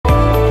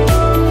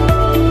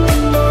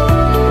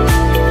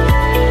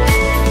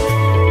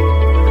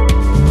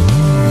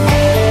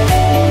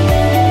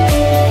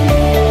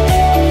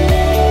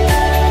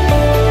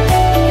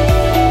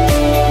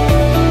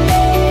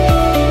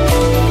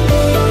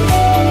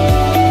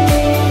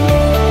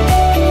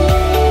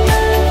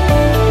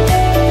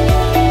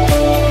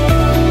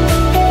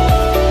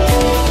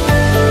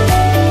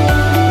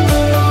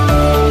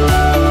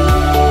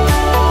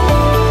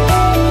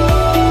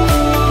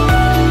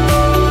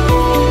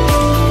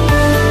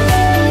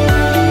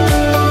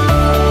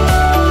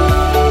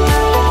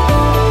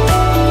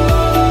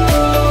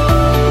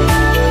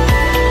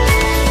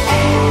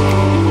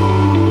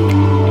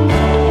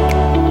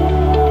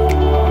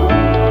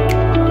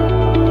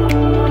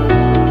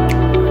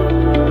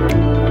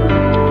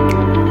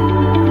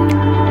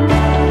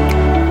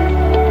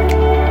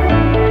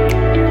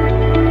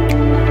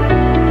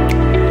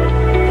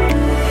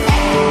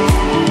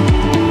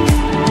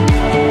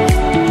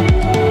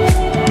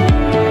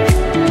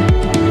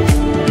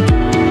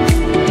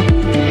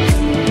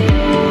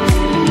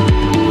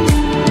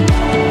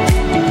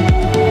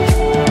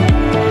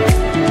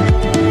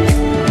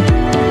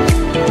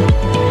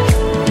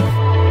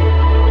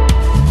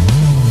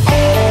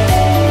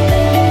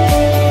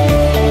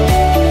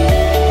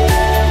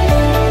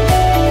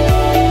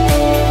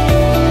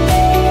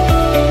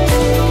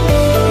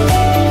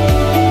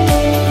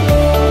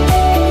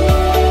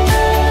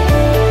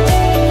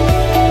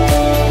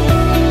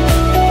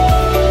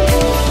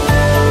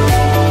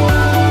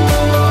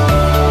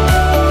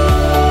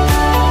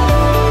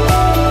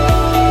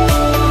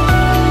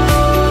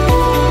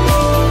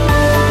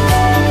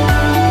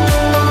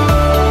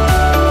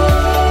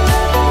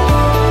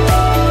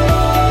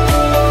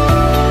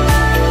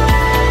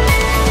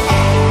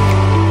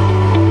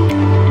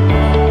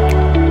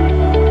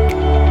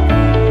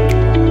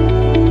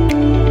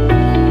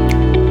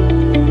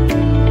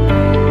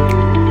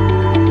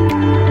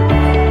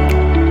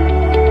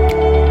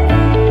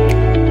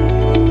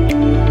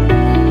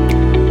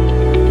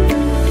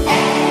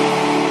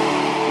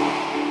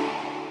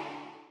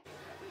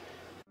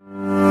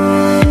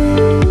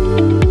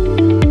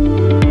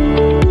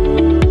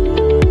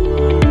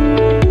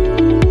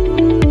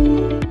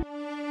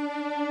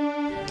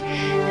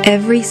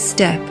every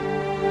step,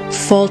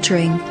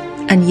 faltering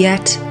and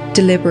yet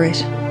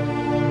deliberate.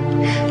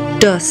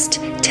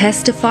 Dust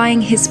testifying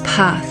his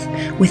path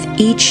with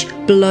each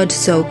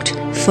blood-soaked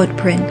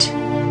footprint.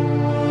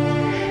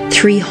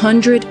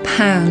 300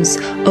 pounds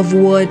of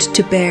wood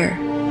to bear,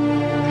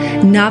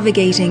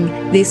 navigating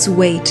this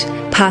weight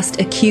past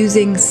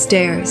accusing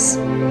stares.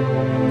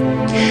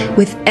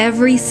 With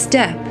every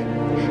step,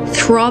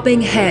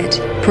 throbbing head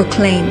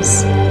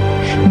proclaims,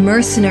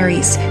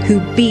 mercenaries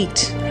who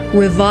beat,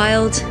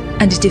 reviled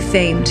and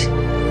defamed.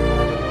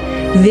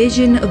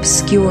 Vision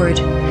obscured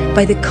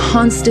by the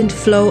constant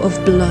flow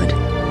of blood,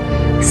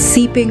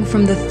 seeping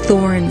from the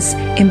thorns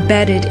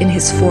embedded in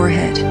his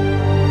forehead.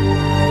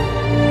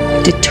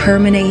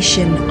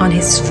 Determination on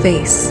his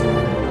face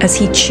as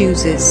he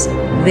chooses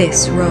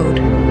this road.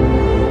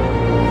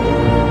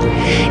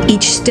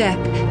 Each step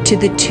to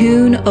the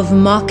tune of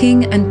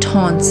mocking and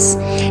taunts,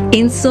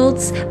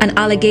 insults and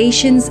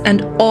allegations,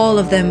 and all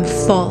of them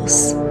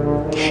false.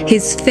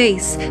 His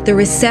face the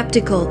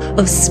receptacle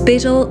of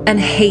spittle and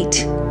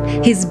hate,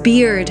 his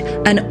beard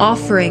an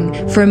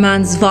offering for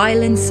man's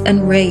violence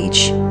and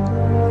rage.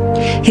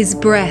 His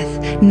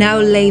breath now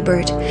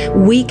laboured,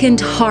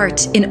 weakened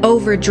heart in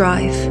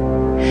overdrive.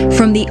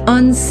 From the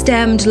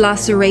unstemmed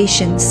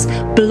lacerations,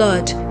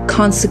 blood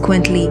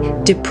consequently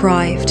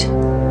deprived.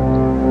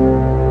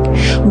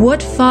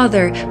 What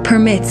father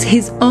permits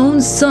his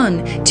own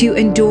son to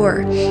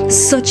endure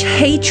such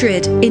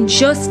hatred,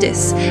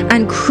 injustice,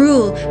 and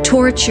cruel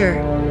torture?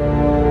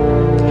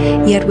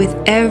 Yet with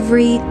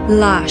every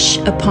lash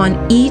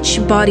upon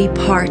each body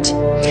part,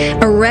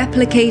 a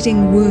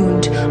replicating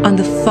wound on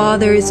the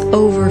father's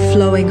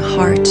overflowing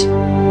heart.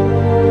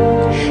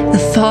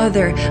 The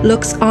father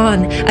looks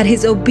on at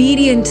his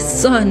obedient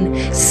son,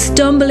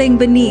 stumbling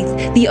beneath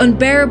the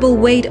unbearable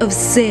weight of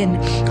sin,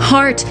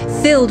 heart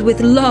filled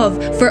with love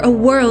for a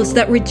world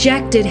that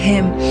rejected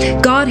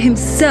him, God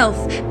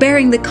himself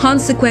bearing the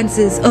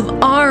consequences of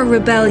our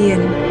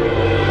rebellion.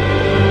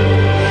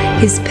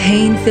 His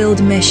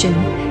pain-filled mission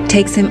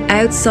takes him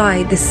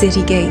outside the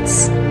city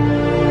gates,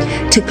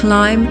 to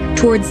climb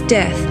towards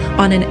death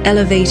on an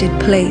elevated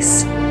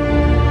place,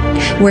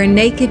 where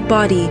naked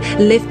body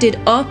lifted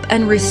up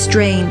and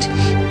restrained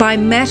by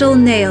metal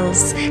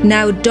nails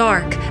now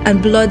dark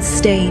and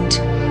blood-stained,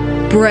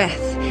 breath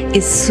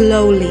is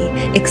slowly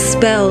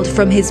expelled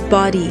from his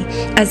body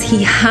as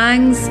he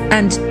hangs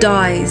and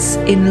dies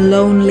in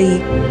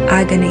lonely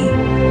agony.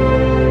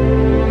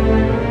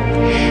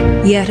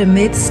 Yet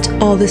amidst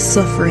all the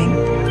suffering,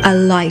 a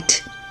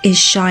light is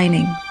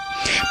shining.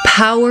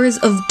 Powers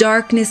of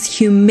darkness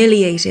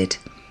humiliated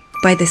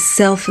by the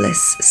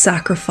selfless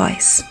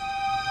sacrifice.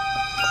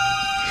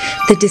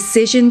 The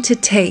decision to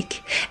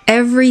take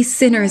every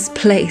sinner's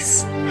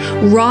place,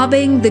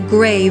 robbing the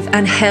grave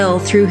and hell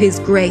through his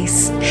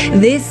grace.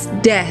 This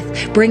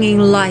death bringing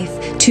life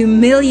to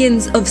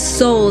millions of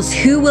souls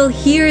who will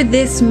hear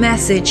this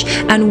message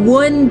and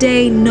one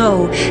day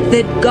know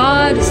that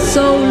God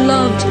so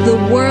loved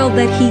the world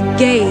that he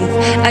gave,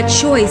 a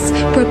choice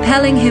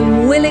propelling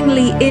him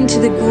willingly into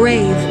the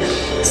grave,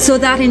 so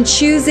that in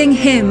choosing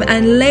him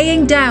and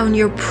laying down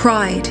your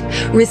pride,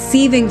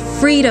 receiving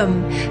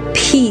freedom,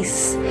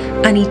 peace,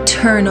 and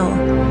eternal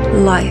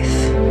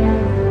life.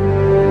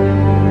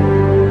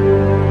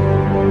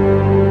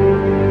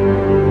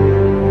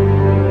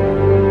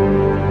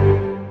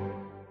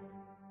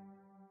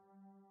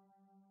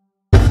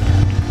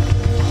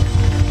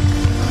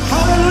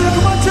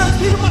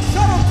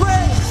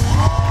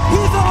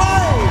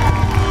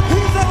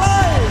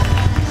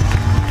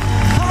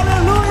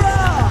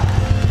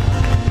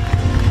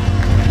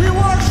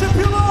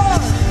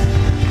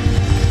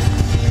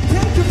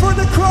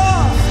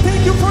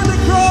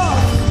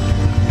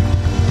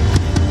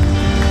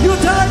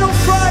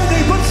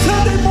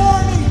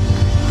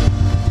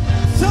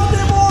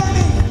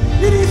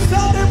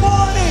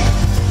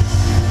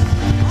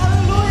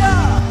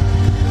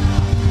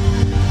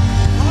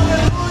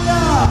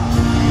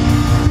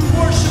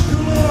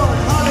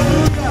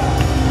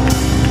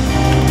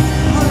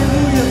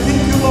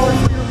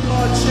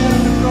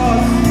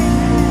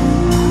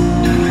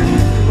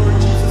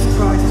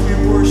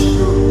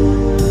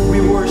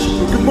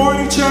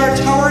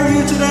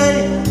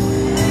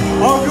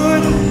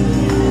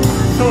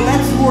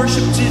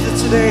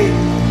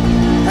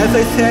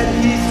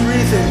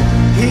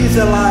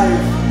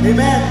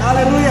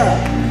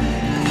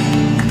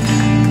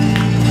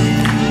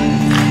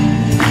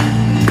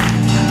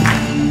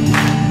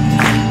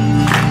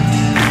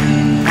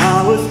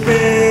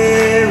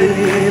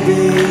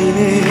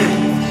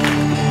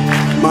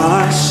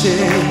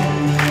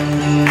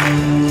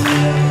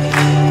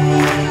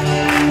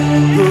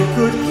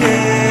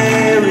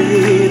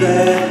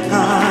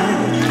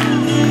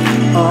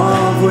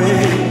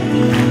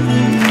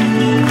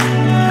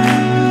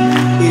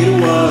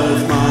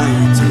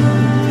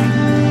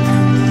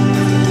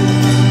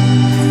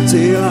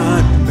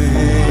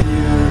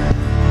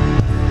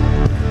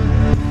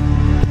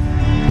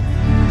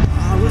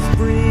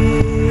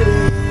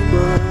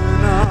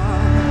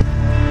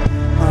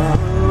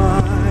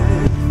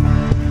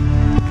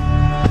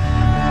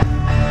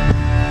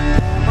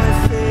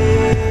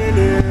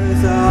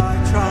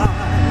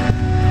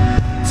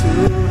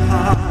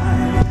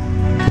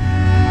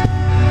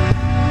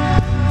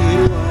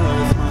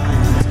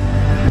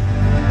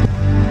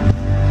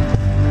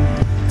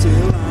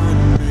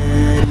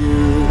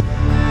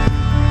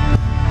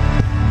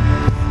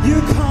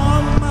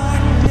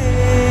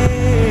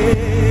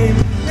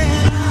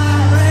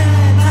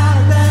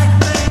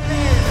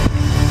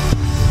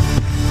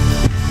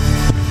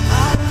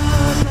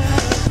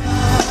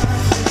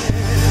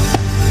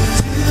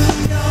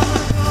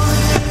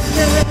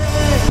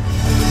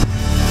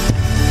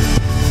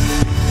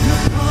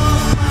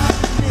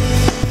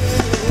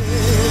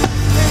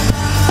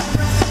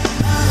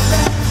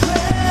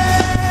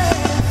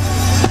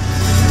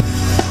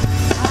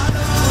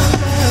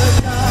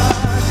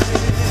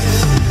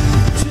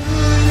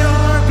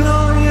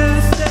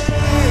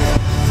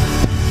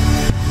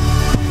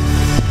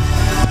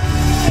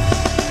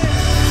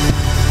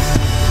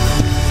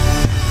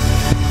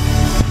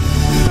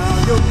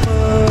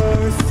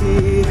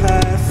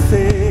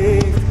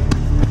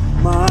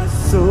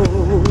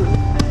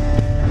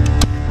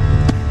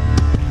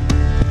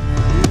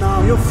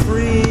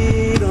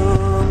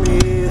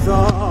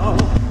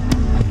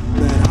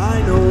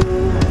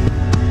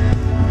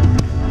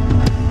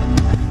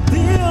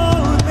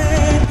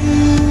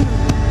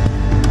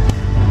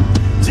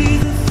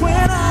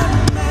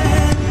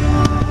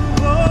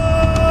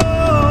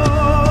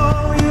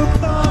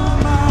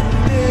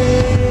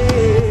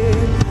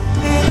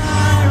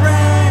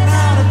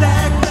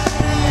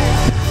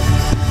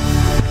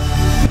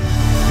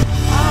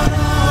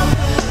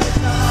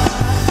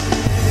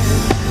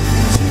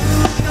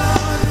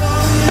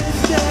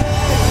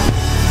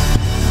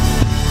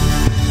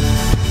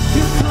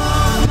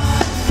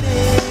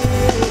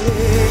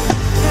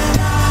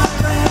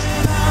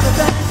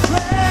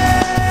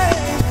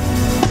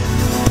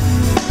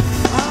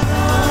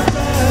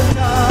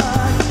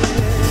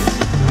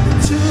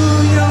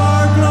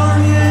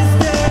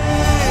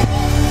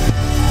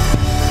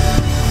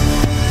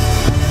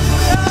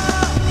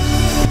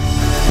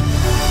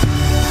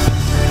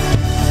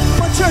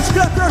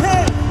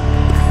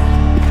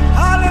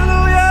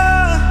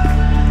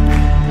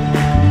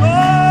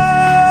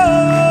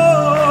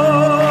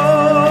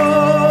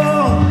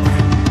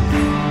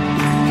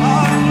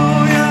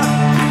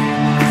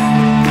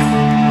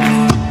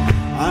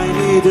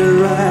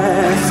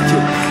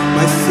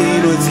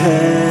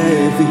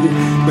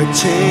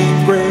 chains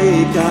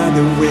break on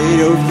the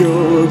weight of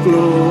your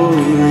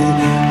glory.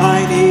 I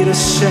need a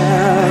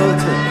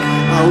shelter.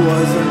 I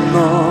was an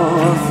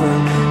orphan,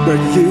 but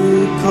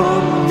you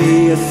called me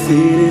a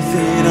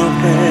citizen of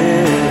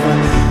heaven.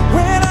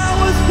 When I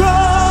was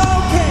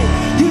broken,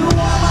 you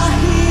are my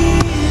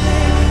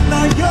healing.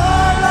 Now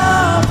your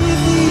love is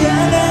the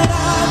end and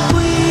I'm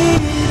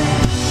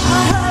breathing. I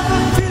have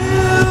a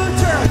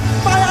future,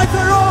 my eyes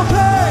are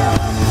open.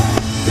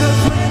 'Cause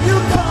when you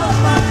call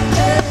my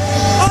name,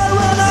 I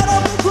run out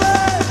of the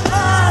grave.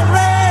 I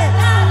ran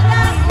out of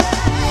the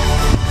grave.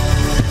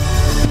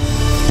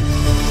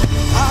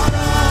 Out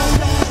of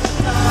the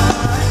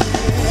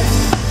darkness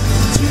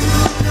to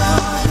your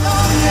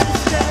glorious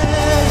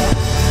day.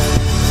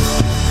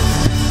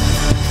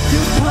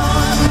 You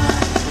call my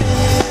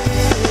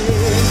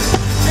name,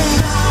 and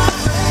I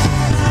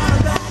ran out of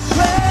that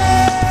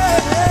grave.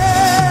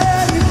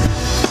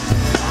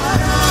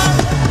 Out of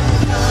the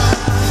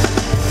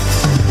darkness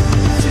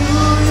to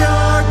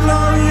your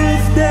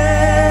glorious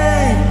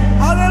day.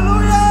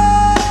 Hallelujah!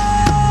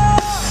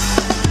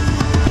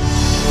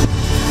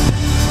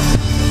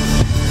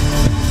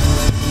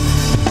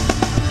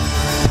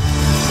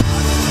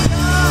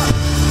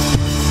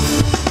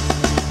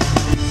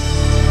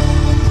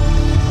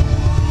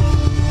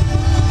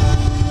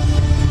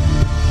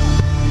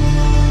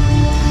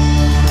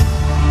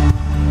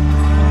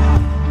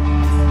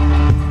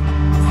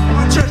 Come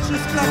on, church,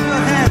 just clap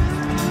your hands.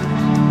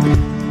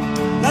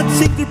 Let's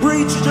sing the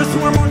bridge just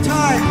one more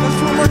time. Just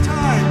one more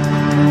time.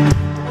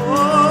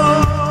 Oh,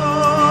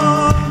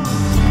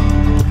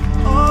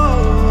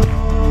 oh.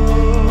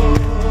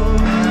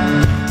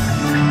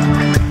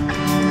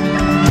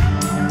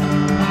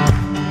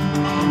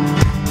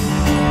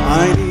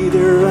 I need a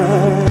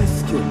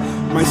rescue.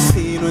 My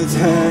sin was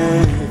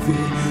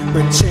heavy,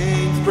 but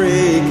chains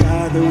break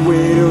out the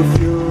weight of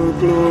your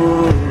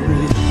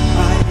glory.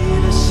 I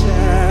need a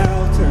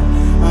shelter.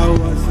 I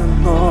was an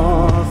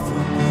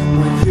orphan,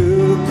 but you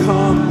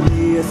called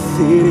me a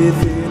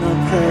citizen of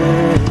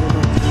heaven.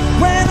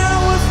 When I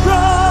was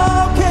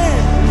broken,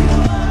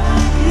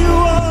 you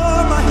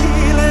are my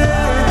healer.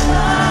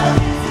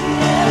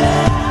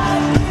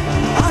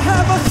 I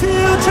have a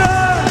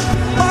future.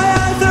 My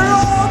eyes are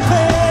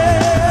open.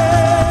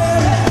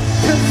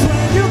 'Cause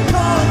when you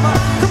call my,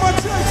 come on,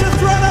 church, just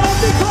run out and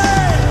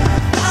declare.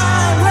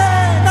 I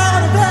ran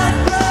out of that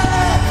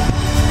grave.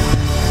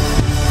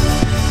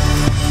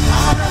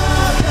 Out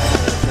of the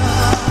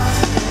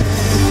darkness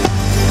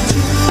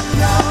to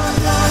your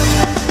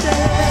glorious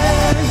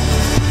day.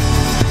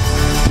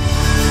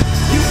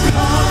 You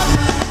call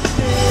my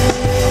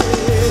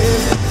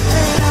name,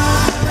 and I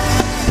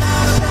ran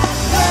out of that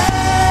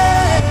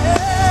grave.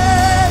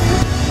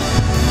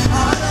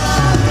 Out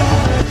of the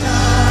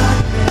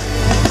darkness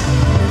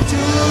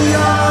to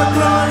your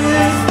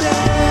glorious day.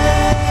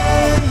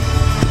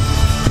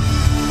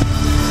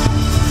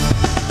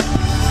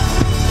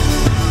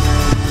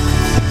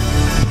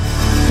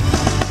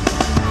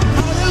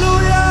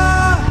 Hallelujah!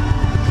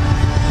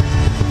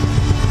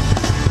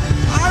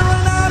 I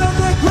ran out of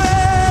the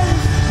grave.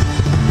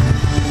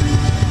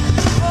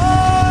 Oh,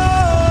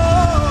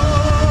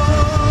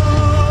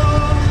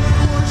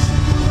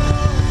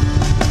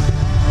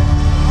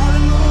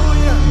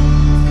 hallelujah.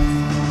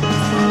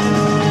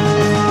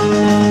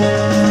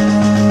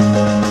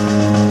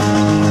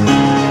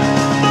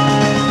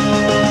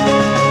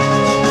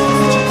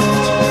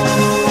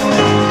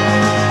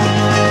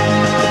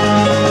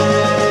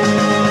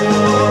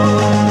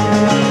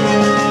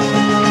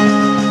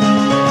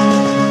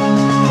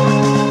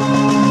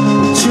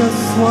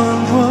 Just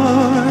one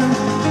word,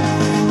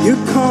 you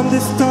calm the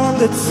storm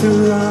that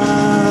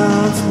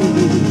surrounds me.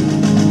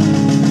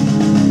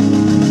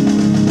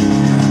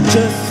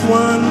 Just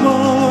one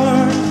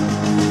word,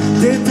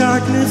 the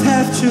darkness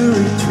has to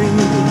retreat.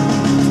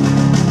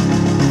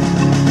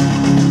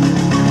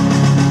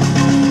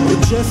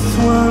 With just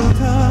one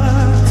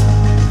touch,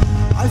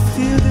 I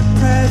feel the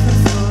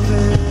presence of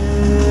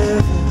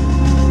heaven.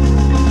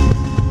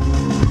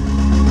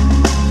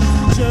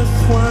 Just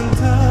one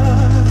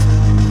touch,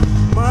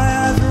 my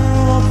eyes are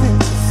open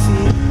to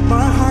see.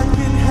 My heart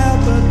can help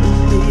but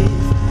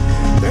believe.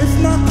 There's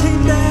nothing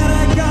that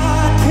a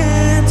God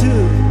can do.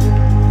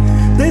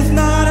 There's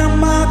not a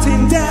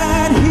mountain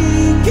that He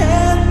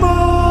can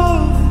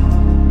move.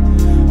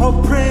 Oh,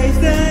 praise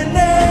the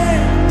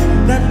name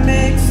that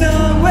makes a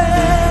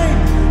way.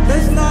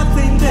 There's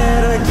nothing that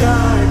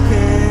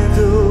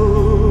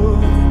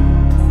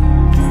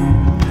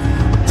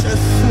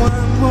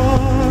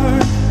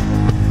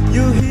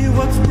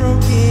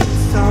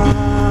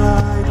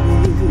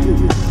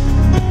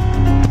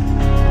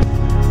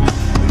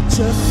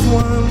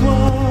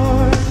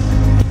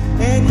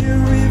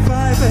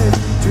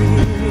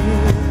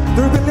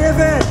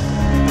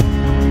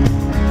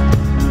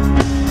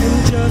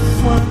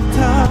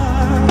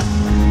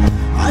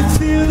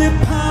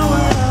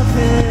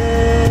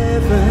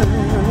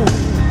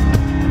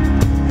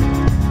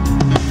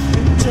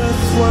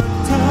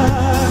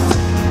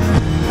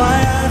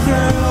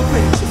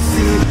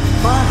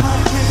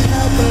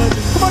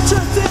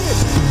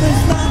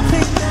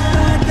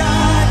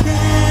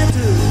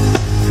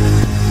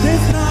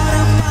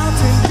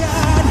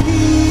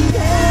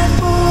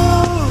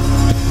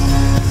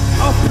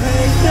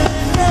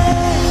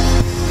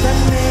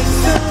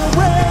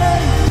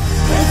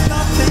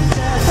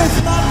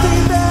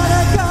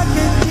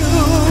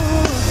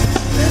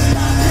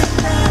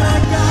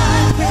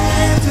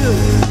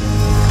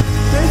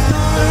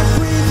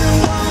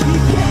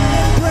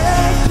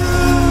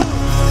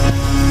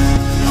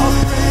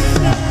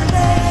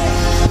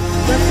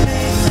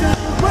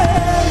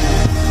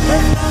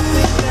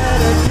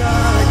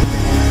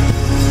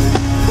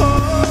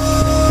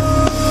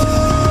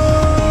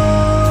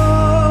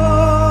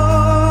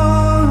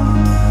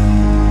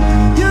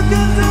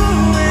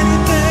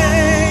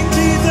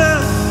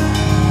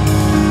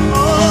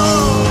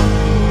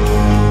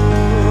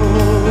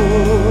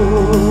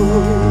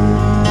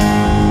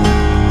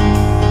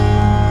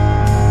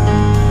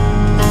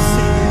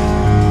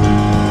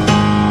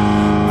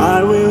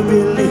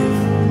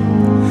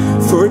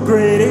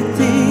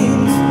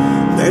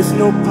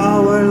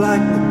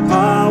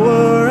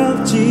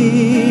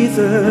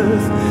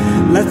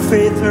let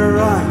faith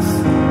arise.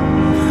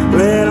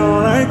 Let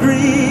all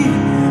agree,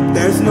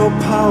 there's no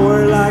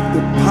power like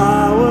the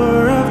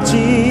power of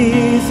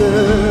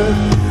Jesus.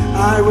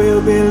 I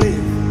will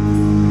believe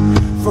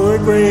for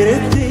greater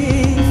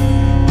things.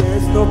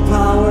 There's no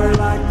power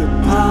like the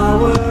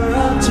power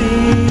of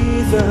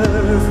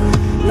Jesus.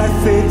 Let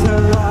faith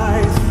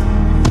arise.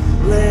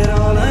 Let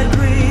all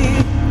agree.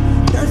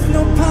 There's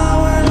no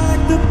power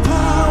like the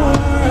power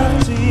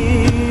of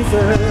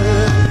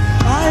Jesus.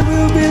 I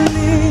will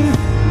believe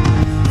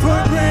for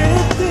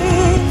greater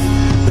things.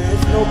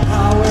 There's no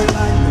power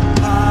like the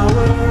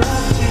power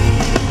of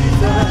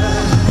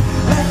Jesus.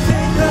 Let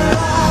faith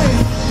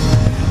arise.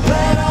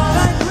 Let all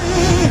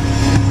agree.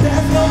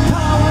 There's no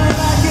power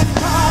like His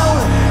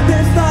power.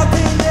 There's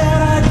nothing that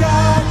our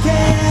God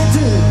can't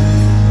do.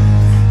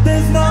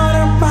 There's not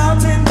a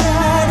mountain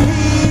that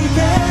He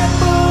can't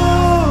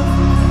move.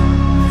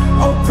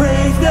 Oh,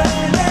 praise the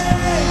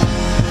name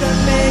that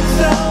makes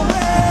a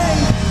way.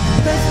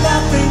 There's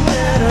nothing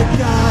that our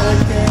God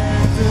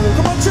can't do.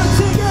 Come on, church,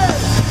 sing it.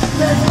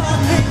 There's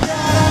nothing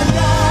that our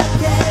God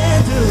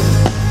can't do.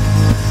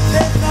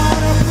 There's not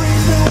a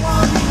prison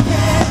wall He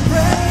can't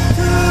break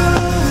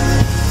through.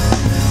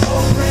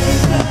 Oh,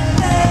 praise the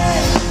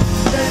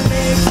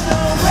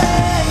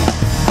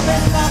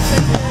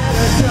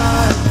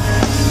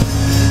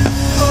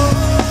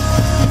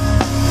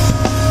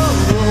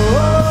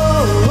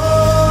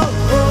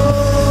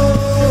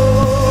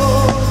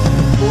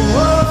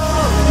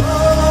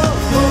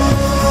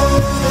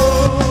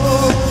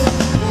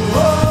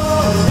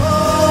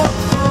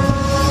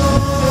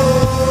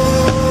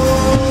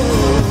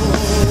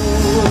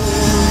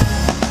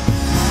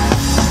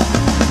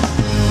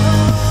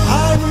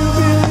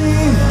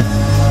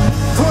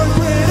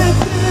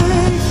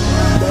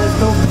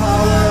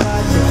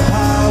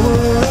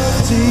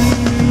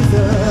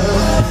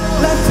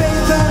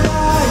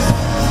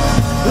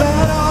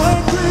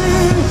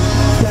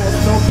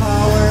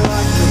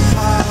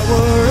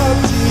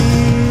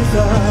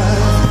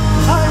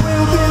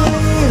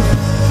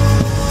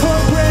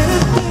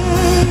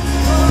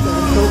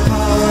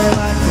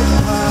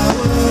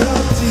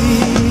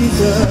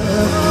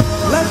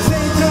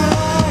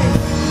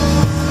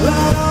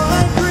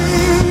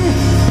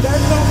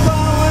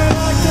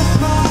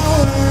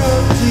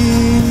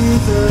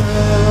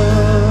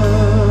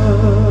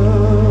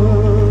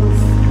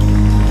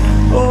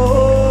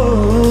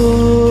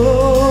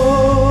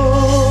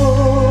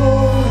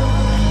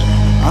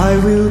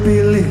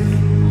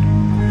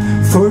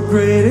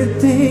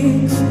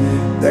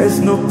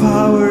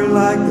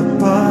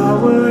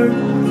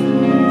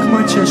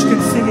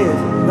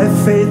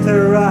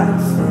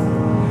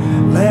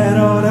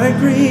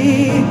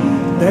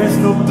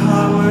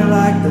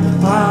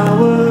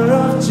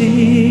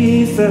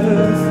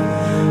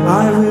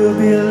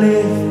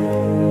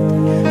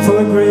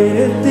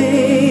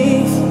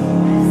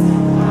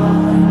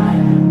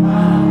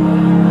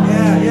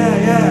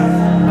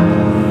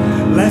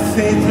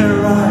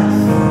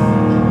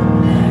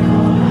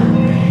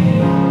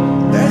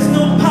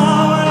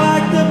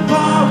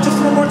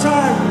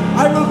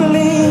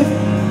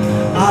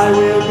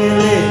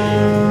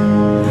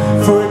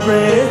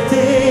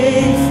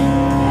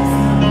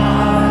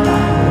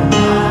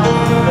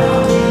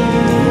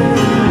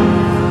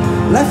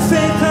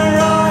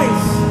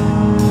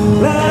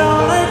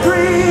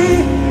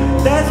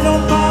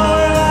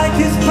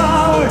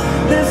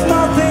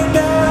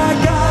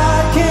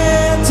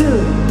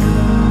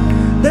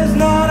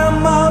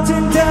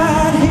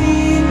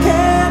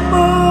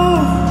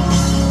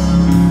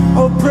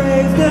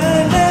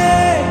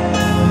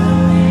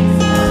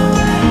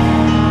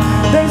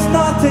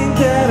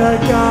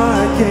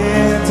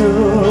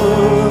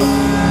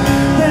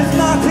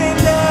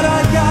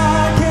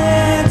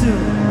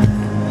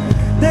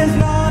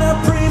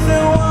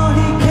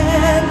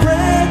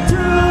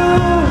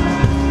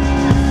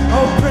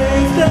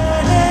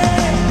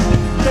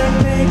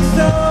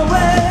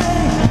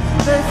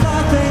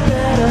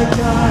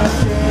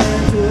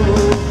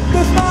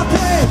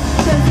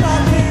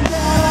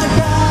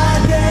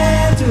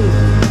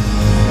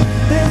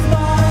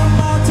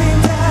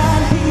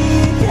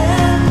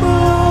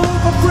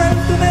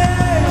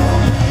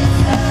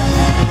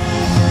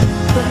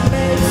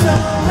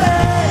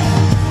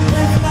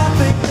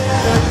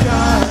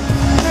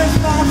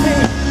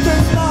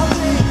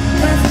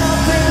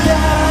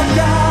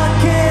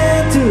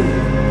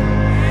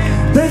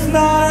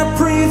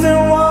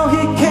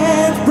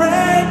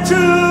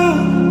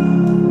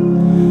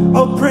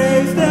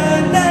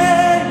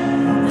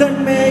name that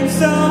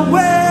makes a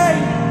way.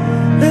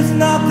 There's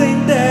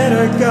nothing that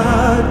our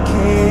God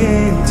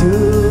can't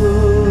do.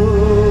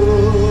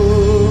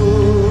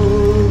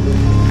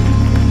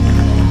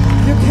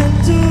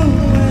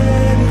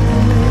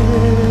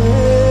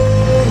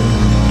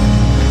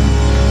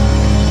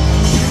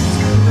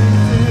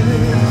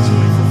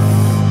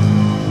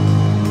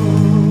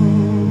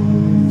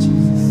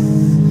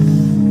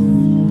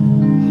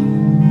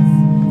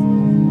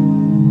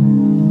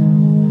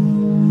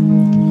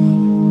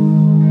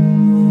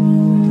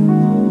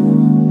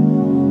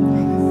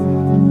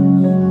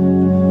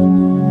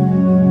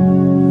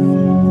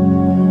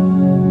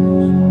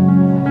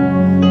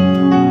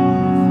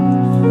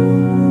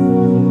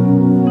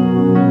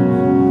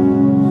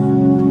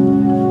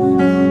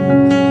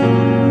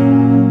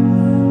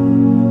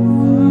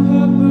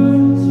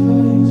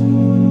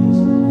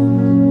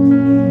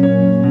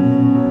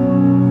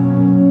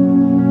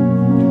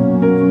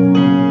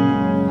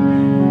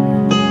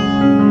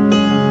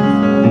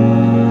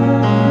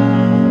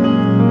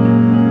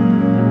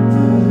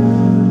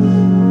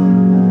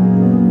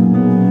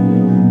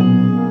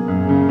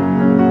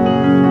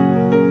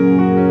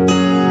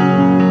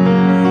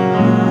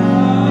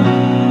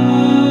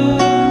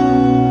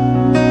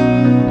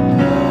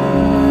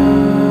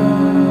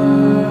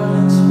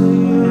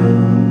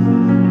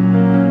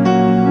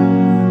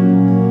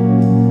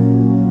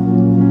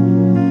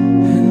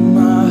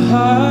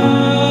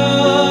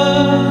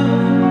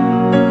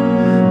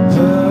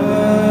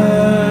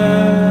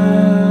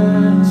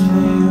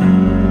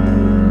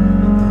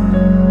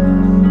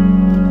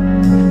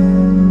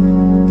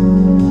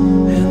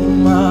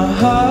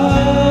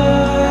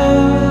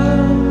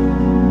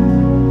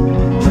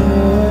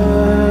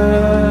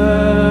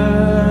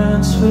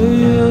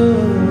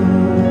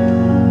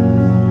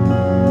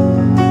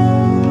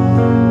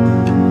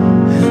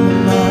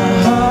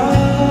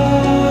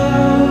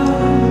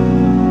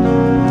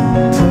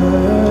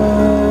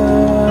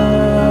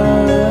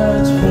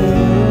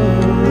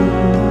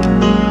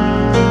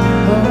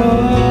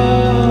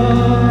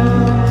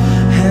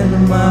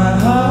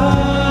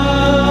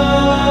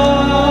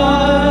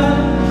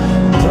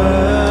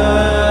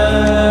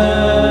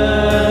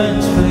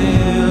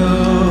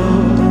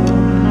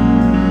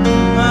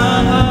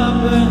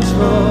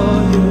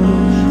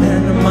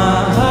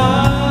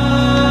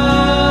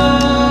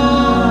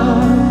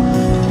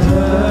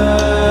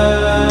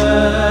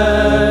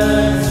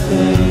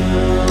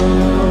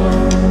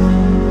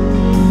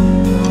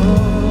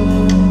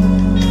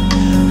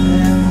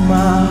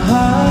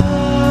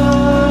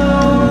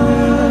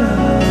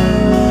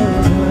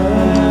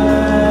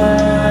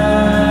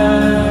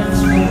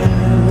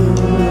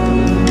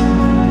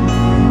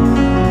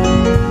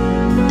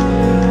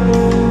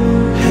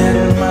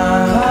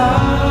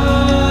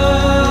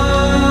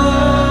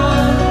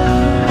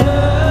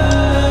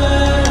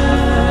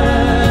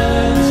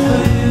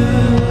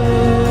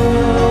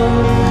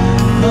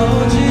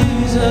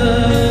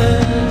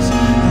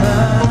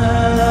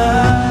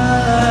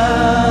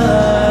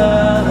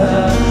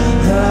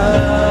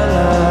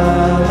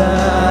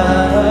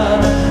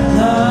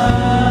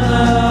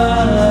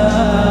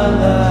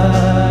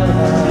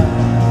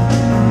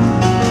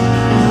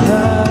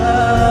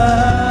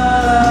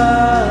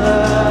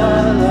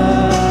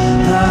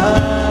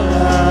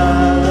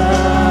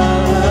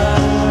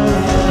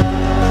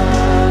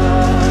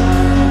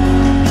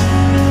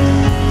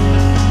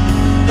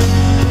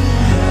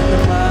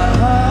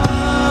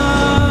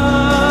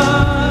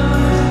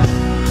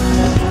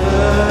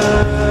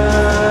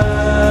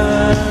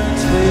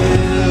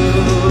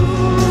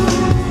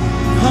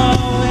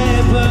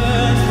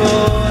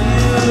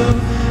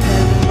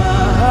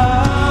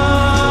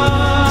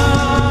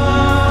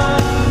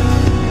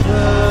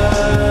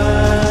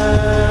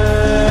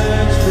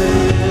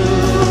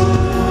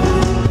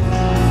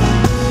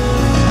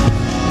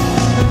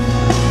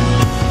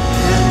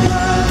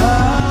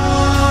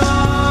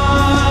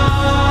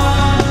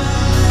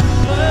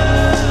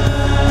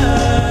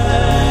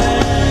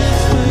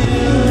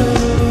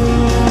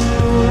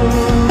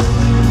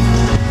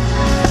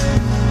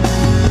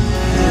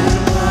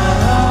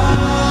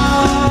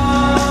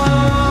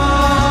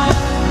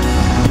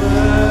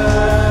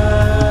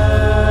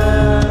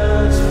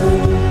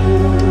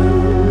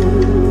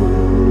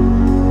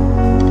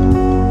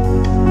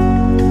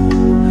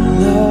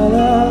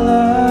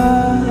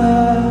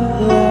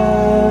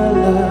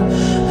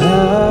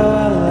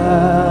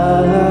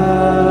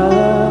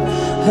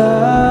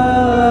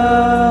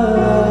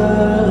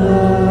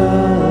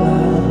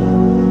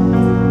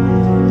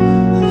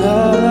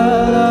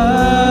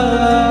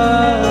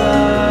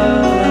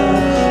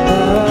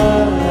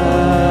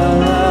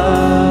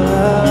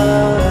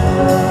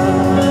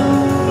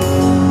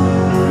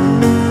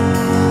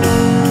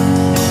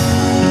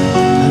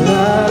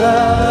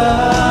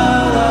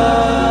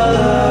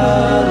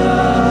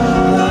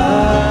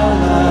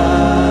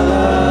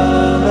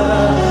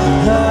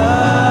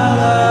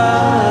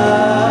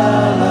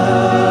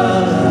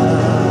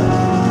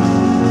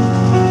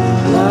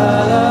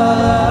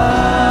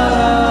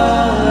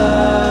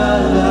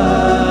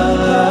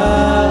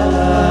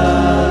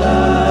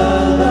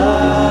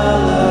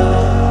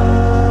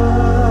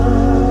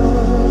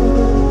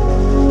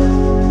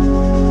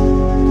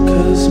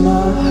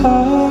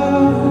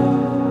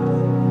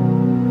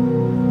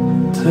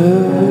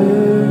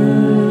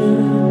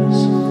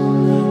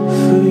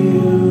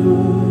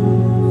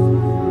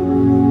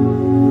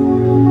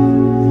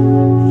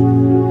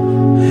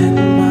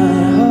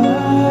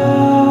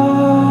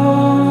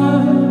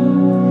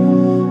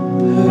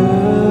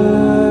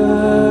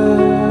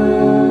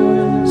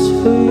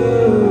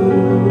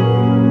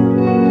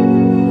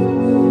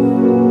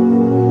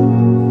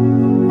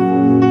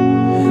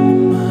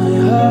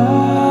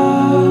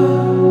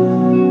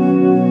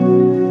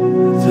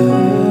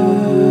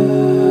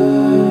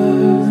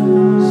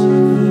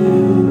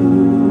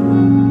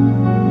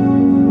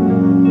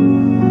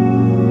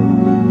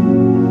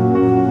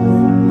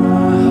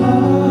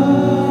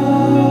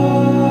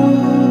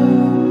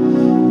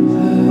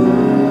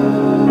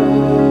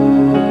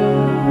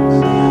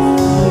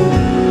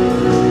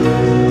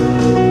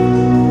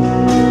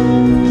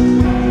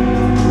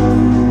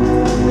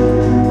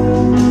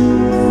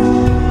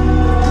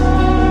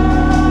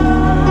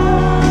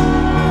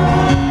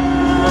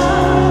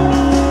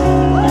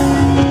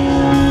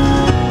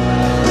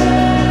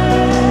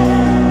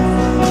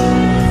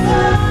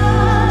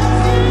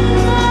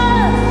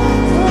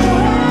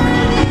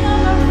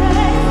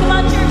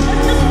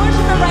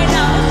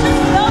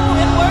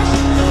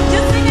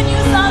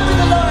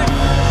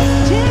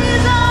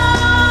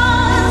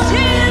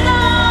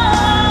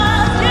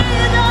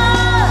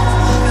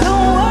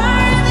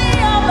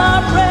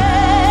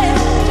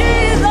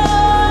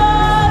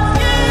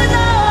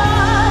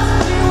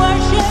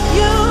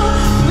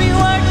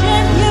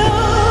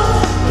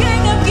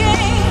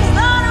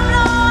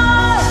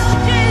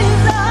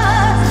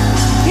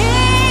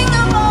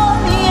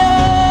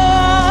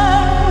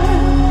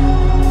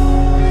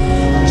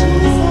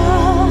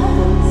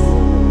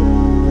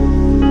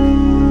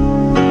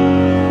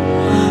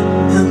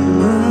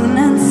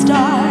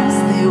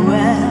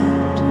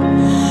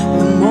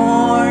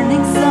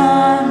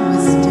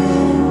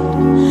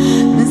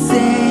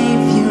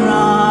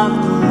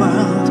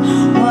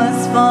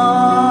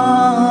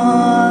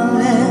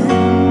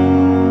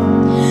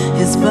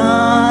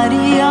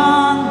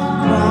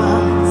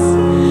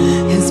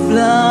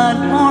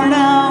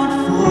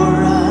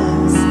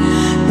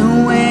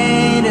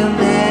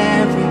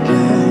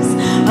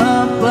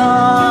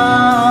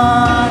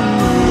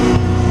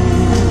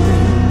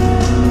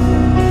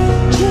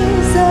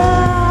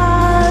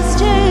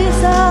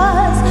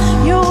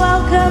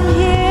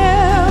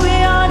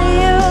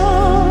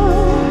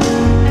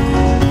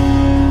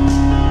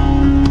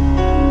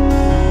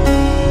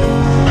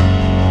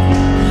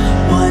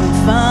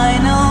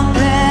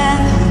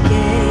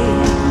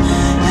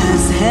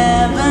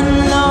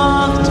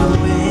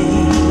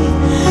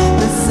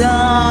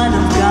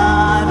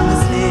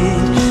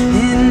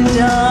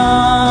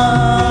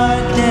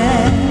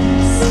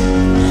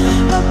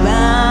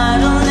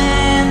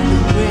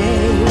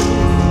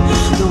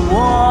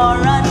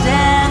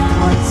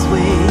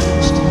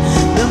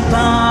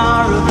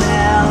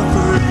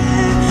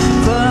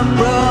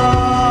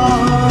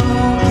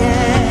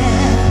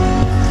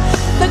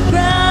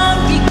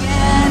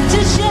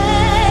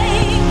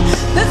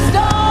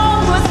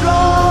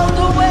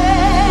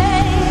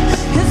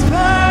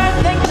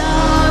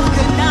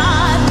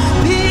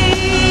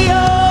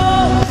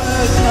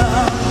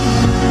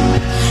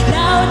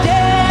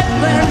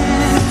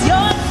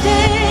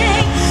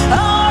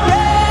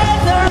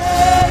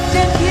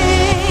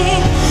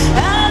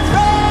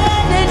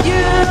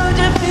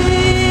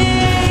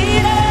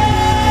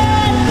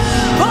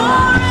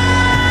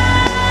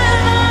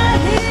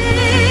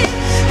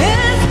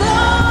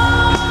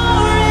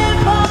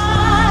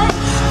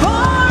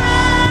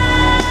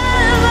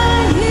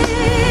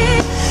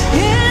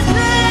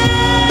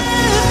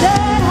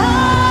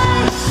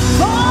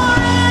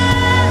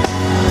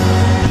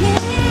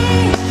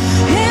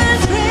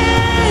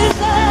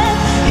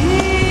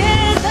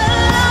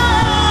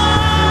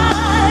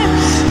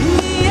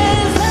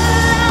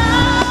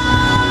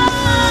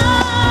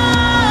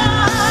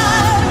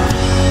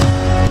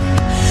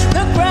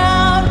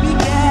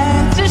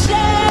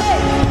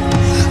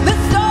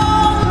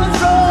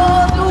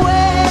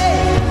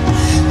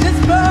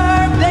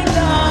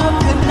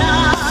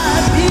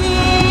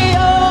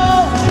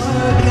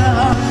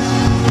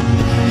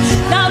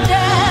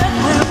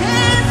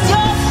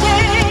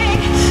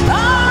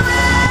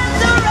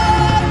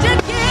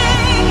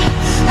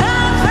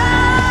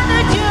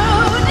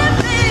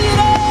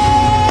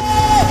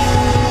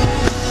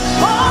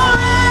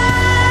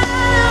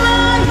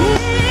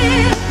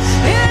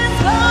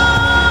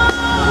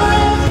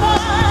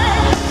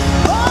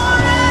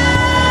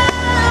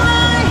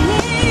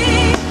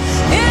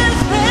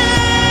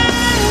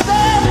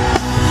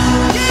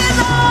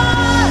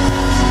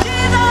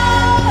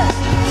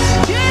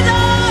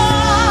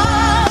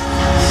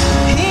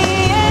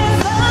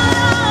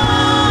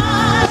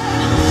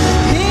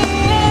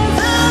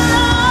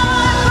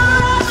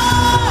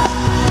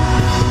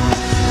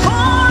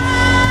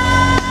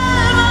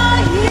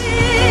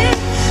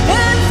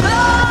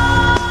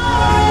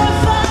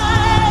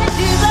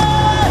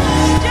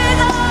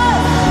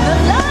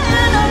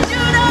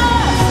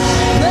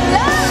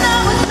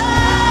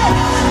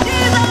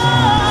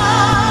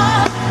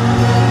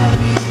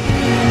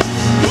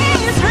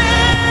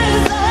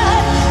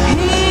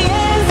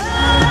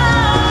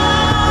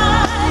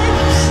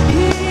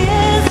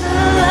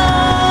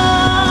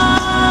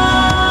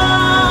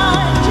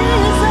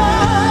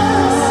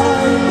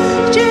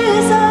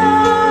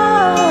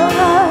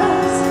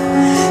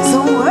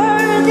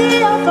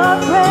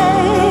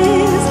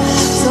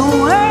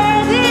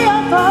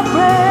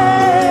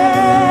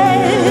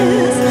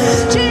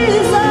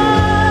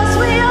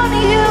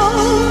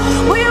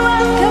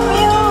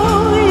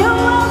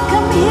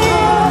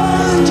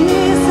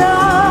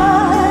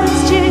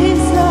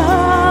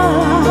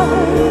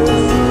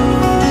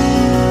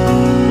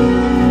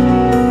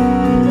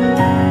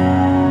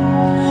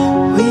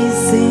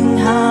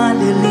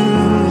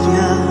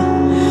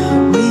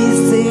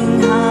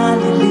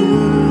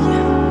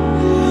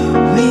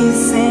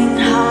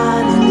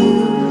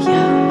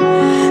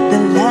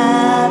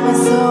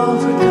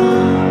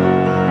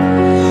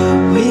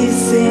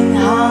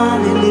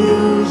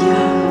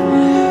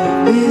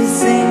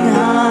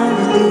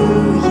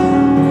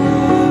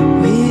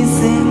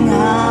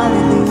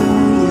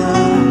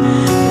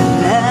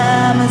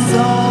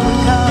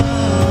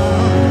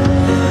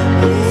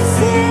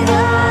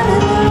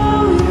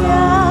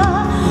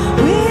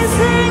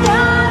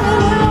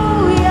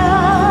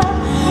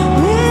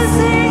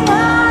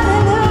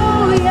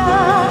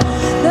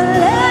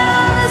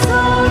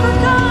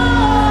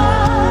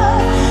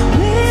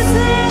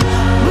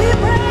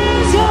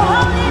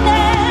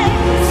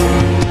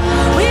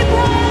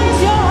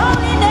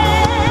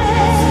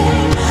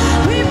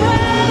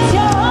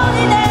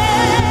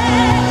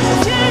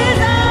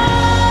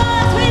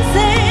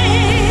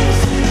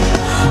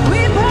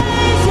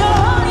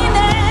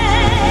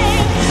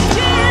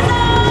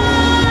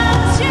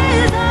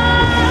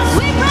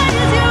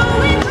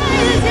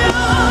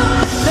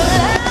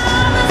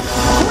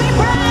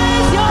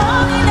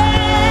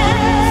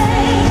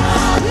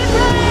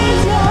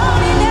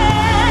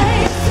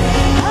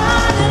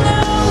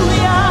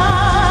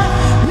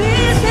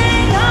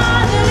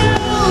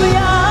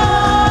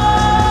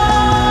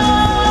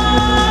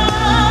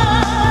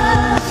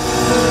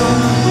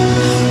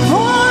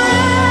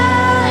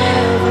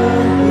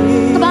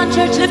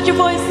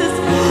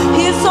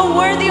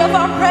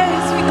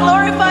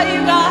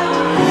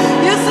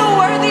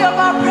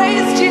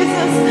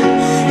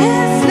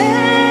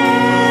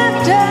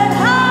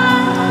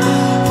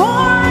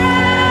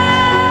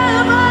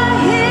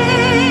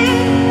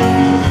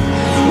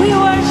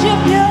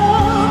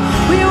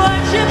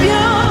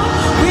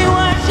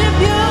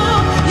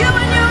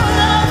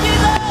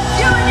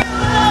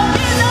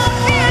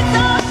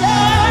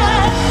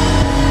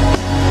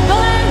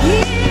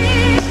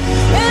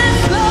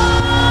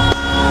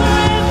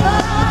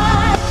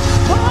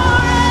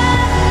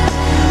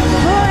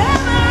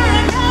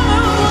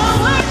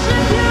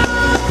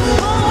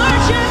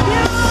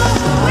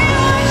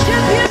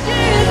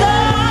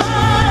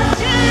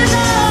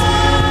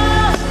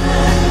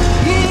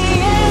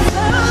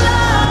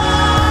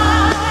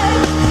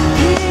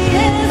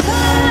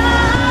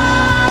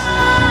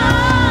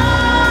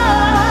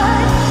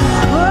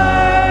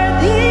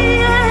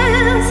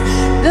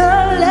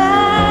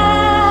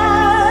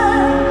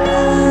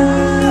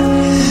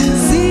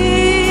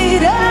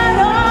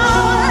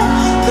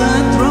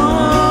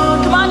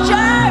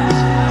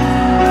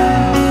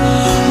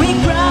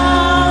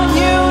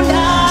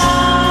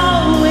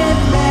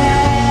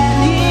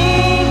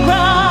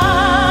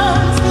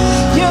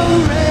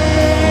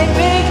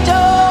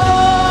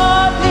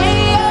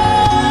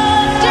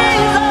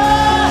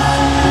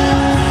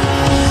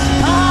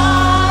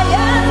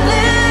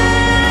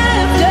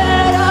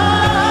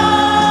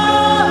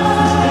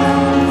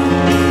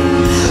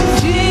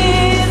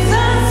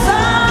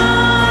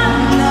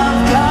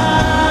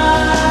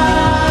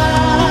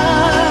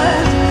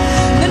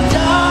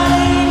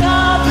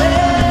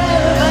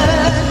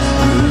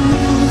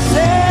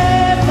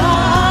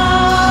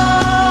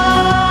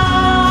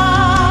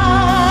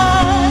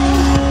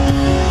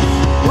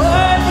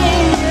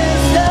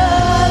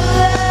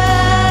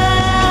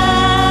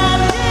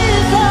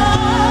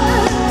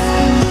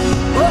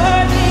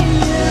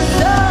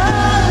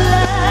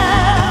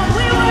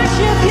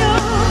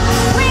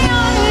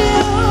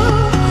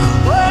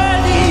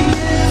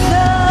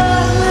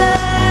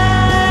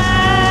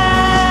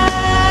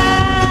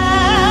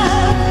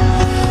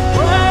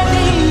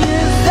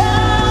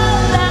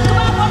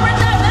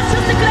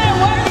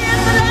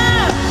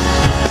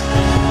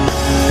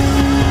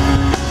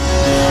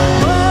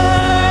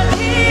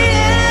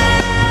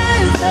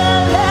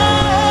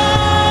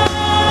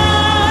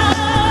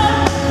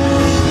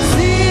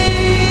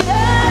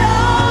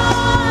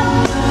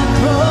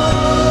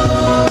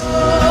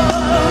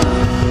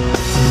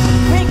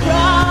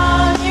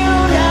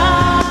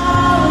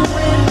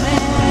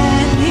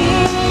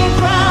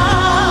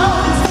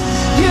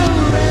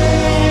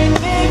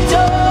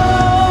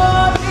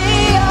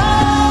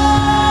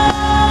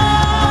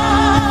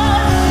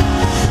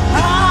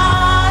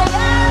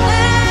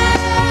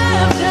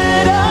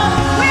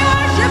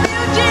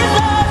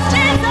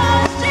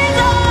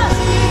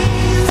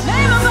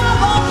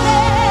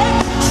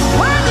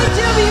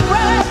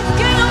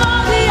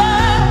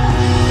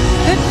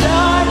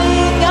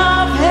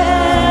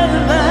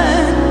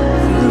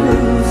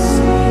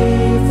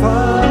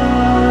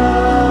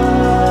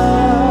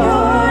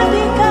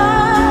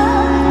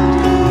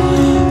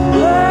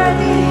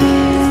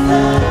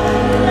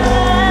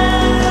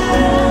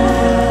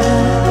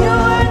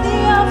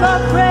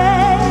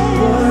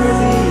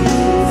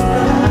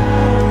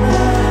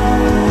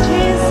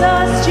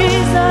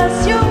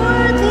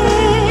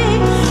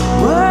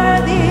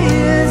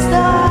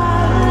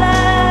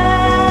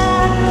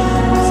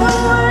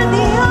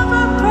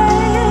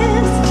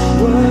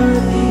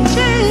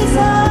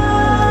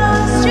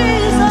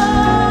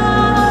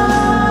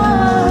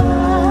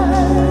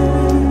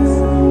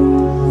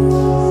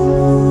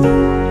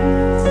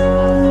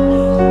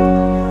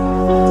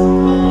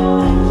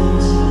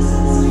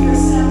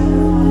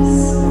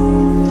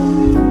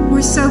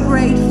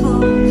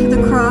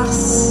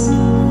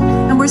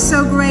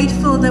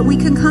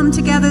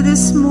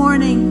 this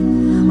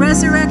morning,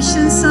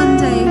 Resurrection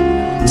Sunday,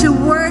 to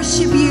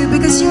worship you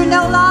because you're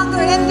no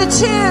longer in the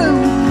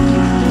tomb.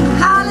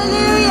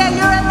 Hallelujah,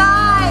 you're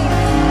alive.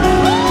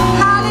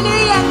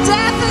 Hallelujah, and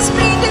death has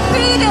been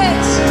defeated.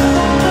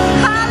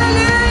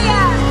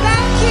 Hallelujah,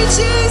 thank you,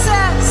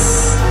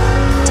 Jesus.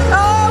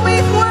 Oh,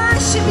 we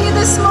worship you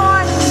this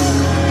morning.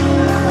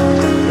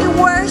 We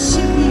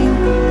worship you.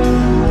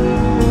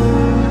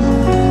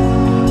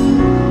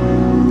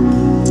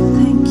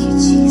 Thank you,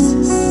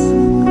 Jesus.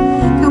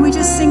 Can we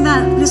just sing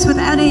that just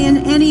without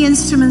any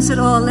instruments at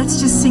all? Let's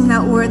just sing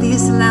that Worthy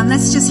is the Lamb.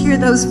 Let's just hear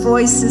those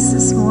voices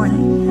this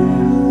morning.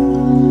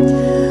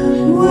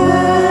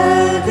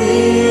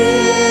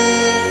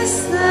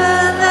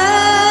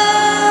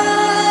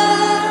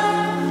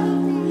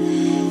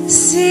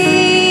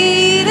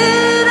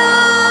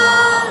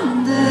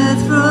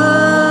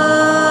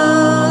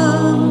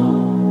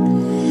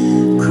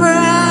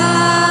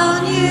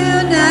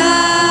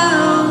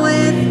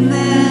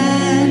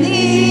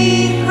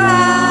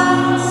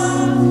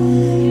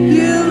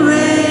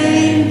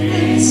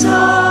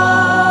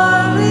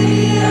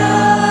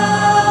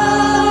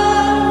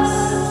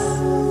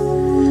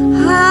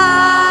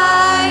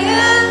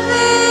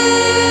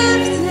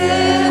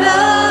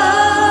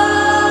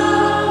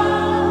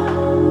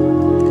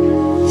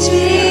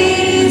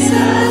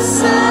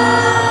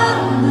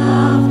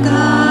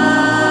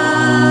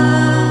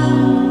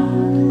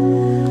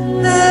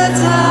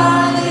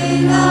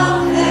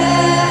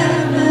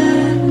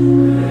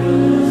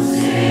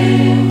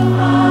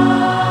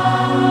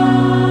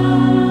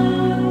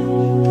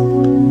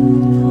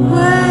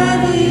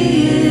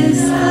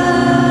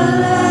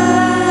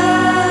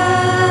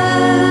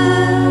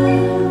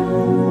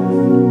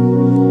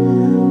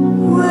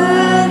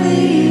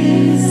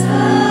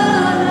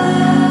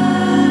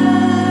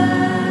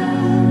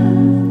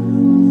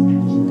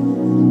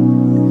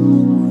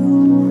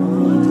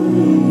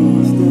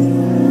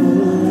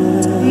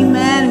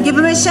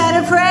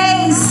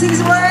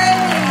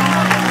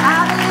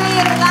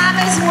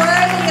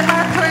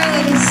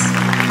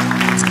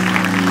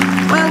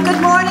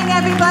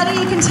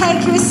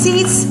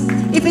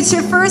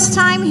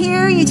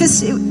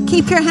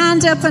 Keep your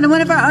hand up and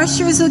one of our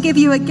ushers will give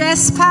you a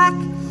guest pack.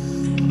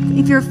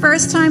 If you're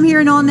first time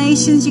here in All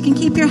Nations, you can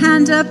keep your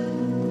hand up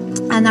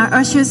and our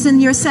ushers in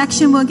your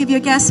section will give you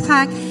a guest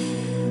pack.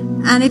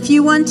 And if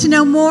you want to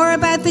know more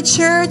about the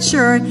church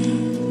or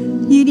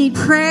you need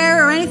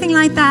prayer or anything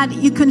like that,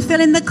 you can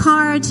fill in the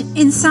card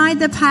inside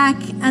the pack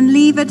and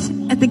leave it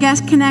at the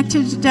Get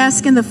Connected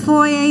desk in the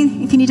foyer.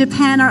 If you need a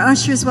pen, our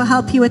ushers will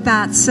help you with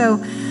that.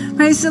 So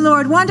praise the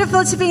Lord.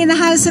 Wonderful to be in the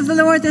house of the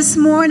Lord this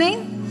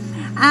morning.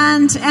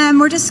 And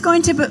we're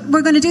going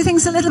to do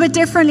things a little bit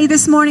differently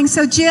this morning.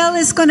 So Jill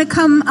is going to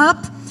come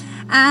up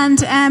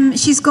and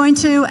she's going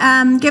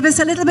to give us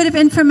a little bit of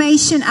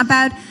information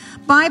about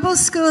Bible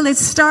school. It's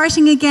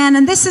starting again.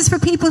 And this is for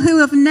people who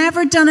have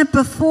never done it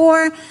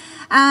before.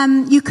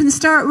 You can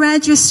start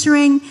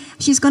registering.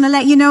 She's going to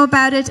let you know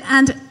about it.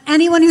 And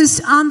anyone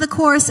who's on the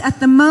course at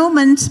the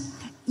moment,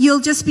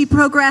 you'll just be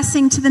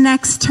progressing to the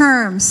next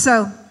term.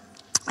 So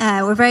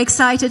we're very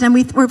excited and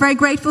we're very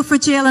grateful for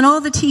Jill and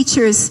all the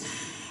teachers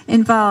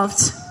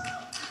involved.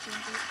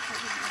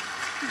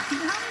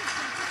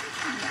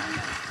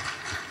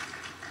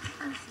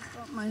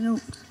 My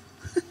note.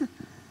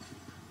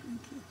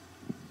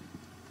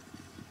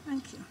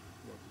 Thank you.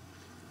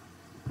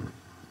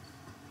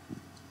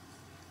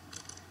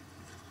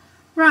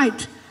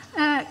 Right.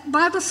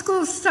 Bible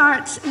school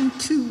starts in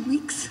 2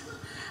 weeks.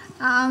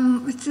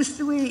 It's just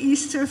the way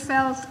Easter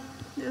fell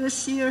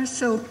this year,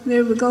 so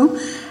there we go.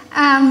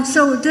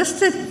 So just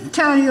to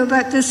tell you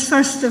about this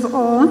first of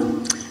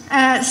all,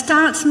 it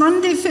starts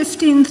Monday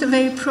 15th of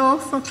April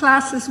for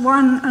classes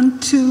 1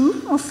 and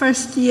 2 of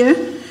first year.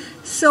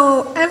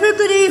 So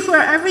everybody,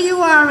 wherever you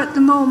are at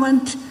the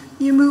moment,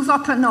 you move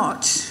up a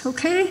notch,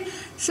 okay?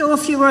 So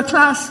if you were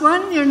class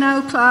 1, you're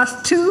now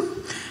class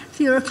 2.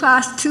 If you were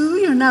class 2,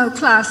 you're now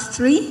class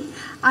 3.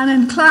 And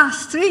in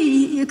class 3,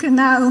 you can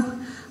now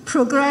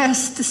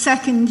progress to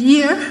second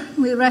year.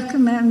 We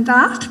recommend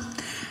that.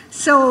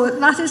 So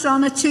that is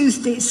on a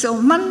Tuesday. So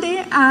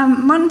Monday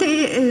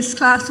is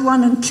class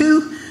 1 and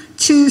 2.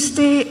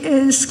 Tuesday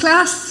is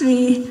class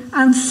 3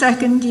 and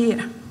second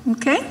year.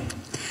 Okay?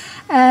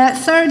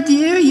 Third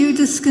year, you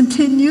just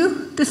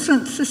continue,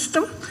 different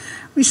system.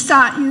 We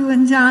start you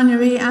in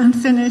January and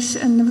finish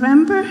in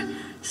November.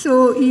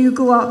 So you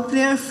go up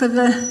there for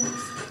the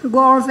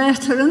war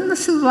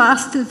veterans who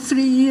lasted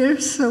 3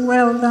 years. So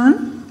well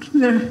done.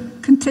 They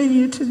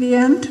continue to the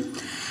end.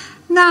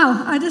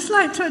 Now, I'd just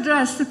like to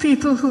address the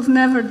people who've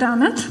never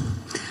done it,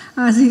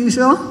 as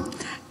usual,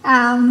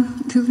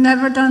 who've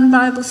never done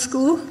Bible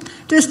school.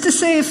 Just to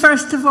say,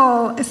 first of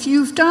all, if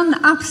you've done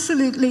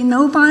absolutely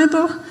no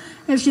Bible,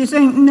 if you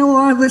think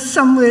Noah was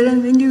somewhere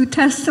in the New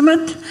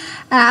Testament,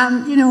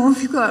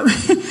 if you've got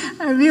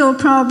a real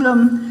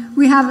problem,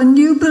 we have a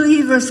new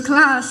believers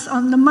class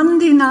on the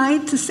Monday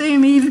night, the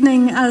same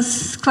evening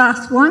as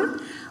class 1,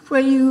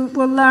 where you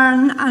will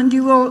learn and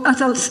you will, at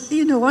a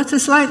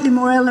slightly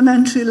more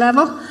elementary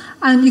level,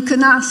 and you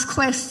can ask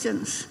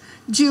questions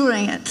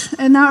during it.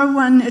 In our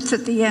one, it's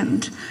at the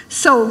end.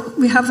 So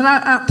we have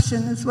that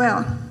option as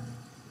well.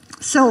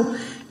 So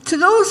to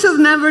those who've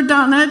never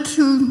done it,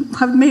 who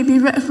have maybe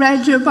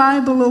read your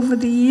Bible over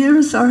the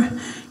years, or,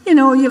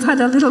 you've had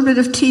a little bit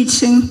of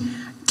teaching,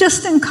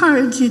 just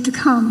encourage you to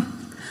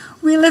come.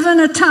 We live in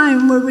a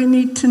time where we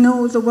need to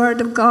know the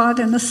Word of God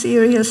in a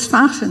serious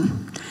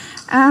fashion.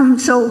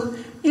 So,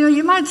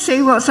 you might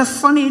say, well, it's a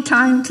funny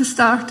time to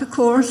start a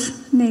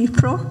course in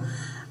April.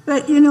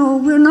 But,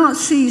 we're not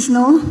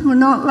seasonal. We're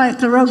not like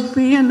the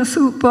rugby and the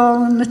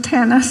football and the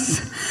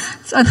tennis.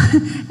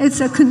 It's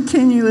a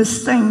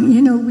continuous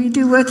thing. We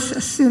do it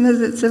as soon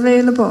as it's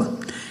available.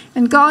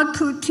 And God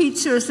put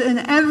teachers in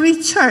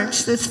every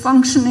church that's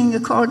functioning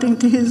according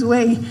to His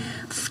way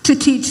to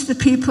teach the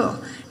people.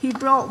 He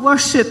brought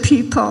worship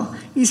people.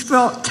 He's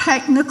brought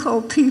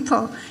technical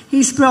people.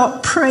 He's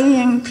brought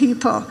praying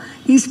people.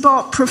 He's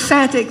brought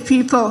prophetic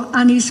people.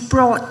 And He's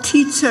brought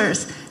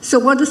teachers. So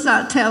what does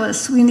that tell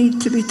us? We need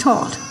to be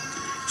taught.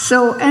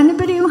 So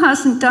anybody who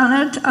hasn't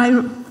done it,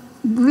 I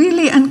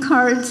really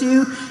encourage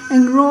you,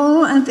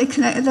 enroll and they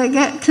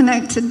Get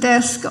Connected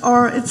desk,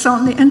 or it's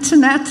on the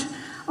internet,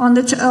 on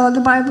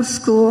the Bible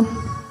School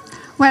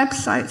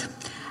website.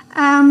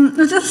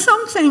 There's just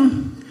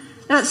something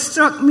that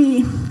struck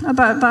me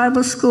about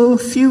Bible School a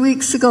few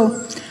weeks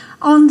ago.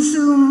 On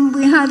Zoom,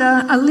 we had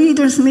a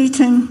leaders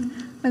meeting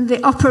in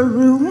the upper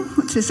room,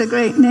 which is a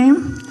great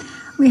name.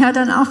 We had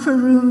an upper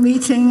room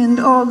meeting, and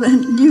all the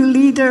new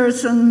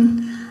leaders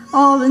and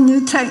all the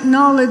new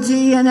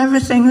technology and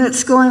everything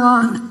that's going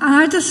on. And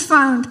I just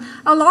found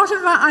a lot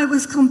of it I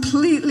was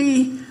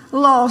completely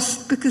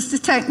lost, because the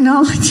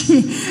technology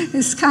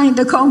is kind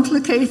of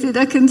complicated.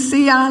 I can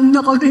see Anne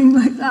nodding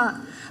like that.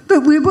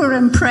 But we were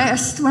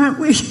impressed, weren't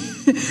we?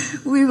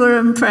 We were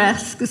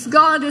impressed, because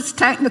God is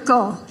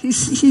technical.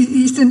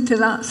 He's into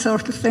that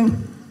sort of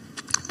thing.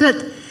 But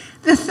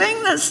the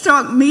thing that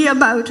struck me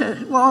about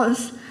it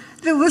was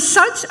there was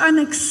such an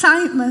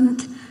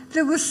excitement,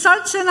 there was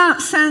such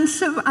a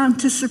sense of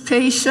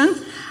anticipation,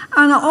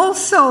 and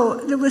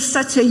also there was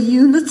such a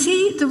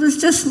unity. There was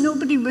just,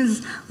 nobody was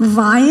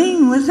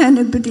vying with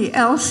anybody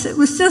else. It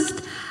was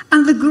just,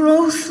 and the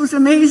growth was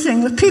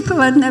amazing. The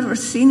people I'd never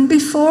seen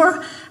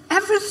before,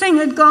 everything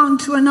had gone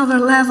to another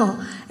level.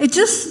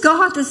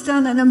 God has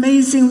done an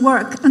amazing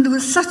work, and there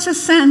was such a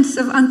sense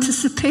of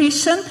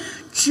anticipation,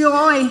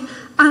 joy.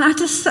 And I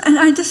just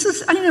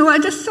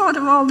thought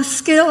of all the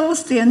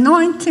skills, the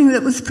anointing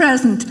that was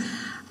present.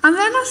 And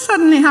then I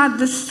suddenly had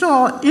this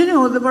thought, they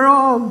were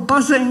all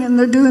buzzing and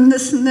they're doing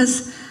this and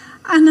this.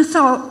 And I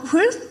thought,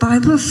 where's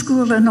Bible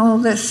School and all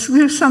this?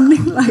 We're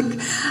something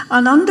like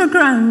an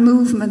underground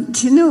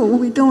movement,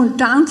 We don't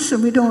dance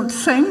and we don't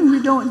sing.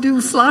 We don't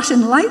do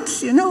flashing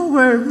lights,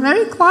 We're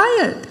very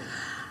quiet.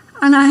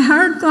 And I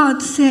heard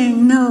God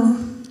saying, no,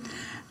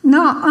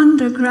 not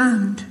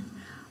underground,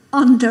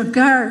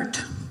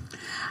 undergird.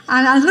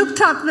 And I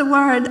looked up the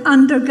word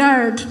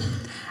undergird,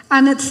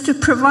 and it's to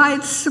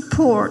provide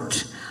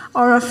support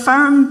or a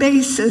firm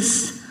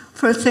basis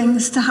for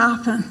things to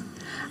happen.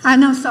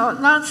 And I thought,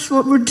 that's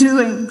what we're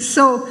doing.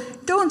 So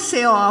don't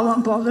say, oh, I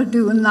won't bother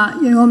doing that,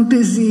 I'm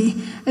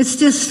busy. It's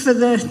just for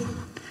the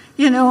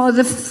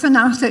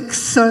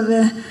fanatics or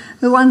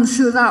the ones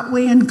who are that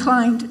way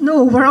inclined.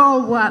 No, we're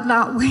all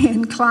that way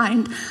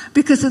inclined,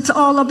 because it's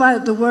all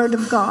about the Word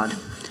of God.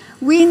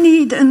 We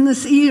need in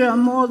this era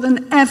more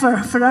than ever,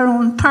 for our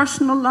own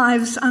personal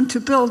lives and to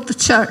build the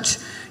church,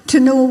 to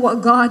know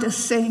what God is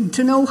saying,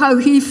 to know how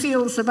He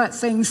feels about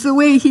things, the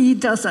way He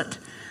does it.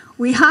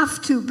 We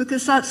have to,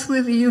 because that's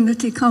where the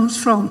unity comes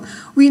from.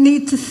 We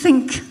need to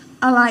think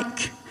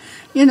alike.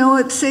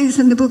 It says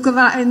in the book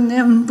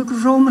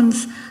of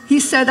Romans, He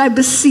said, I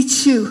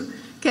beseech you,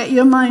 get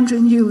your mind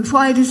renewed.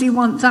 Why does He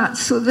want that?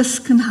 So this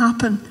can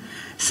happen.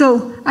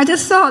 So I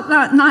just thought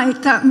that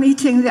night, that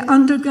meeting, the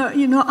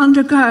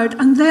undergird,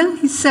 and then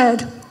He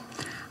said,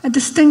 I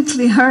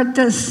distinctly heard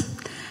this,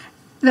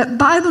 that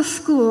Bible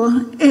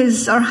school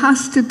is or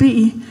has to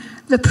be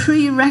the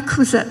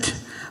prerequisite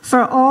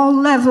for all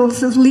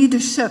levels of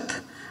leadership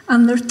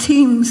and their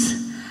teams.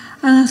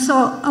 And I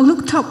thought, I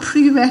looked up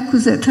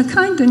prerequisite. I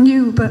kind of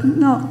knew, but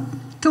not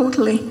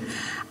totally.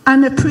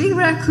 And the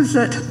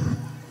prerequisite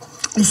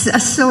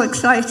is so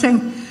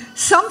exciting.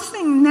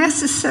 Something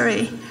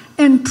necessary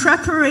in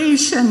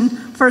preparation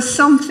for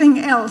something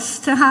else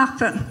to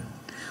happen.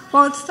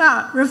 What's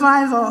that?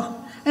 Revival.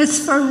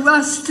 It's for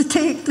us to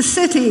take the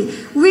city.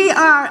 We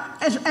are,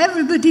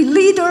 everybody,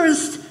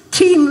 leaders,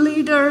 team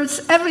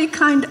leaders,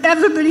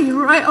 everybody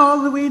right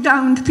all the way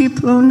down to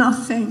people who know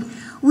nothing.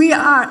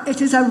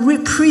 It is a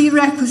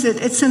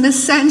prerequisite. It's an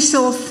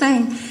essential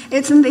thing.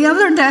 It's in the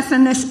other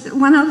definition.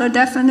 One other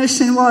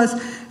definition was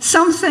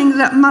something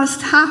that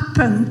must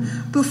happen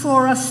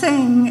before a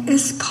thing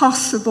is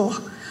possible.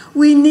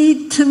 We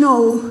need to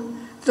know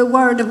the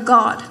Word of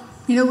God.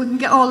 We can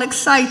get all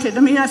excited.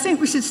 I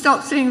think we should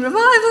stop saying,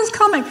 revival's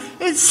coming.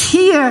 It's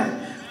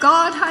here.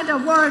 God had a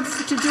word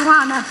to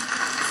Joanna.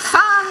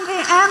 Fan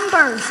the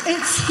embers.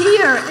 It's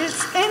here.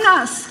 It's in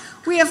us.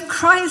 We have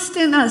Christ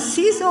in us.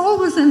 He's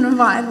always in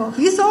revival.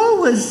 He's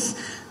always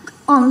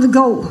on the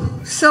go.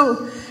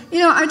 So,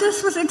 I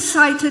just was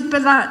excited by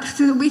that,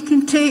 so that we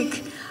can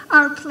take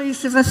our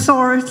place of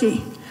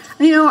authority.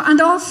 And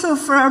also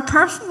for our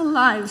personal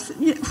lives.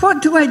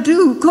 What do I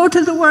do? Go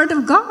to the Word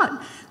of God,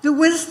 the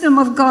wisdom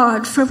of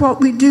God for what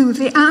we do,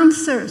 the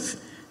answers.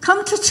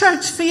 Come to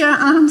church for your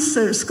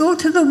answers. Go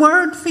to the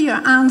Word for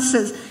your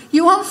answers.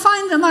 You won't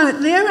find them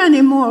out there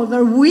anymore.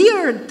 They're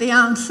weird, the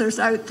answers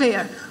out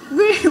there.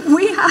 We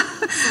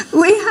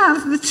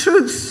have the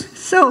truth.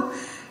 So,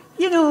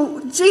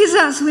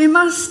 Jesus, we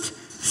must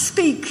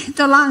speak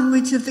the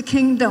language of the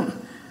kingdom.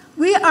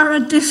 We are a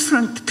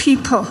different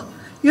people.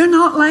 You're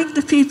not like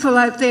the people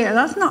out there.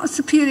 That's not a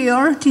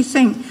superiority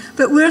thing.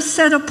 But we're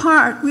set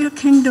apart. We're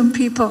kingdom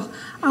people.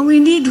 And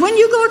when you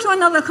go to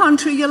another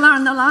country, you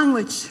learn the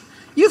language.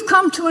 You've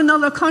come to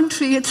another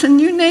country. It's a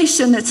new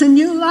nation. It's a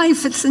new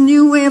life. It's a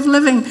new way of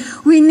living.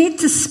 We need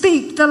to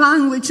speak the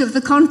language of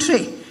the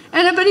country.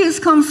 Anybody who's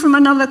come from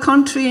another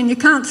country and you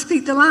can't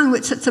speak the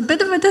language, it's a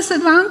bit of a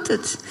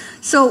disadvantage.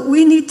 So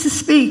we need to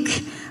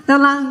speak the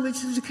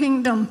language of the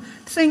kingdom.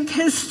 Think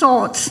his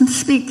thoughts and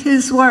speak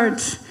his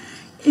words.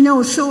 He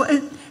also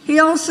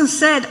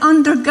said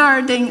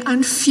undergirding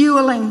and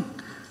fueling.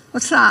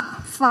 What's that?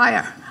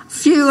 Fire.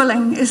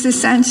 Fueling is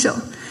essential.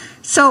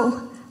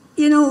 So,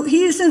 we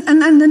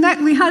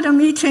had a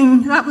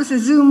meeting, that was a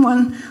Zoom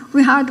one,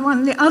 we had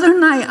one the other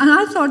night, and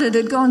I thought it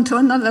had gone to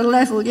another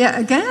level yet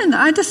again.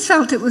 I just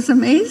felt it was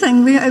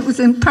amazing. It was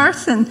in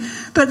person,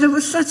 but there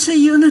was such a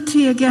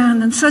unity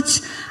again, and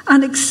such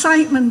an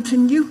excitement,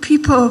 and new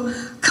people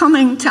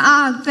coming to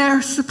add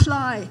their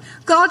supply.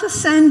 God is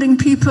sending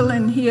people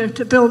in here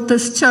to build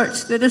this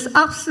church. There is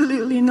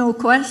absolutely no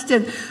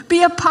question.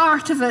 Be a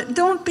part of it.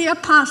 Don't be a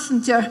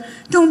passenger.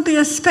 Don't be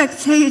a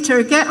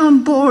spectator. Get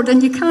on board,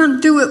 and you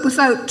can't do it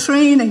without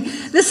training.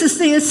 This is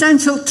the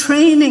essential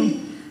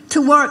training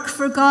to work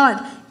for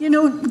God.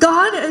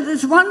 God,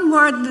 there's one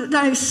word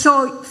that I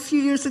saw a few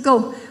years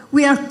ago.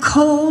 We are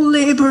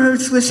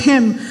co-laborers with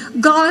him.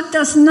 God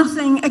does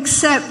nothing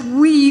except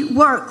we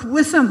work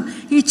with him.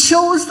 He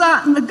chose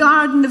that in the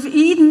Garden of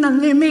Eden,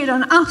 and they made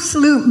an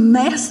absolute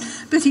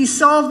mess, but he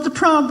solved the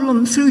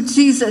problem through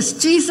Jesus.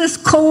 Jesus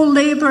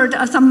co-labored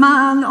as a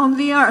man on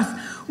the earth.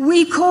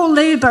 We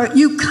co-labor.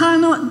 You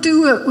cannot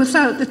do it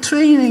without the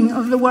training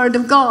of the Word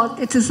of God.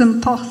 It is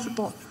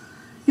impossible.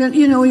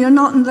 You're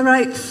not in the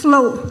right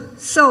flow.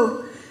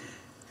 So,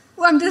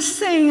 I'm just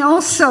saying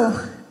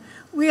also,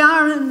 we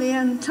are in the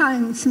end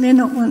times. You may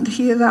not want to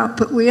hear that,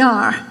 but we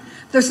are.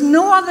 There's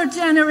no other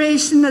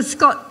generation that's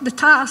got the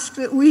task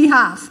that we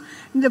have.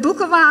 In the book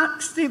of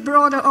Acts, they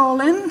brought it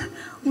all in.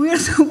 We're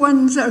the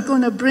ones that are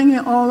going to bring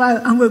it all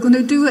out, and we're going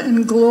to do it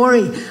in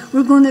glory.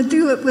 We're going to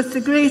do it with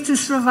the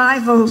greatest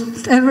revival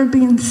that's ever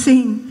been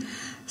seen.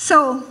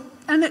 So,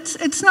 and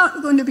it's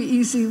not going to be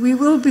easy. We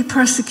will be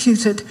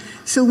persecuted.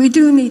 So we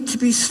do need to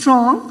be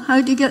strong.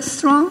 How do you get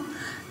strong?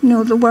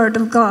 The Word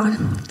of God.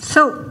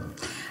 So,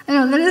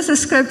 there is a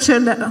scripture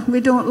that we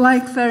don't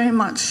like very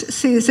much. It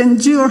says,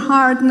 endure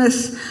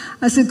hardness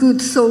as a good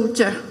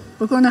soldier.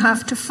 We're going to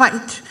have to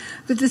fight,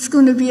 but it's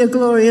going to be a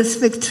glorious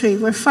victory.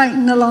 We're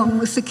fighting along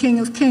with the King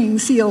of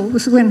Kings. He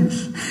always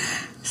wins.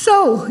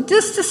 So,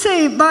 just to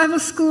say, Bible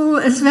school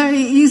is very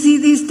easy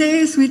these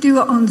days. We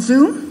do it on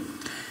Zoom.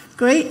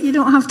 Great. You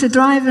don't have to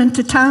drive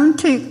into town,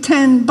 take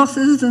 10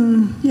 buses,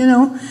 and,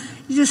 you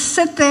just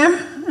sit there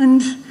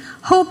and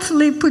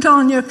hopefully put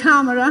on your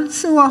camera.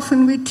 So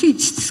often we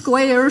teach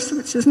squares,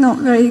 which is not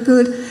very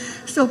good.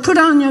 So put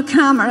on your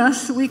camera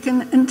so we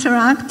can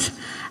interact.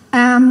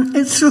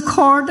 It's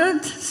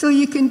recorded, so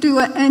you can do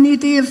it any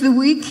day of the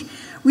week.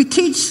 We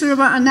teach for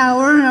about an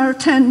hour or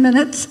 10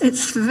 minutes.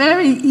 It's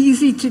very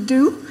easy to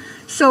do,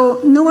 so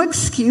no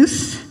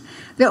excuse.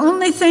 The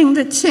only thing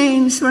that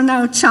changed, we're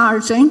now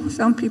charging.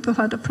 Some people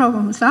had a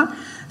problem with that.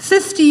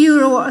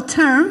 €50 a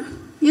term,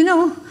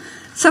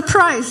 It's a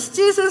price.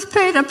 Jesus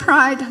paid a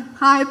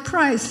high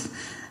price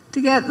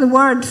to get the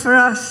word for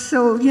us.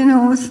 So,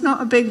 it's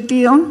not a big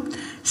deal.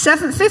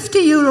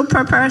 €50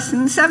 per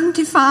person,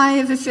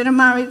 75 if you're a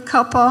married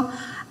couple.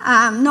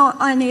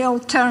 Not any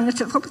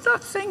alternative. What was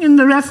that thing in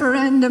the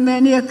referendum?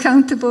 Any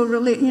accountable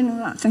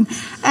that thing.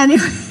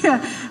 Anyway,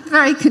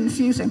 very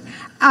confusing.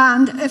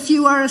 And if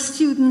you are a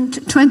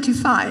student,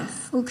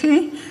 25.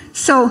 Okay?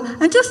 So,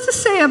 and just to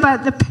say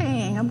about the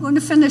paying, I'm going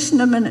to finish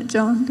in a minute,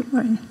 John, don't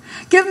worry.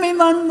 Give me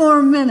one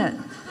more minute.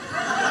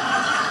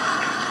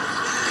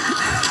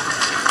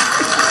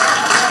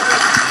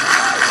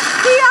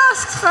 He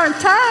asked for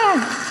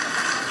time.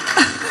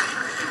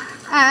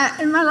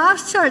 In my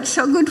last church,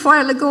 a good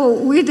while ago,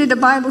 we did a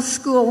Bible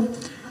school.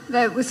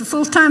 It was a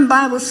full-time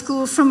Bible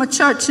school from a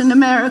church in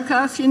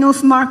America. If you know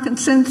of Mark and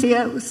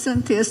Cynthia, it was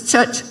Cynthia's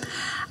church.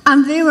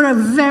 And they were a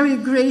very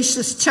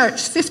gracious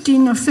church,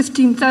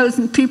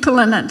 15,000 people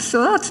in it,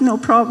 so that's no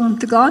problem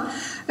to God.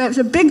 It was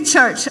a big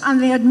church,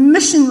 and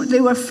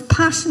they were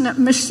passionate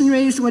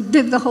missionaries who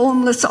did the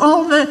homeless,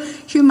 all the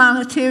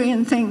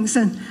humanitarian things.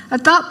 And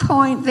at that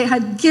point, they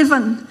had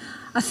given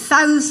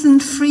 1,000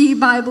 free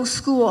Bible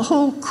school, a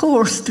whole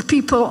course to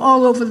people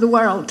all over the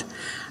world.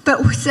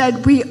 But we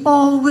said, we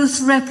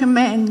always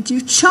recommend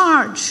you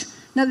charge.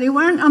 Now, they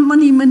weren't a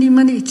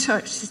money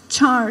church,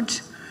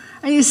 charge.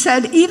 And he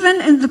said, even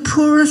in the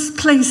poorest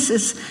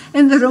places,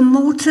 in the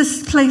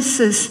remotest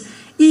places,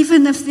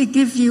 even if they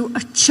give you a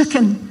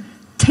chicken,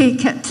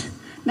 take it.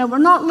 Now, we're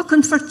not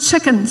looking for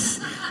chickens,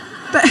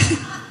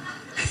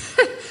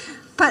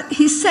 but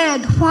he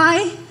said,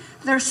 why?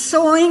 They're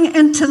sowing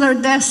into their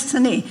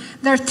destiny.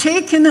 They're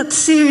taking it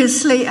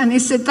seriously. And he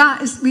said,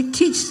 we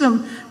teach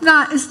them,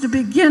 that is the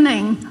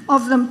beginning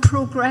of them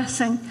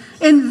progressing.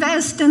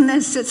 Invest in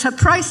this. It's a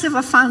price of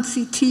a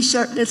fancy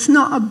t-shirt. It's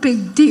not a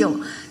big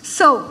deal.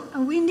 So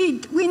we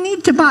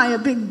need to buy a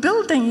big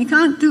building. You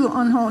can't do it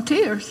on hot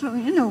air. So,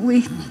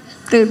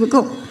 there we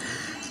go.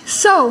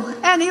 So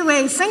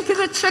anyway, think of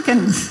the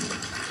chickens.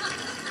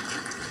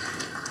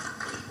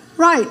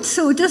 Right,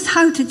 so just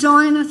how to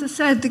join, as I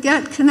said, the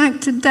Get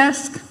Connected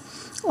desk,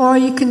 or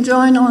you can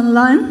join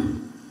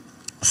online.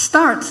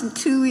 Starts in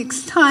 2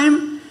 weeks'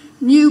 time.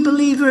 New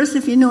believers,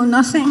 if you know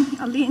nothing.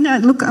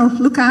 Alina, I'll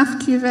look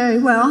after you very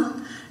well.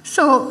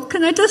 So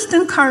can I just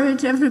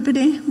encourage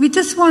everybody? We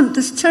just want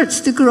this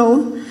church to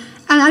grow.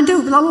 And I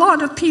do, a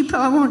lot of people,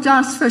 I won't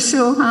ask for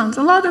show of hands,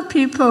 a lot of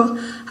people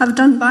have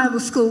done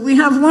Bible school. We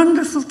have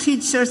wonderful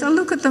teachers. I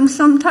look at them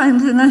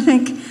sometimes and I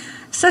think,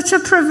 such a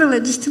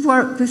privilege to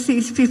work with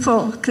these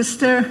people because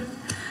they're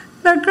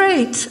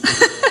great.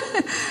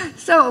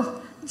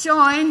 So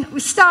join. We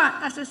start,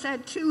 as I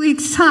said, 2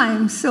 weeks'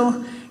 time.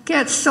 So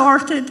get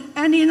sorted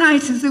any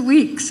night of the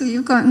week so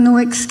you've got no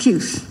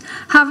excuse.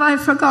 Have I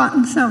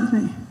forgotten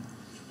something?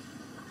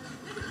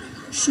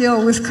 She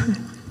always could.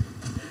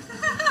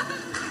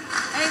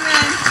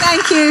 Amen.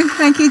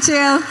 Thank you,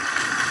 Jill.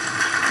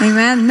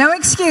 Amen. No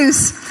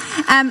excuse.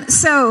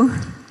 So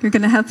you're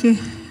going to help you,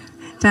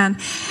 Dan.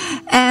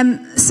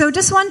 So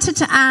just wanted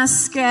to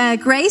ask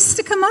Grace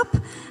to come up,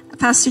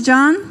 Pastor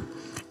John.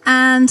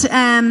 And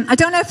I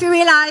don't know if you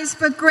realize,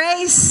 but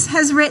Grace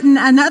has written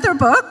another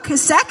book, a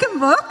second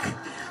book.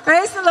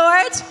 Praise the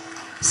Lord.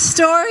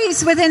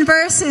 Stories Within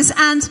Verses.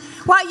 And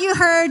what you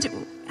heard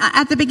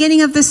at the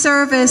beginning of the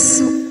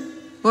service,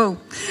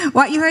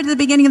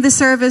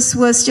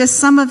 was just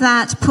some of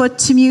that put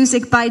to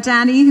music by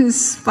Danny,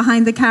 who's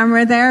behind the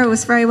camera there. It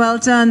was very well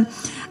done.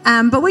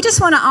 But we just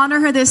want to honor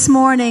her this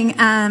morning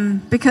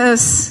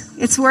because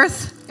it's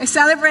worth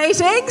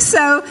celebrating.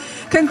 So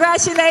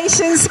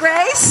congratulations,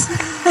 Grace.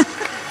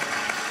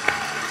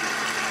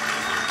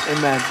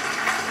 Amen.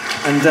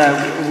 And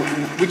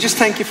we just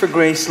thank you for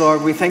Grace,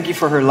 Lord. We thank you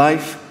for her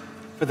life,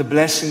 for the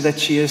blessing that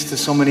she is to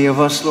so many of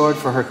us, Lord,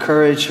 for her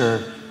courage,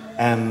 her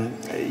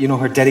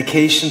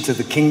dedication to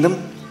the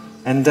kingdom.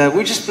 And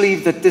we just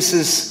believe that this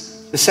is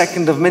the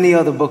second of many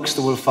other books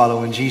that will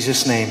follow in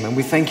Jesus' name. And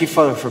we thank you,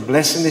 Father, for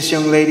blessing this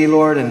young lady,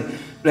 Lord, and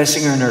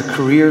blessing her in her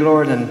career,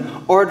 Lord,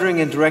 and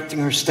ordering and directing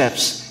her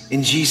steps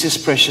in Jesus'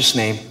 precious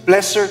name.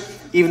 Bless her,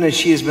 even as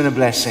she has been a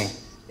blessing.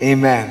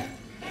 Amen.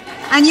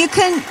 And you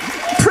can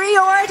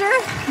pre-order.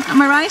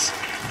 Am I right?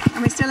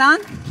 Are we still on?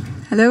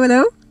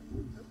 Hello?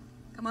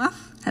 Come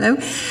off? Hello?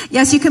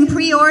 Yes, you can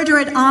pre-order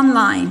it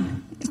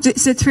online.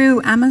 Is it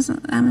through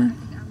Amazon?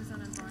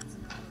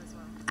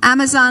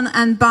 Amazon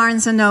and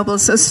Barnes and Noble.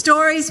 So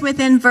Stories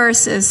Within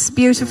Verses.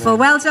 Beautiful.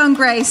 Well done,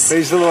 Grace.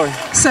 Praise the Lord.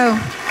 So.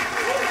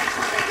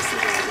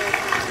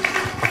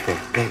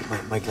 Okay,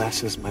 my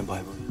glasses, my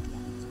Bible.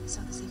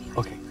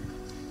 Okay.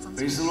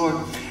 Praise the Lord.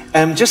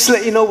 Just to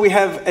let you know, we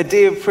have a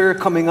day of prayer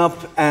coming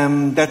up.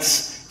 That's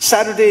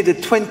Saturday, the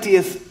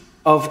 20th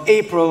of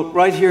April,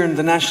 right here in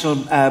the National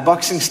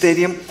Boxing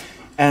Stadium.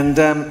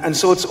 And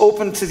so it's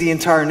open to the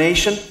entire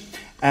nation.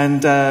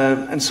 And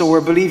so we're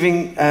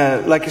believing,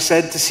 like I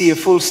said, to see a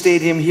full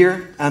stadium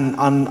here. And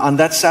on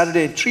that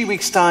Saturday, 3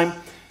 weeks' time,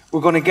 we're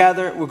going to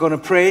gather, we're going to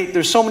pray.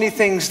 There's so many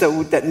things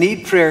that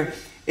need prayer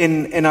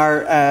in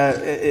our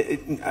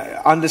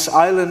on this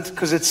island,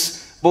 because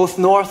it's both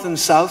north and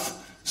south.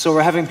 So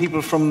we're having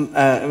people from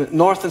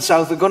north and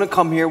south. They're going to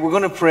come here. We're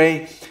going to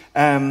pray,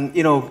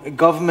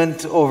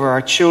 government, over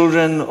our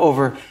children,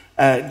 over...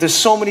 there's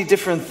so many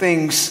different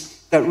things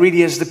that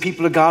really, as the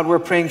people of God, we're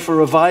praying for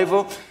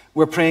revival.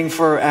 We're praying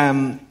for,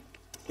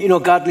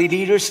 godly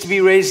leaders to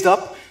be raised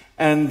up.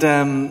 And,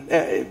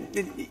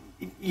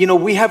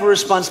 we have a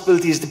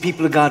responsibility as the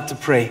people of God to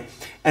pray.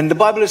 And the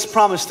Bible has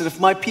promised that if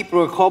my people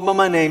who are called by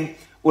my name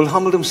will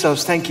humble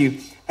themselves, thank you,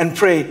 and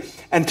pray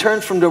and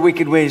turn from their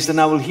wicked ways, then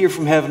I will hear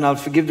from heaven, I'll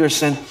forgive their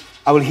sin,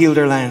 I will heal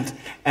their land.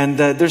 And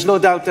there's no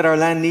doubt that our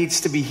land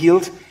needs to be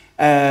healed.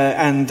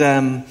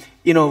 We're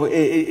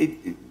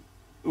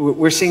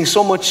seeing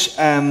so much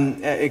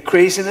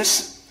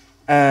craziness.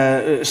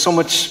 So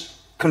much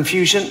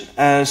confusion,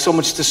 so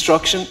much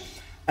destruction,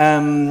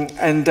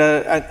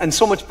 and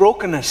so much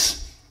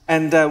brokenness.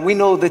 And we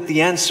know that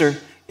the answer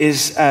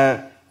is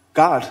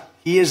God.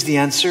 He is the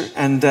answer.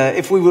 And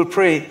if we will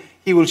pray,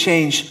 He will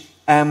change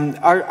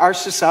our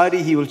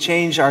society. He will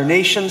change our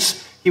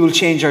nations. He will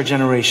change our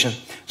generation.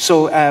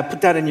 So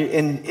put that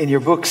in your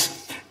books.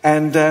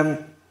 And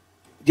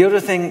The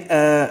other thing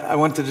I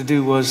wanted to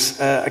do was,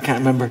 I can't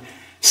remember.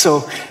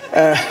 So,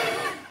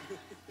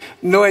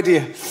 no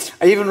idea.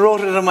 I even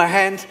wrote it on my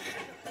hand.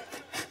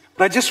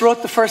 But I just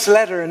wrote the first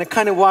letter and it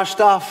kind of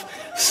washed off.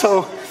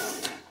 So,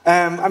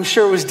 I'm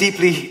sure it was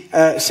deeply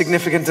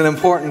significant and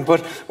important.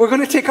 But we're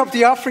going to take up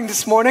the offering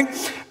this morning.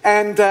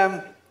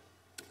 And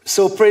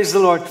so praise the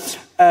Lord.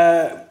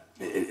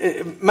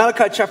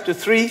 Malachi chapter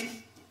 3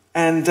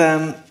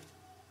 and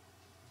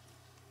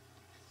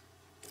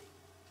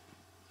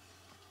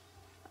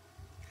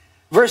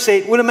verse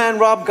 8. Will a man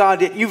rob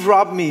God? Yet you've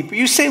robbed me. But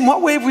you say, in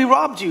what way have we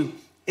robbed you?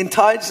 In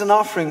tithes and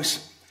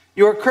offerings.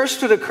 You are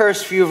cursed with a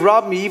curse, for you have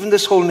robbed me, even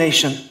this whole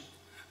nation.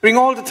 Bring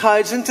all the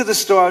tithes into the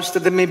storehouse,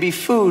 that there may be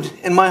food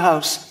in my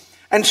house.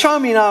 And show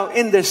me now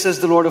in this, says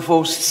the Lord of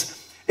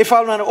hosts, if I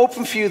will not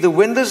open for you the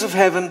windows of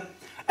heaven,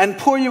 and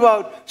pour you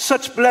out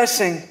such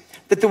blessing,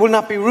 that there will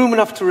not be room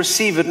enough to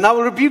receive it. And I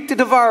will rebuke the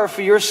devourer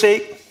for your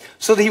sake,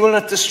 so that he will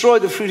not destroy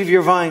the fruit of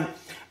your vine,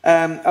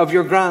 of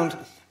your ground.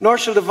 Nor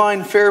shall the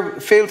vine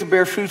fail to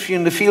bear fruit for you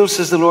in the field,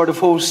 says the Lord of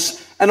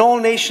hosts. And all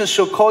nations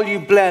shall call you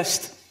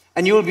blessed,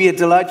 and you will be a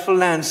delightful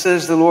land,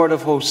 says the Lord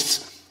of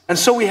hosts. And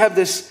so we have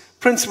this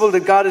principle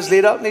that God has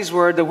laid out in his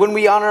word, that when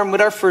we honor him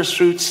with our first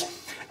fruits,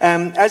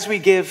 as we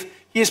give,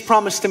 he has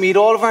promised to meet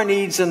all of our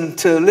needs and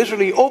to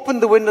literally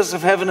open the windows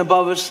of heaven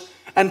above us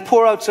and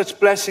pour out such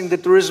blessing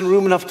that there isn't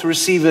room enough to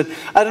receive it.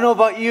 I don't know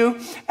about you,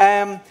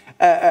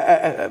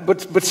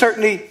 but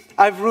certainly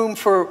I've room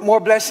for more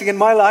blessing in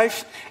my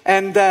life.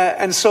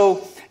 And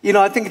so, you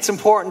know, I think it's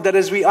important that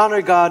as we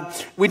honor God,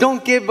 we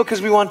don't give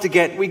because we want to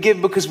get. We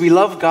give because we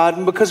love God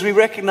and because we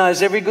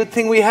recognize every good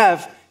thing we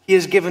have, he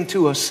has given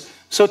to us.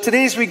 So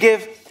today as we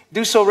give,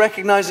 do so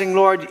recognizing,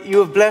 Lord, you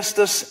have blessed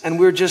us and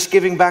we're just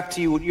giving back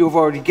to you what you have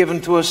already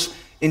given to us.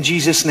 In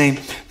Jesus' name.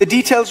 The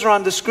details are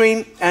on the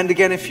screen. And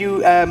again, if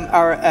you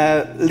are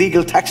a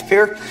legal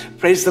taxpayer,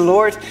 praise the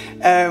Lord,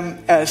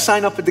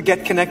 sign up at the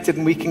Get Connected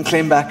and we can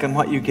claim back on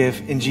what you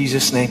give. In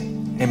Jesus'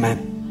 name,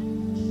 amen.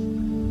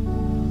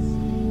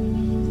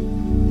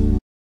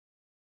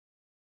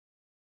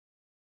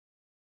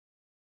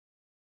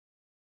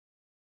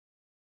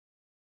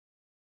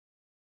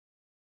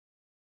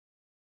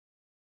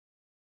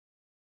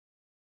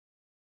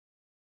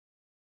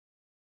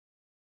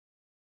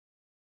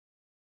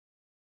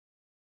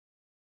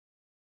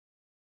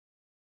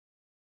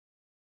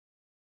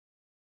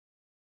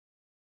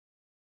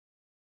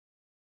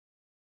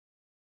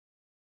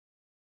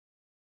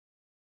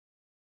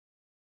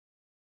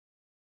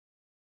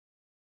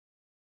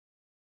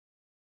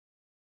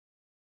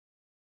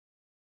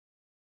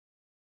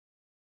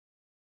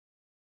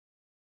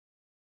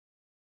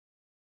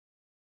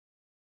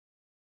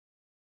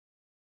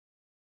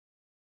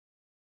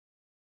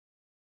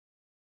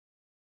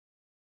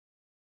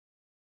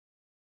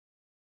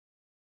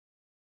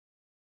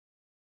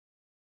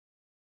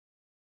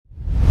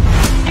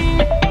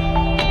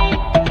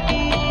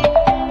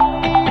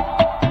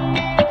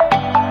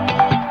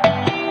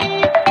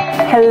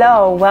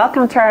 Hello,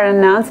 welcome to our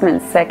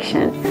announcements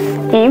section.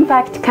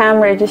 Impact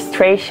Camp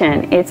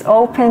registration, it's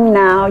open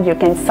now. You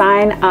can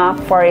sign up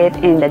for it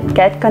in the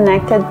Get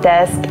Connected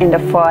desk in the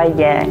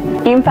foyer.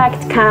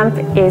 Impact Camp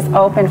is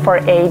open for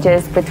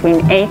ages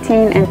between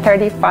 18 and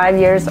 35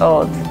 years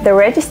old. The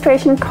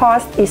registration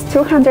cost is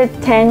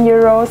 210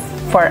 euros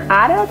for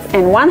adults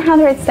and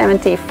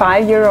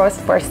 175 euros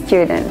for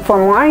students. For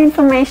more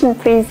information,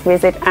 please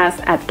visit us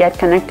at Get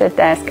Connected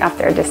desk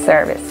after the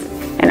service.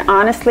 And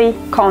honestly,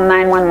 call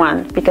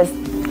 911 because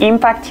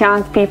Impact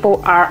Young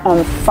people are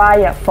on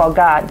fire for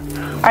God.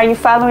 Are you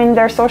following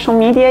their social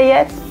media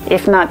yet?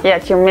 If not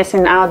yet, you're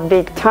missing out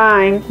big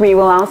time. We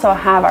will also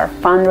have our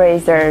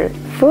fundraiser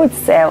food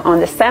sale on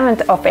the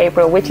 7th of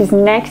April, which is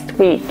next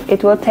week.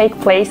 It will take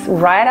place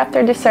right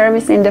after the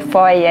service in the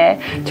foyer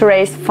to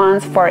raise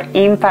funds for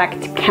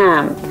Impact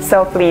Camp.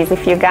 So please,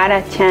 if you got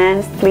a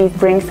chance, please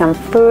bring some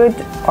food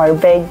or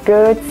baked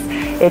goods.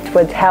 It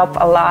would help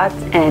a lot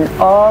and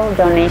all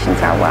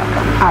donations are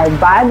welcome. Our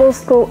Bible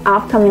school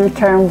upcoming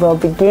term will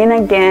begin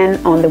again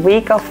on the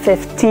week of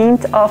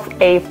 15th of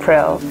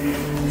April.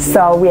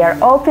 So we are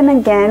open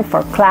again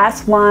for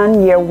class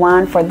 1, year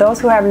 1, for those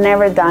who have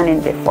never done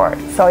it before.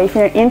 So if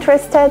you're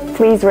interested,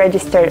 please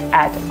register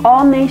at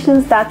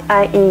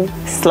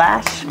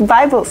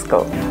allnations.ie/Bible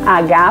school.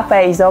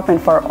 Agape is open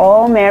for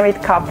all married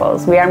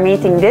couples. We are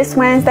meeting this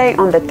Wednesday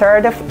on the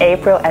 3rd of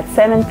April at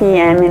 7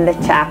 p.m. in the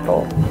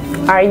chapel.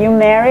 Are you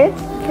married?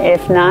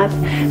 If not,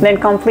 then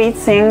complete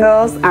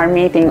singles are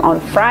meeting on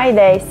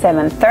Friday,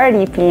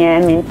 7:30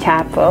 p.m. in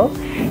chapel.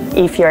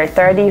 If you're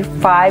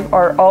 35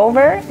 or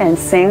over and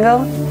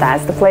single,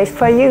 that's the place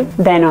for you.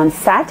 Then on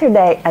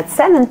Saturday at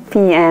 7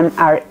 p.m.,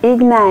 our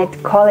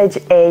Ignite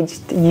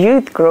college-aged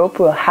youth group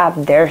will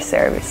have their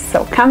service.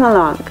 So come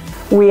along.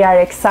 We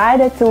are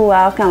excited to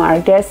welcome our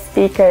guest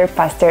speaker,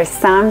 Pastor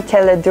Sam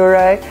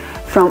Cheleduro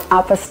from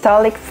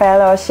Apostolic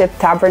Fellowship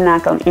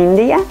Tabernacle,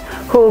 India,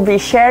 who will be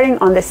sharing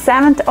on the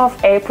 7th of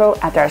April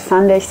at our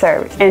Sunday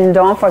service. And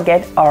don't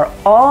forget, our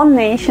All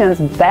Nations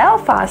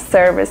Belfast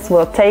service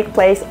will take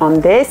place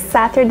on this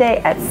Saturday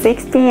at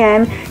 6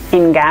 p.m.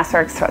 in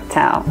Gasworks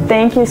Hotel.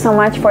 Thank you so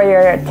much for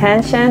your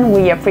attention.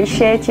 We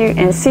appreciate you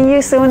and see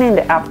you soon in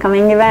the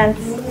upcoming events.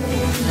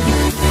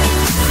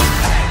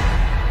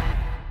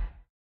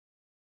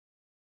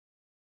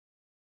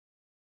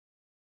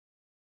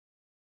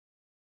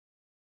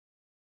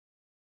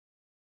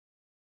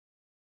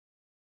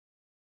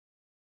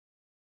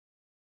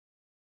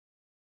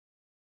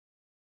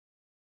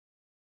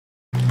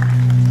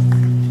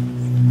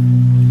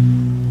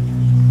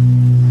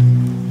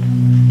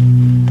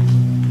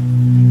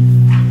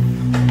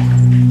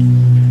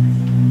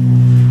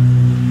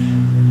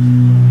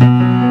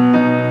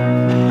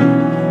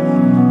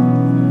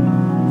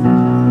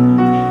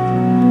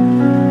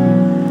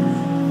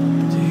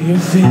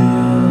 Feel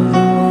the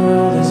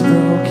world is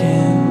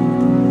broken.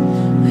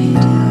 We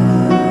do.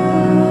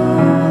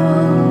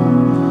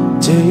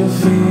 Do you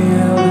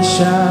feel the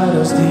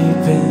shadows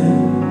deepen?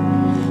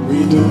 We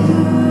do.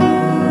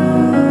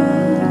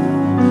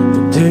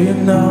 But do you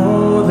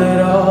know that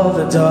all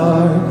the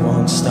dark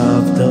won't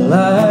stop the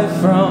light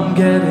from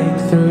getting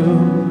through?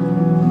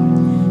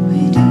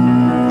 We do.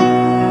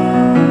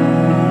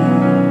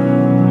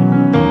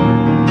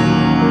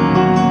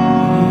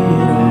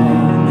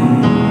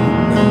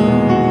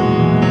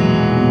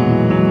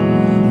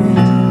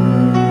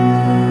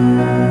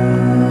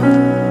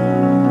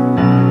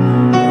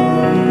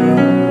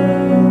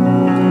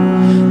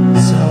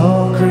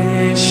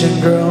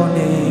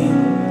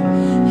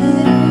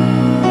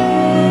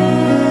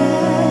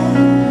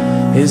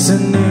 Is a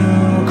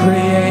new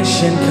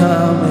creation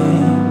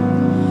coming?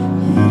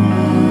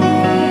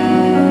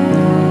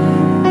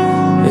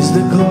 Is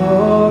the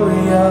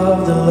glory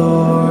of the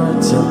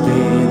Lord to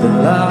be the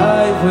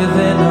light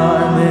within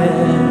our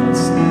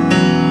midst?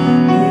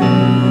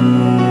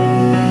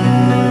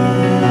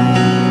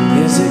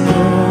 Is it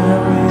good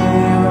that we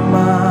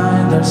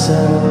remind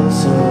ourselves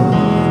of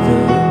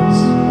this?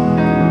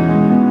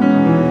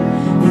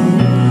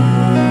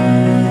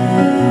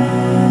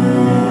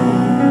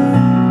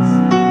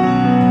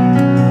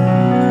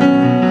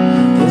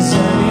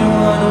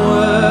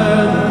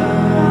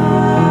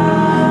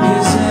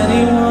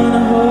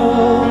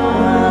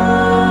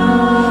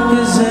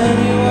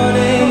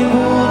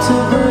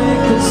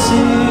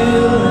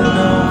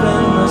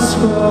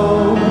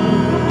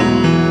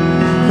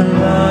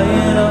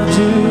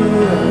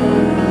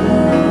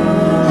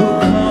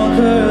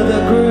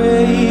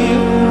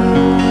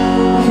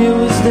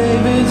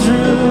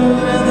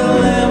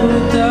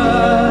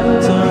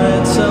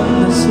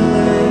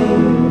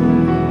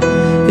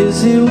 Is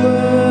he worthy?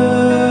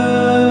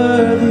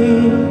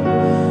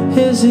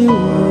 Is he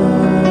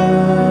worthy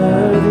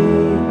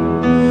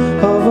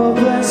of a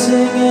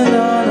blessing and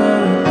honor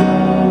and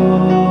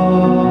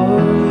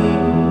glory?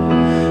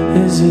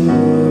 Is he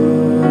worthy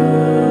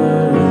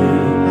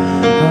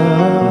of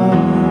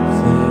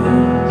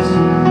this?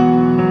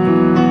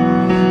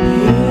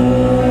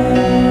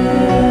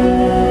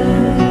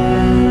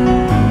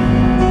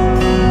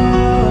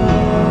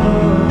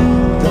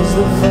 Does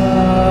the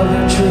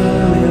Father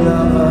truly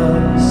love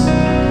us?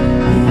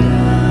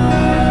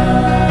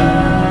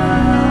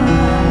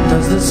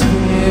 Does the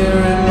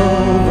Spirit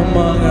move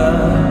among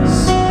us?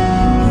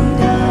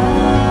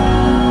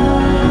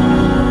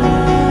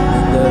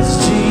 And does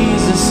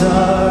Jesus,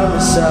 our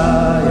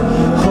Messiah,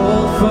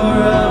 hold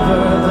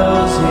forever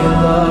those he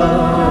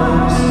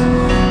loves?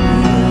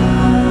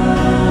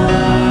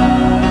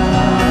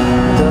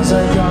 Does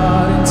our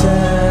God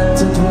intend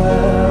to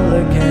dwell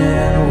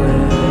again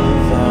with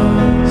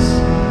us?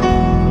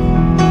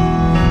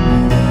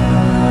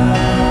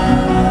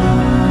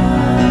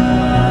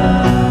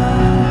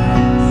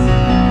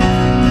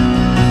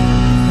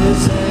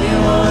 Is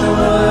anyone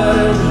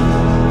worthy?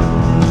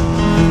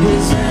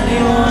 Is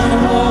anyone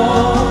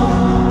whole?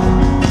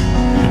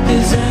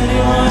 Is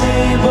anyone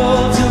able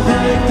to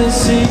break the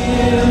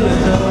seal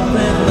and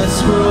open the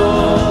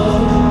scroll?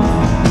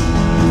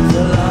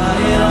 The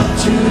Lion of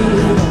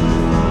Judah,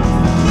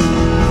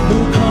 who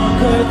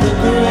conquered the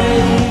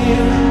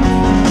grave,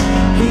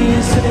 he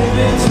is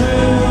David's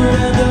root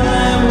and the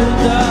Lamb who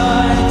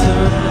died to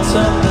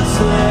ransom the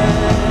slave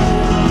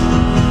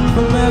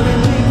from every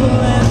people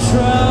and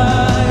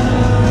tribe,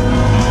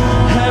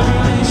 every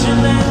nation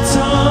and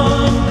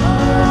tongue.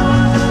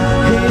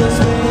 He has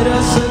made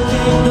us a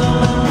kingdom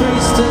and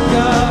priest to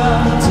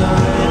God, to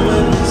reign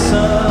with his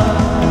Son.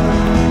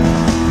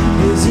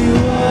 Is he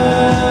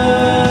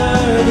worthy?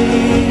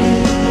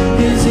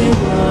 Is he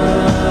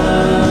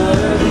worthy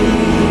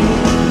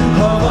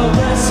of a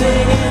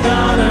blessing and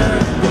honor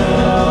and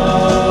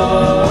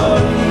glory?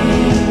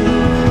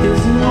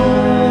 Is he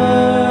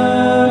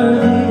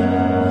worthy?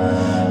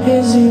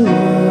 Is he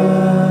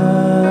worthy?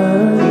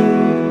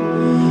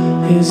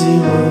 Is he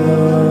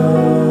worthy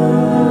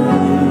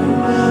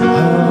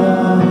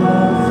of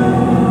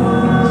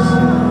this?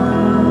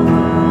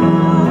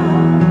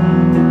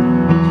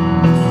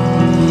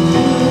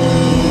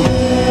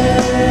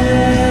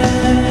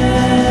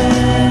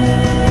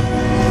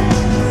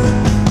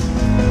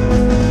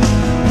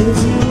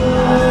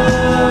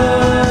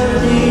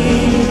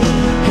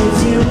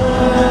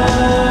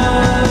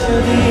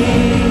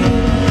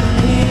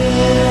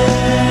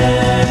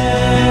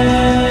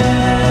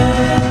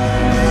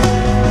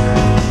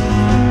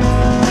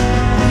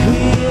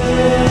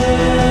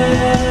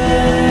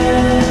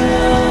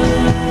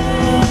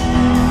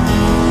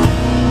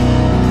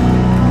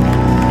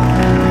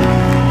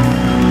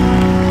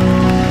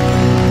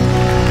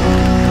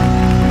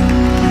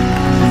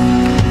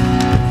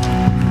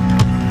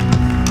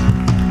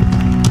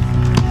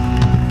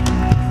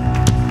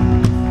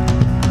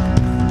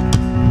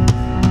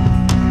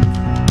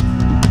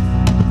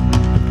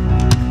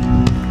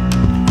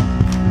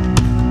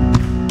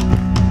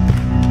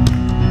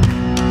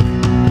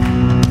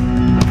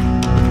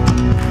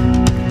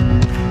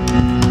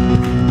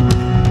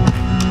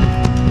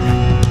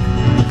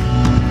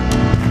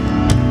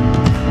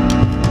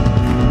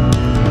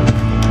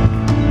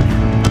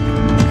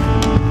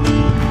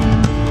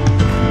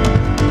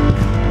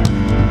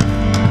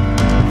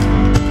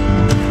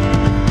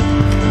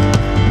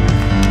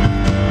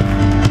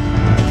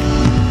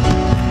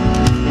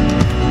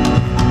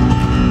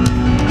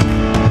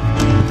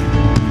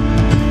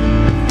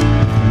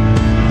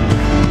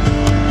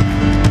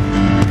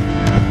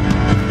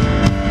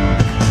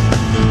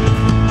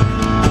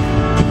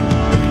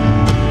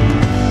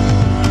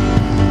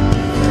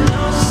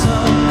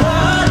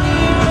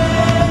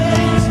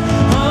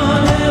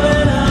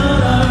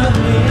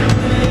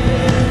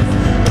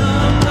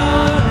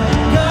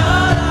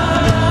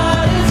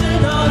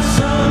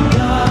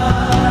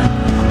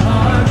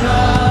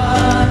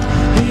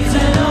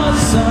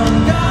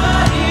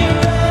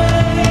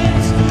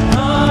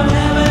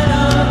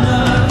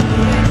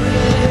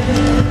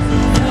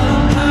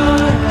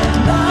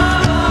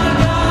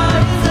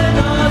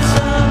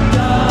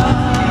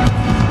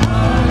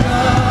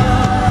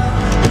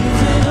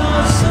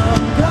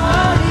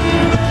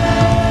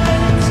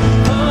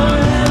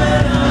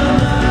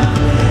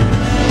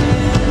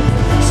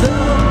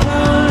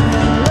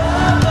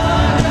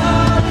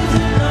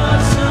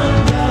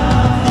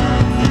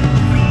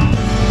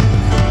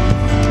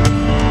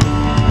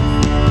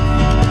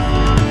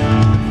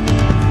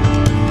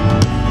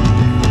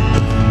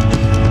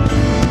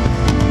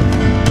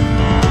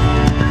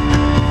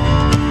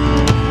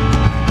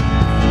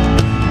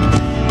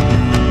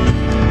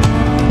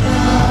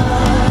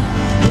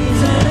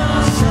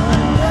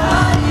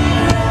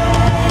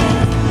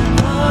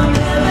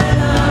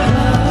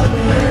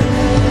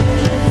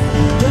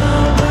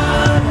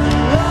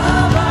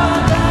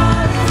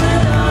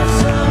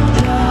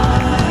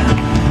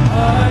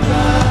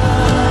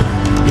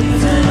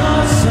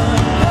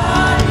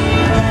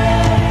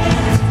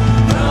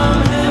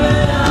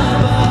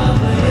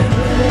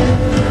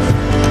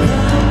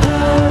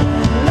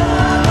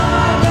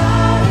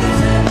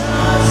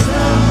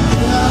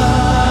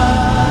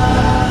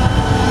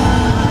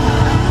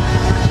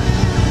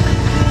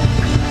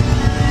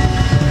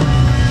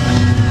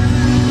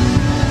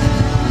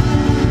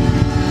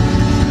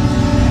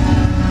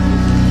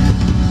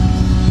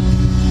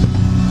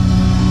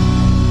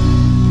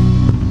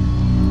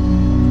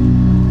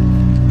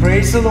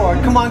 Praise the Lord.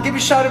 Come on, give a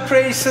shout of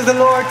praise to the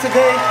Lord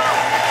today.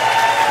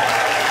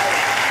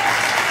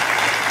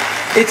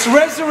 It's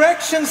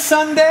Resurrection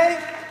Sunday.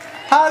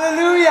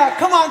 Hallelujah.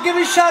 Come on, give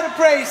a shout of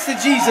praise to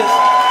Jesus.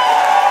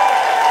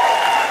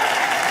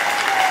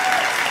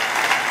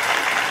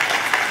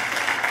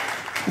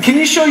 Can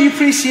you show your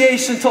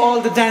appreciation to all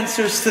the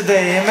dancers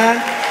today?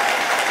 Amen.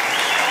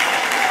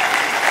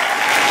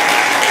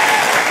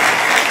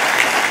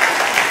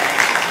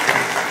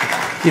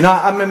 You know,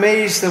 I'm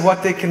amazed at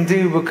what they can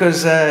do,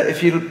 because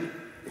if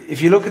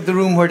you look at the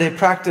room where they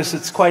practice,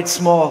 it's quite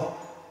small.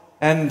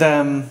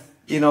 And,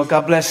 you know,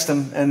 God bless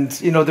them. And,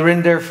 you know, they're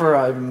in there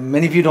for,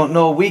 many of you don't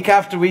know, week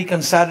after week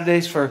on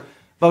Saturdays for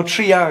about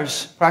 3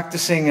 hours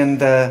practicing and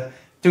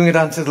doing it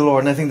unto the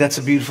Lord. And I think that's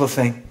a beautiful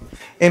thing.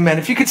 Amen.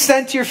 If you could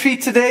stand to your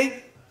feet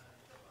today.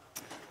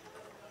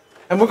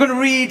 And we're going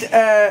to read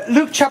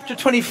Luke chapter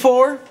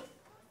 24.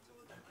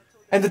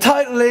 And the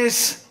title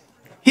is,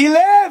 He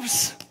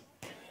Lives.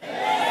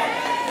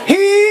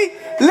 He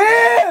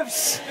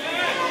lives.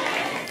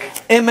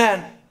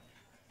 Amen.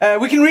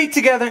 We can read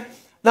together.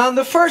 Now on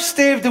the first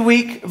day of the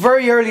week,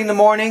 very early in the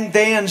morning,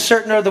 they and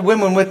certain other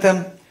women with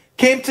them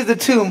came to the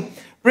tomb,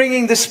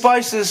 bringing the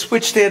spices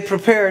which they had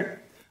prepared.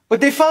 But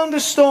they found a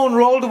stone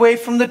rolled away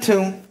from the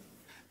tomb.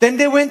 Then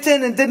they went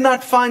in and did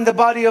not find the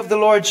body of the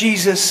Lord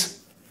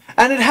Jesus.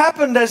 And it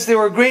happened, as they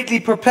were greatly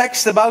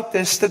perplexed about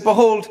this, that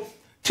behold,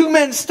 2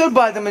 men stood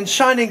by them in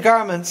shining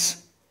garments.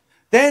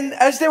 Then,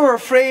 as they were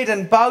afraid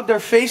and bowed their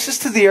faces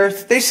to the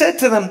earth, they said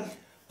to them,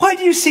 Why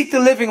do you seek the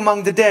living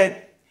among the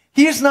dead?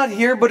 He is not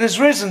here, but is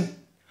risen.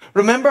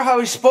 Remember how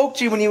he spoke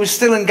to you when he was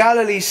still in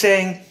Galilee,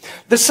 saying,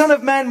 The Son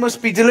of Man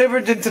must be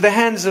delivered into the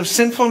hands of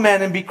sinful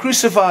men and be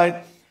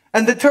crucified,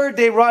 and the third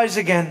day rise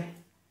again.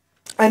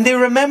 And they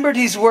remembered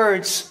his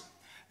words.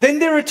 Then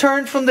they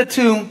returned from the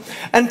tomb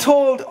and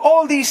told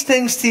all these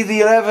things to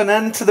the 11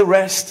 and to the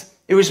rest.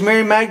 It was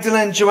Mary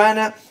Magdalene,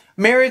 Joanna,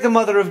 Mary the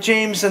mother of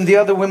James, and the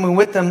other women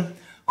with them,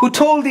 who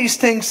told these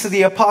things to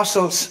the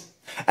apostles.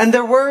 And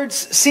their words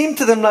seemed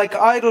to them like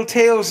idle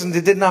tales, and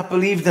they did not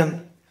believe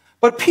them.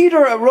 But Peter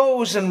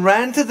arose and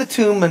ran to the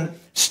tomb, and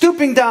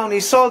stooping down, he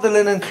saw the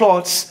linen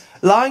cloths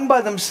lying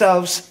by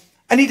themselves,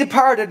 and he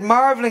departed,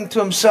 marveling to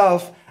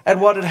himself at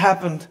what had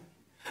happened.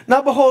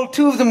 Now behold,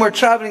 2 of them were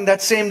traveling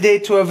that same day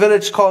to a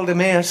village called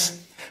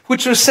Emmaus,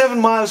 which was 7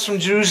 miles from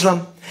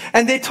Jerusalem.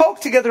 And they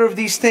talked together of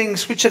these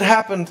things which had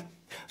happened.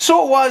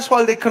 So it was,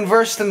 while they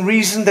conversed and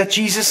reasoned, that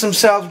Jesus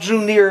himself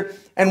drew near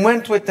and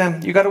went with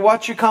them. You got to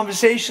watch your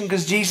conversation,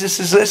 because Jesus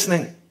is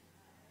listening.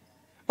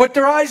 But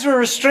their eyes were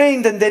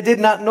restrained, and they did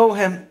not know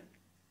him.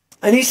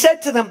 And he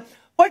said to them,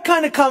 What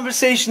kind of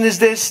conversation is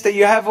this that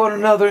you have one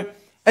another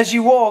as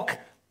you walk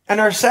and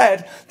are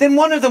sad? Then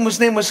one of them, whose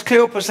name was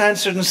Cleopas,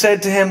 answered and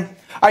said to him,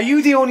 Are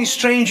you the only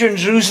stranger in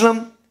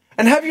Jerusalem?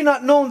 And have you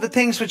not known the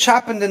things which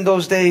happened in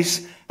those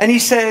days? And he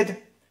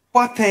said,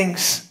 What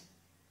things?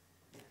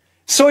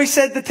 So he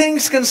said, The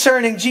things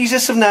concerning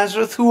Jesus of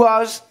Nazareth, who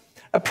was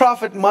a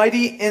prophet,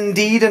 mighty in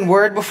deed and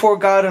word before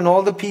God and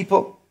all the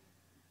people.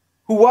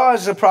 Who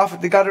was a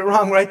prophet. They got it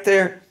wrong right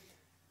there.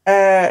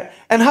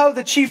 And how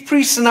the chief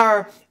priests and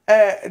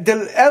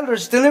the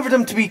elders delivered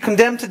him to be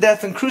condemned to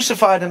death and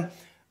crucified him.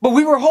 But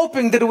we were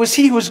hoping that it was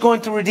he who was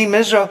going to redeem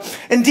Israel.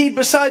 Indeed,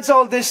 besides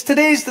all this,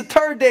 today is the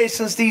 3rd day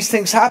since these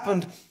things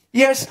happened.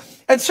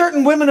 Yes, and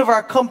certain women of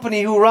our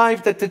company who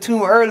arrived at the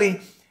tomb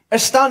early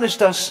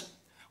astonished us.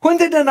 When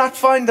they did not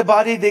find the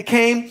body, they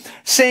came,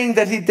 saying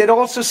that they'd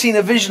also seen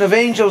a vision of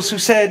angels who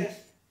said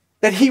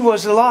that he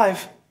was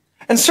alive.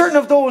 And certain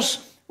of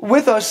those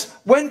with us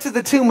went to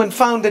the tomb and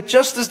found it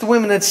just as the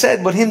women had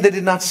said, but him they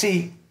did not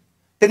see.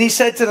 Then he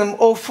said to them,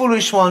 O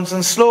foolish ones,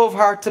 and slow of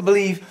heart to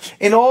believe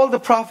in all the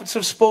prophets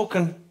have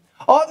spoken.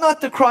 Ought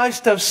not the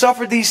Christ to have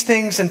suffered these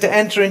things and to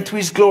enter into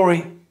his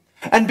glory?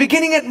 And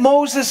beginning at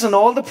Moses and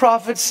all the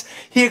prophets,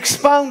 he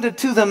expounded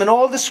to them in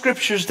all the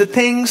scriptures the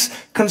things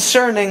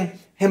concerning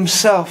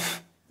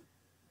himself.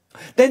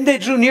 Then they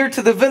drew near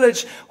to the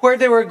village where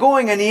they were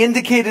going, and he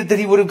indicated that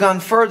he would have gone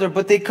further,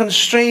 but they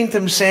constrained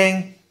him,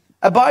 saying,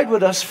 Abide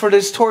with us, for it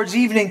is towards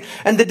evening,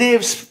 and the day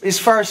is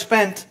far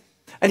spent.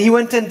 And he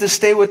went in to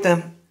stay with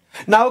them.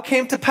 Now it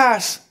came to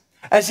pass,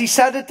 as he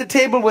sat at the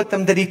table with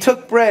them, that he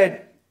took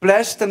bread,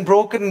 blessed and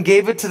broke it, and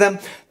gave it to them.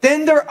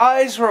 Then their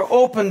eyes were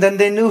opened, and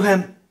they knew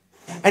him,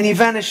 and he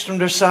vanished from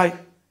their sight.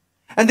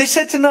 And they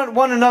said to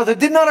one another,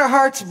 Did not our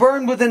hearts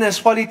burn within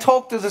us while he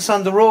talked with us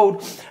on the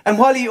road, and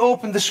while he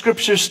opened the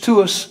scriptures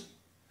to us?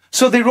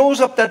 So they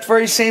rose up that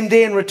very same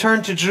day and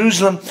returned to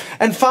Jerusalem,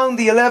 and found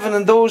the 11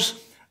 and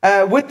those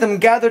with them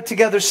gathered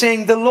together,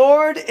 saying, The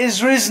Lord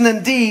is risen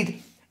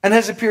indeed, and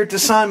has appeared to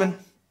Simon.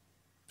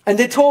 And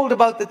they told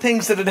about the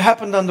things that had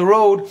happened on the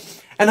road,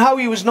 and how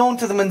he was known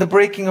to them in the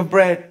breaking of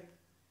bread.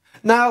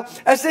 Now,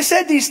 as they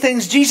said these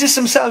things, Jesus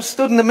himself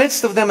stood in the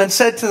midst of them and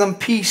said to them,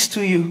 Peace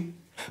to you.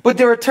 But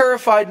they were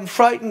terrified and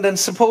frightened, and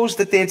supposed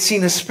that they had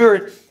seen a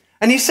spirit.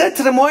 And he said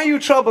to them, Why are you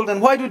troubled,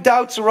 and why do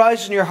doubts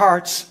arise in your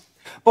hearts?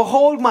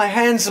 Behold my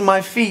hands and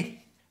my feet,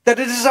 that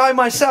it is I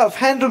myself.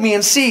 Handle me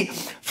and see,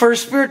 for a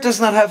spirit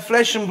does not have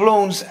flesh and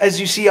bones, as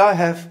you see I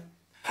have.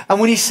 And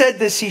when he said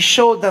this, he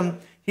showed them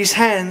his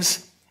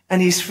hands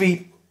and his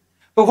feet.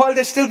 But while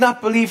they still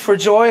not believed for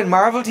joy and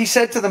marveled, he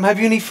said to them, have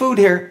you any food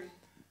here?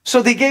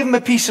 So they gave him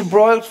a piece of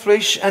broiled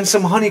fish and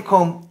some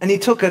honeycomb, and he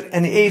took it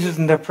and ate it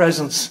in their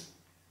presence.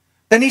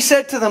 Then he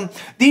said to them,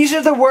 these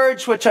are the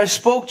words which I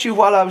spoke to you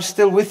while I was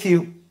still with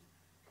you,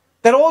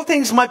 that all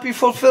things might be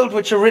fulfilled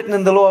which are written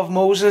in the law of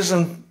Moses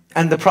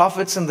and the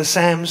prophets and the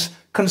Psalms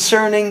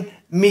concerning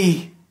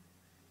me.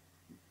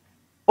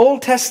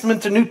 Old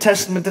Testament to New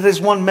Testament, it is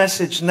one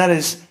message, and that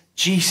is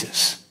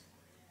Jesus.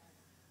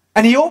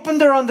 And he opened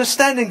their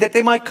understanding that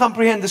they might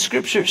comprehend the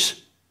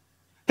scriptures.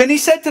 Then he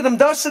said to them,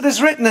 thus it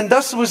is written, and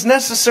thus it was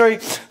necessary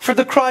for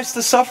the Christ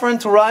to suffer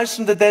and to rise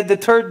from the dead the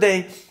third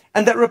day,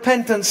 and that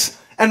repentance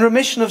and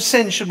remission of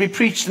sin should be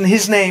preached in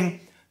his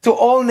name to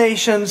all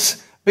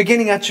nations,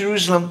 beginning at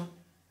Jerusalem.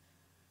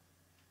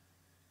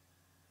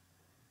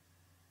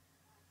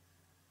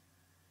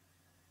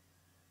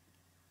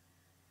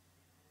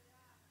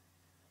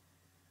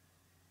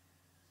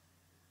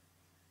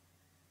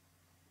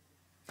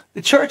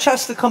 The church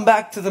has to come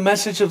back to the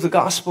message of the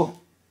gospel.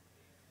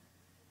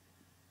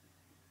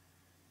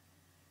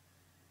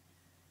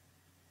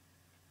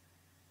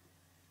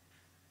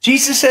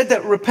 Jesus said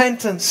that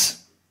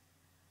repentance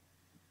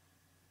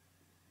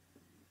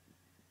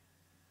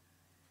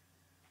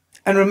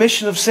and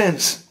remission of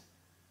sins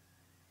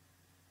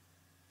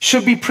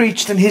should be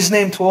preached in his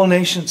name to all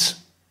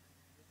nations.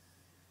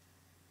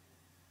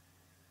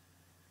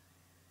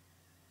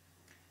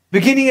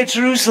 Beginning at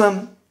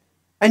Jerusalem,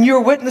 and you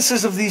are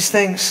witnesses of these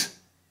things.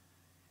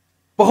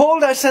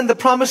 Behold, I send the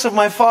promise of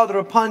my Father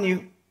upon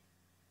you,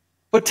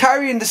 but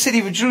tarry in the city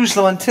of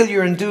Jerusalem until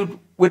you are endued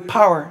with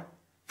power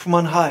from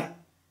on high.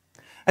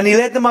 And he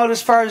led them out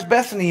as far as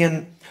Bethany,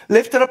 and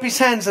lifted up his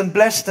hands and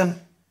blessed them.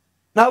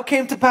 Now it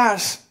came to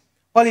pass,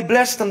 while he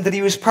blessed them, that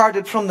he was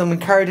parted from them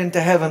and carried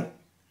into heaven.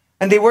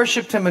 And they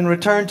worshipped him and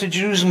returned to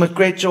Jerusalem with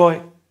great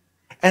joy.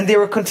 And they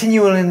were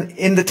continuing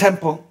in the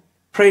temple,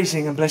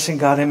 praising and blessing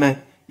God.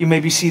 Amen. You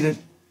may be seated.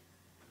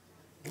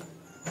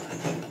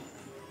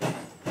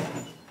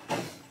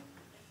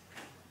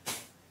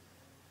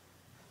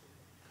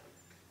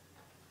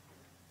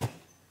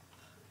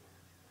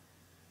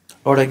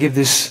 Lord, I give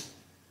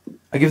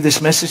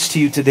this message to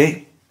you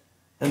today,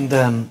 and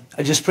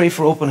I just pray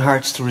for open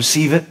hearts to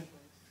receive it.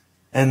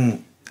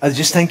 And I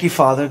just thank you,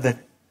 Father, that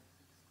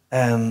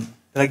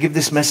I give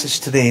this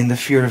message today in the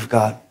fear of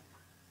God.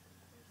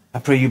 I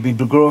pray you be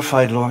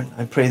glorified, Lord.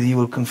 I pray that you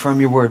will confirm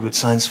your word with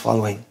signs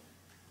following. In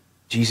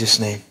Jesus'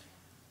 name,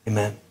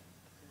 amen.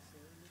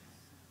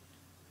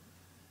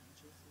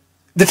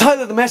 The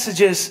title of the message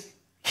is,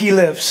 He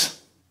Lives.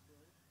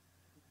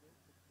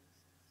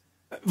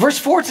 Verse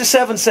 4 to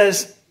 7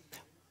 says,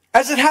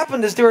 as it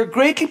happened, as they were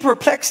greatly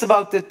perplexed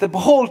about it, that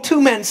behold,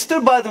 two men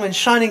stood by them in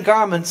shining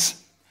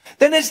garments.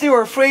 Then as they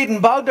were afraid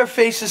and bowed their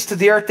faces to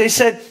the earth, they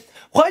said,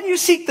 why do you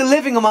seek the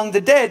living among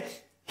the dead?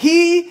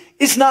 He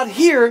is not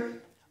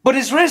here, but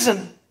is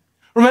risen.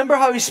 Remember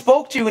how he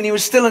spoke to you when he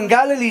was still in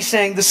Galilee,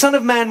 saying, the Son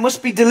of Man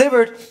must be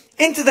delivered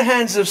into the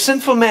hands of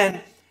sinful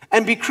men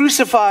and be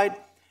crucified,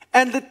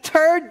 and the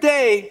third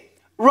day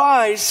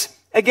rise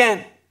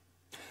again.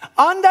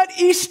 On that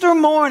Easter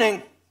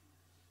morning,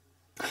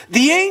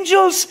 the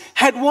angels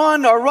had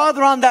one, or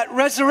rather on that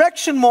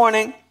resurrection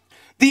morning,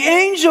 the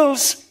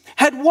angels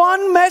had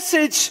one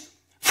message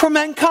for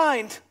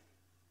mankind.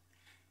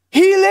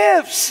 He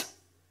lives.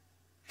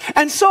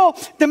 And so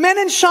the men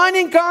in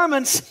shining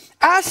garments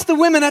asked the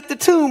women at the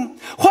tomb,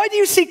 why do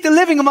you seek the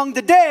living among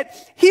the dead?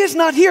 He is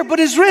not here, but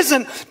is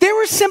risen. They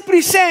were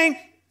simply saying,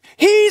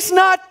 he's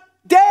not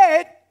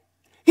dead,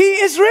 he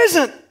is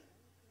risen.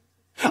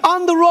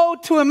 On the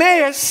road to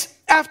Emmaus,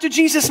 after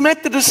Jesus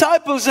met the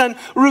disciples and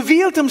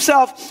revealed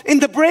himself in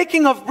the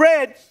breaking of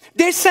bread,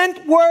 they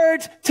sent word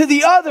to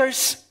the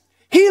others,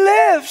 he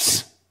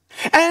lives.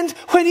 And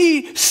when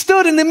he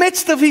stood in the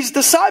midst of his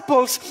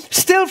disciples,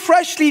 still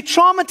freshly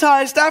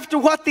traumatized after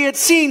what they had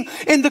seen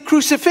in the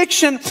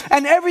crucifixion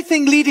and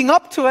everything leading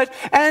up to it,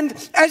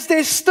 and as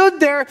they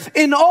stood there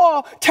in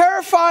awe,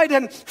 terrified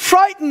and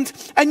frightened,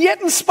 and yet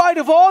in spite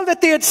of all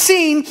that they had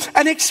seen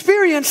and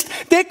experienced,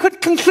 they could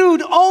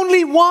conclude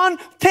only one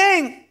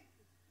thing.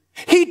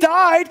 He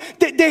died,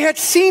 they had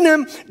seen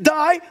him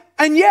die,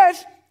 and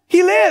yet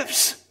he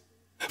lives.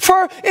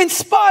 For in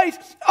spite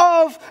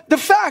of the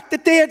fact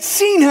that they had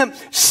seen him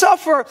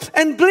suffer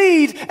and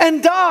bleed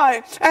and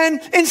die,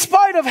 and in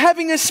spite of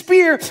having a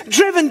spear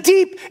driven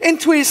deep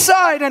into his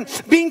side and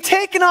being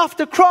taken off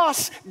the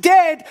cross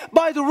dead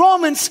by the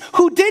Romans,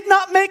 who did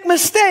not make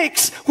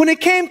mistakes when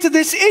it came to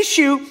this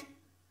issue,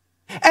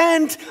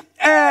 and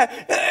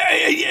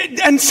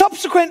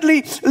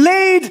subsequently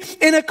laid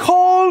in a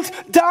cold,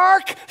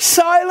 dark,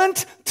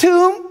 silent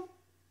tomb.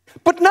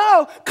 But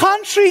now,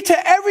 contrary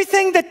to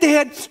everything that they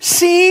had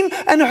seen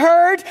and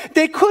heard,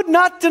 they could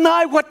not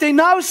deny what they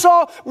now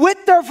saw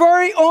with their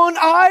very own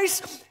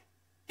eyes.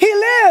 He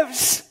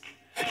lives.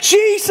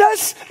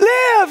 Jesus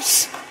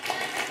lives.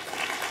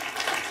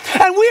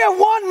 And we have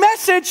one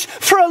message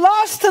for a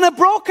lost and a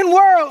broken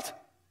world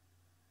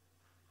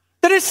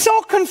that is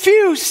so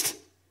confused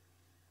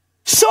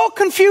So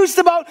confused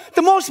about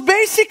the most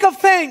basic of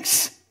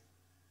things.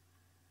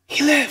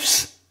 He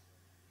lives.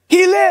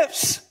 He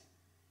lives.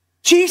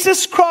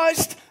 Jesus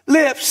Christ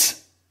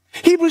lives.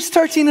 Hebrews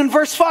 13 and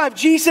verse 5.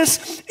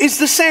 Jesus is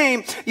the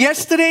same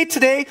yesterday,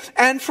 today,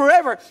 and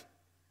forever.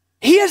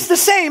 He is the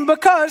same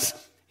because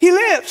he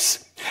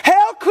lives.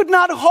 Hell could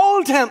not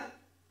hold him.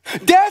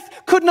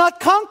 Death could not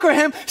conquer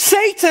him.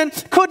 Satan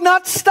could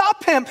not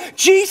stop him.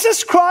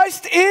 Jesus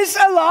Christ is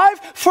alive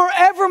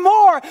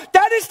forevermore.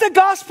 That is the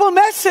gospel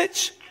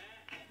message.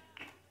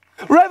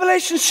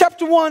 Revelation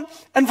chapter 1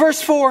 and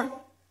verse 4.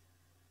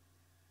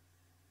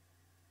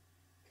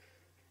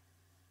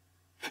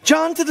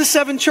 John to the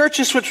 7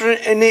 churches which are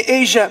in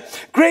Asia,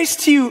 grace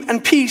to you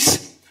and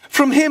peace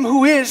from him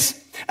who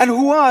is and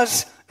who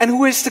was and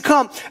who is to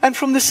come, and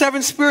from the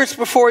 7 spirits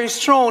before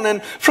his throne,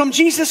 and from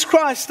Jesus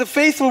Christ, the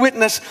faithful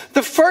witness,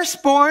 the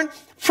firstborn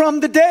from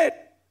the dead,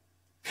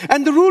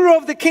 and the ruler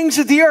of the kings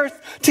of the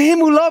earth, to him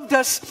who loved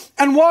us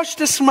and washed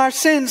us from our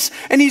sins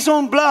in his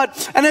own blood,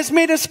 and has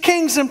made us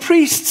kings and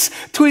priests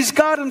to his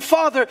God and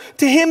Father,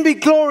 to him be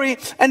glory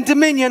and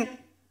dominion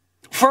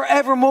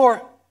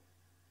forevermore.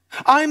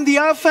 I am the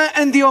Alpha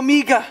and the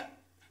Omega,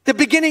 the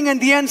beginning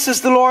and the end, says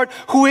the Lord,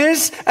 who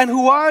is and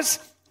who was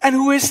and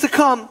who is to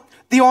come,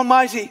 the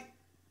Almighty.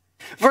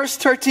 Verse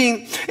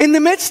 13. In the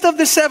midst of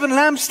the 7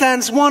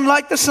 lampstands, one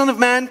like the Son of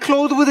Man,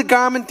 clothed with a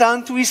garment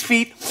down to his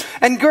feet,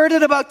 and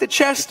girded about the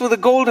chest with a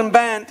golden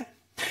band.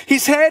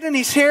 His head and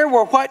his hair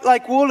were white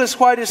like wool, as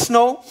white as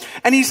snow,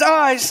 and his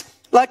eyes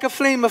like a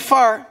flame of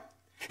fire.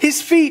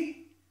 His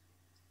feet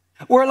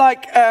were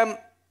like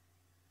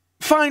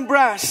fine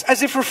brass,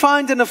 as if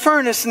refined in a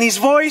furnace, and his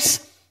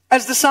voice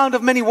as the sound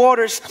of many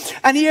waters.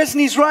 And he has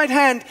in his right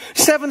hand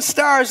 7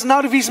 stars, and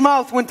out of his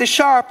mouth went a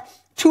sharp,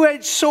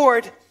 2-edged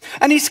sword.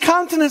 And his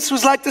countenance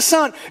was like the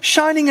sun,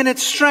 shining in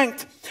its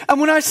strength.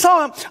 And when I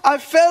saw him, I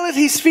fell at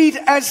his feet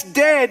as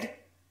dead.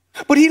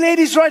 But he laid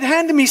his right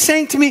hand on me,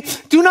 saying to me,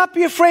 do not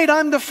be afraid, I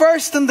am the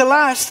first and the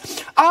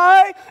last.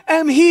 I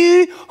am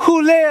he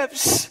who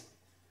lives.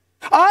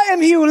 I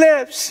am he who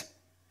lives,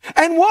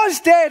 and was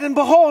dead, and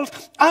behold,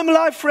 I am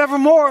alive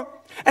forevermore,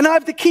 and I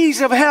have the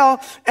keys of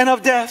hell and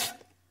of death.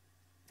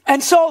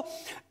 And so,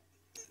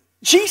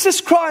 Jesus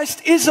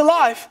Christ is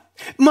alive.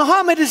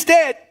 Muhammad is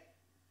dead.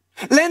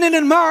 Lenin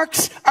and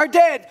Marx are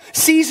dead.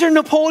 Caesar,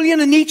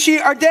 Napoleon, and Nietzsche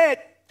are dead.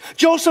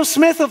 Joseph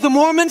Smith of the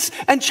Mormons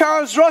and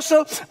Charles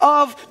Russell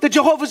of the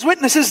Jehovah's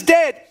Witnesses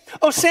dead.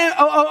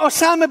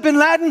 Osama bin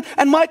Laden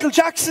and Michael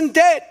Jackson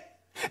dead.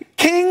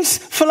 Kings,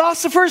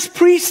 philosophers,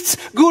 priests,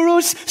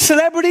 gurus,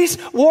 celebrities,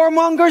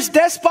 warmongers,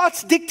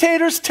 despots,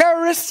 dictators,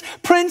 terrorists,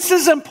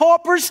 princes and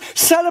paupers,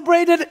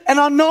 celebrated and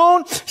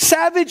unknown,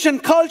 savage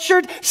and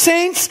cultured,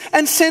 saints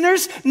and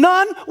sinners,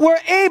 none were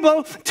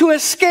able to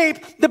escape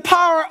the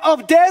power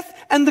of death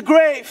and the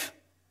grave.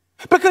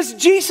 Because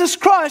Jesus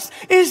Christ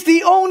is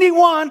the only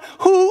one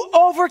who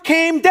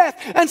overcame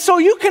death. And so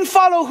you can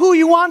follow who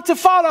you want to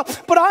follow,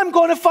 but I'm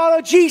going to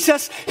follow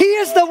Jesus. He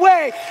is the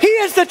way. He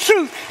is the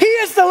truth. He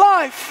is the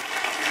life.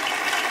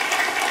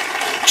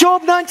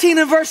 Job 19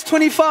 and verse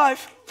 25.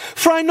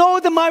 For I know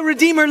that my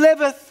Redeemer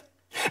liveth,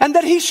 and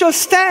that he shall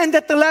stand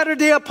at the latter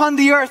day upon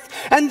the earth.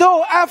 And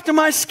though after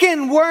my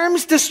skin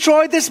worms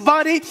destroy this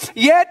body,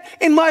 yet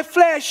in my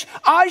flesh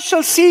I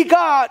shall see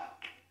God,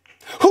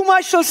 whom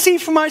I shall see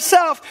for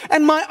myself,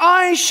 and my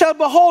eyes shall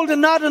behold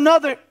and not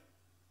another.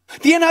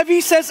 The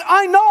NIV says,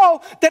 I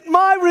know that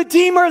my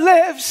Redeemer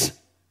lives.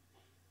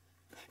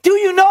 Do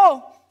you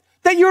know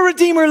that your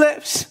Redeemer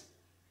lives?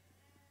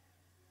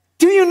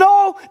 Do you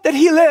know that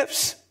he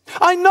lives?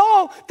 I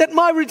know that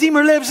my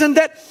Redeemer lives, and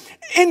that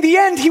in the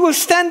end he will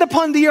stand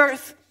upon the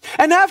earth.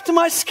 And after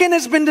my skin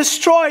has been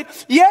destroyed,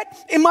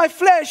 yet in my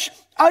flesh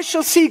I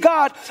shall see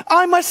God.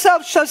 I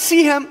myself shall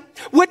see him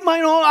with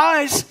mine own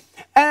eyes.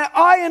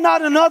 I and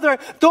not another.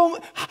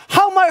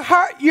 How my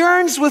heart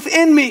yearns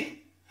within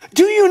me.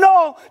 Do you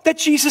know that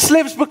Jesus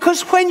lives?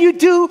 Because when you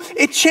do,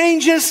 it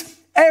changes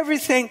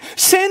everything.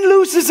 Sin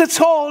loses its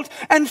hold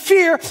and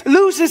fear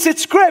loses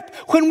its grip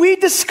when we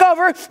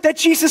discover that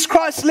Jesus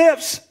Christ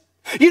lives.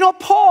 You know,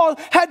 Paul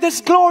had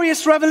this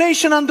glorious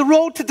revelation on the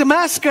road to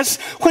Damascus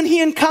when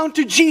he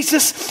encountered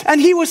Jesus,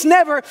 and he was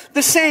never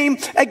the same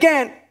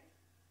again.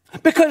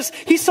 Because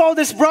he saw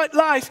this bright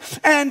light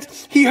and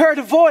he heard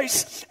a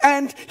voice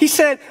and he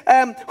said,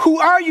 who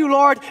are you,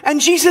 Lord? And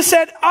Jesus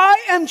said, I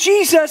am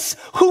Jesus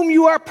whom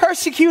you are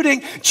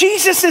persecuting.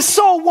 Jesus is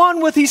so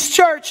one with his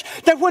church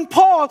that when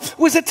Paul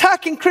was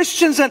attacking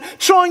Christians and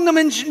throwing them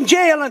in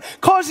jail and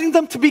causing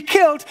them to be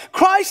killed,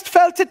 Christ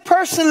felt it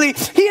personally.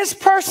 He is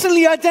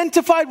personally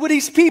identified with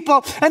his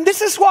people. And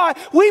this is why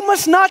we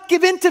must not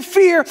give in to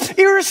fear,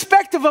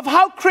 irrespective of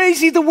how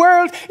crazy the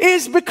world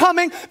is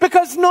becoming,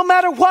 because no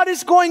matter what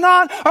is going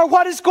on or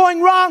what is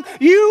going wrong,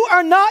 you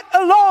are not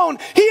alone.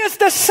 He is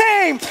the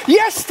same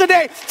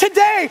yesterday,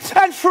 today,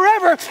 and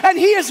forever, and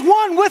he is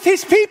one with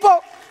his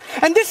people.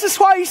 And this is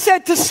why he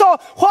said to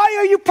Saul, why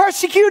are you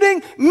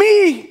persecuting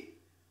me?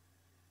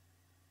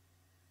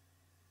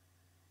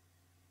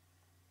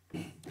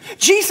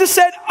 Jesus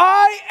said,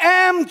 I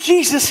am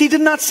Jesus. He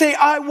did not say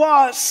I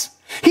was.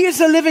 He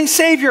is a living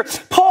Savior.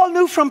 Paul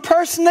knew from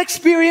personal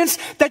experience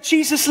that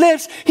Jesus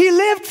lives. He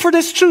lived for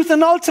this truth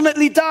and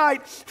ultimately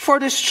died for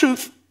this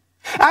truth.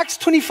 Acts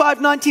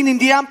 25:19 in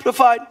the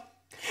Amplified.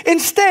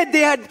 Instead, they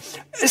had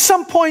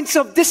some points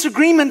of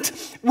disagreement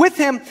with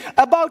him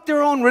about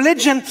their own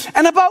religion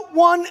and about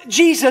one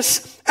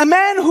Jesus, a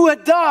man who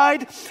had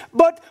died,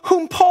 but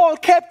whom Paul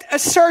kept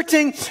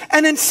asserting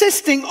and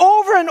insisting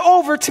over and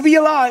over to be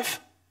alive.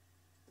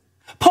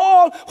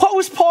 What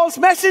was Paul's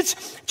message?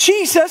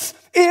 Jesus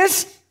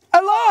is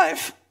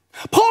alive.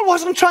 Paul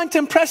wasn't trying to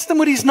impress them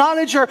with his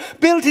knowledge or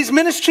build his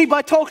ministry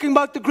by talking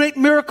about the great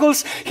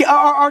miracles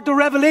or the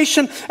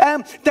revelation,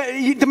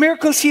 the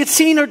miracles he had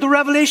seen or the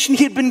revelation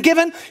he had been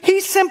given. He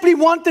simply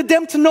wanted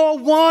them to know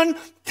one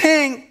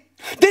thing.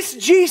 This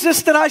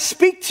Jesus that I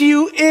speak to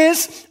you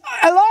is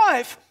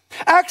alive.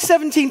 Acts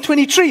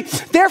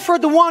 17:23. Therefore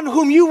the one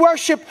whom you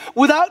worship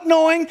without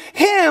knowing,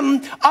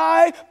 him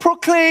I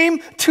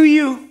proclaim to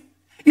you.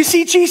 You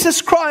see,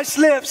 Jesus Christ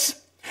lives.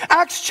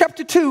 Acts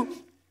chapter 2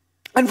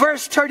 and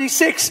verse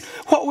 36.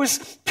 What was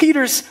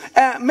Peter's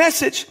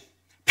message?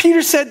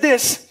 Peter said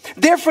this: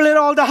 therefore let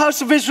all the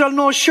house of Israel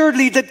know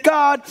assuredly that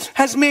God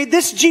has made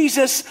this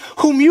Jesus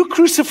whom you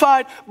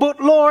crucified both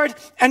Lord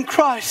and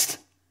Christ.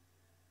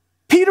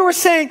 Peter was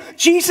saying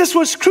Jesus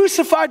was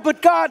crucified,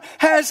 but God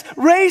has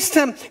raised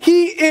him.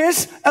 He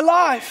is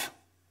alive.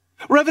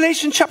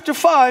 Revelation chapter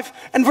 5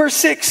 and verse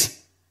 6.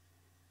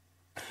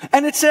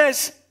 And it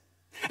says,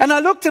 and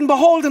I looked, and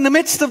behold, in the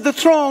midst of the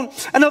throne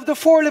and of the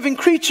 4 living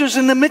creatures,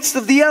 in the midst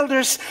of the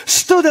elders,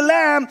 stood a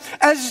lamb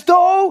as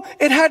though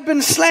it had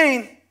been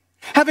slain,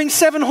 having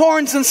 7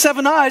 horns and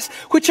 7 eyes,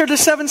 which are the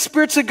 7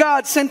 spirits of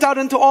God sent out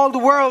into all the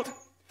world.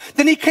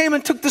 Then he came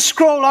and took the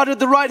scroll out of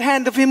the right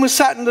hand of him who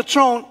sat on the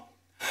throne.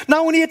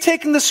 Now when he had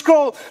taken the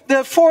scroll,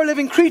 the 4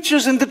 living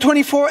creatures and the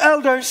 24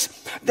 elders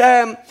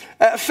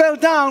fell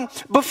down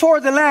before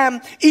the Lamb,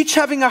 each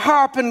having a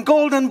harp and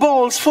golden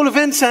bowls full of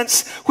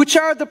incense, which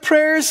are the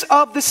prayers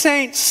of the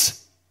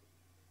saints.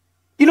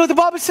 You know, the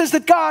Bible says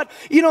that God,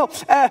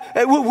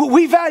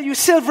 we value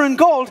silver and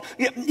gold.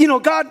 You know,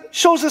 God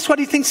shows us what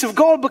he thinks of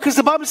gold because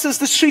the Bible says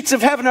the streets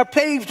of heaven are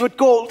paved with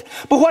gold.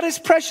 But what is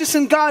precious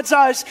in God's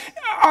eyes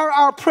are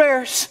our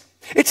prayers.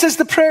 It says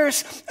the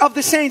prayers of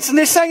the saints. And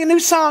they sang a new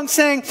song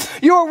saying,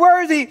 you are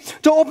worthy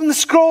to open the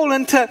scroll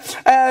and to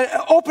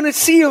open its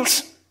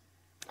seals.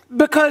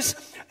 Because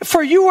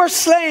for you are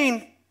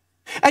slain,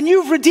 and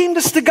you've redeemed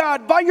us to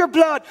God by your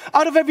blood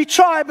out of every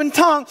tribe and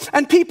tongue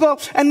and people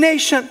and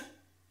nation.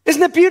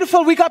 Isn't it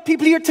beautiful? We got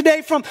people here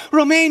today from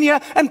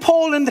Romania and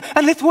Poland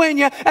and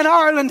Lithuania and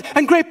Ireland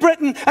and Great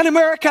Britain and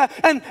America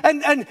and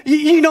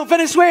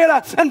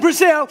Venezuela and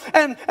Brazil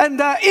and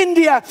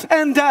India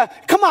and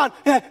come on,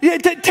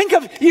 think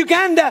of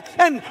Uganda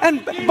and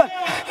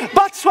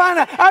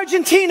Botswana,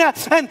 Argentina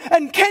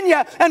and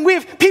Kenya, and we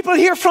have people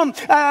here from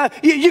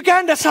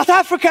Uganda, South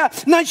Africa,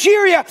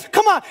 Nigeria.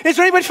 Come on, is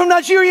there anybody from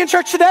Nigeria in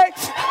church today?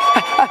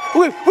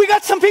 We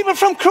got some people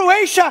from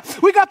Croatia.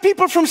 We got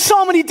people from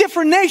so many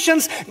different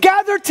nations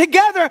gathered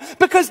together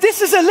because this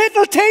is a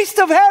little taste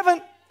of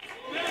heaven.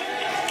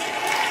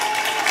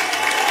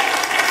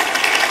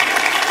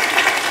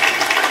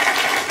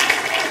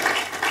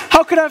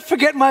 How could I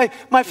forget my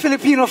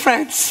Filipino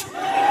friends?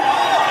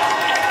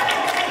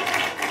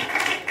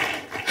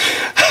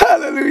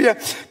 Hallelujah.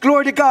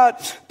 Glory to God.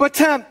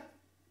 But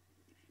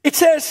it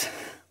says,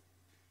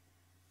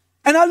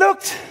 and I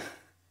looked,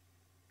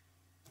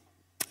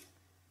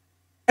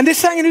 and they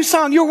sang a new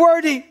song, you're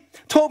worthy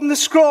to open the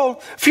scroll,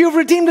 for you have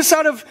redeemed us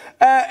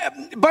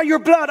by your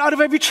blood out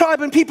of every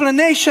tribe and people and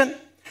nation,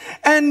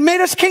 and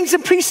made us kings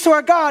and priests to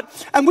our God,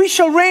 and we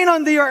shall reign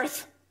on the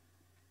earth.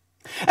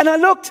 And I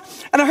looked,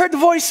 and I heard the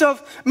voice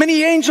of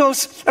many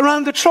angels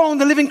around the throne,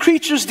 the living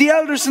creatures, the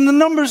elders, and the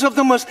numbers of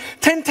them was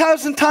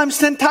 10,000 times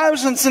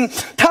 10,000s and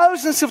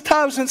thousands of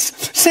thousands,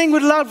 saying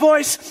with a loud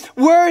voice,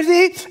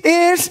 worthy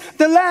is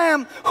the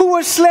Lamb who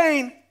was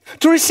slain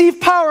to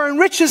receive power and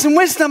riches and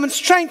wisdom and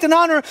strength and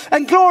honor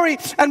and glory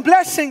and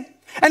blessing.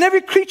 And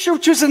every creature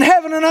which was in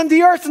heaven and on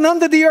the earth and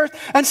under the earth,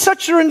 and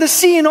such are in the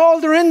sea and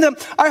all that are in them,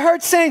 I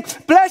heard saying,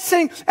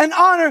 blessing and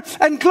honor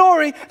and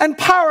glory and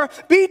power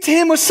be to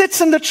him who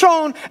sits on the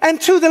throne and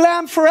to the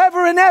Lamb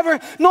forever and ever.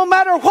 No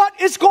matter what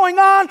is going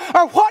on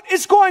or what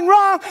is going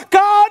wrong,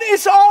 God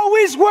is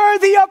always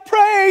worthy of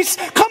praise.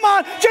 Come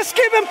on, just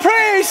give him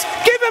praise.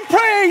 Give him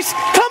praise.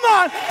 Come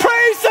on,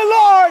 praise the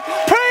Lord.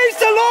 Praise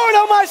the Lord,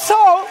 oh my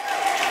soul.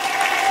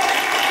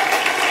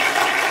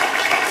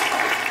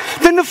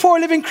 Then the 4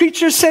 living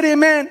creatures said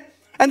amen.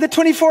 And the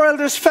 24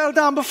 elders fell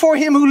down before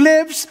him who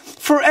lives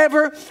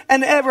forever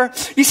and ever.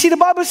 You see, the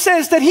Bible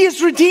says that he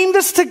has redeemed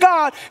us to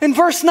God. In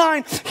verse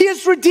 9, he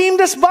has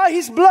redeemed us by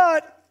his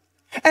blood.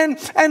 And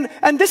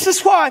this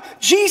is why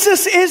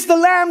Jesus is the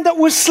Lamb that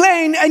was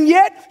slain, and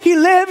yet he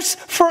lives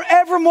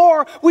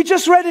forevermore. We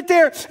just read it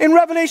there in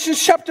Revelation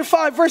chapter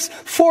 5 verse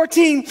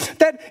 14,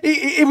 that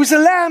it was a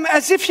lamb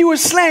as if he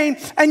was slain,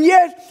 and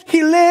yet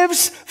he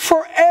lives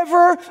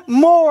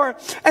forevermore.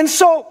 And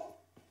so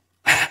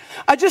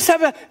I just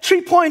have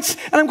 3 points,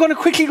 and I'm going to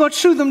quickly go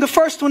through them. The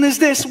first one is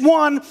this.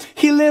 1,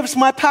 he lives,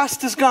 my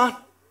past is gone.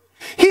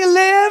 He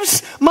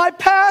lives, my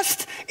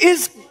past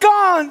is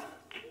gone.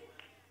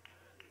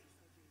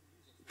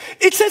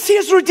 It says he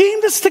has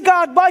redeemed us to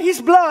God by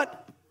his blood.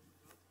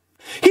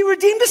 He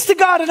redeemed us to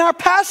God, and our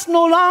past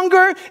no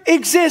longer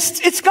exists.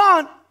 It's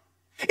gone.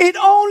 It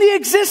only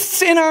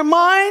exists in our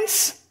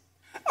minds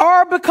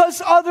or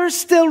because others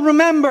still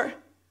remember.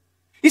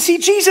 You see,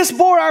 Jesus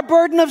bore our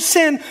burden of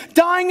sin,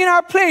 dying in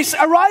our place,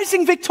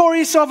 arising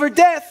victorious over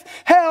death,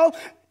 hell,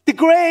 the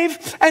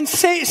grave, and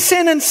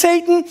sin and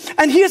Satan,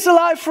 and he is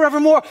alive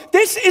forevermore.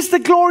 This is the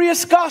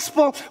glorious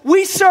gospel.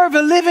 We serve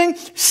a living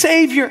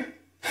Savior.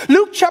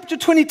 Luke chapter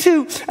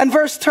 22 and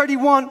verse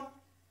 31.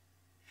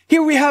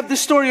 Here we have the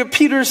story of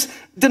Peter's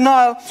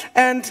denial.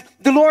 And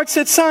the Lord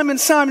said, Simon,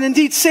 Simon,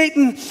 indeed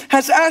Satan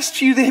has asked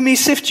for you that he may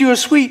sift you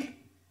as wheat.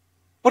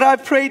 But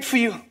I've prayed for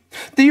you,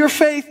 that your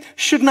faith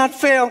should not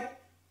fail.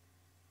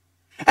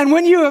 And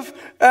when you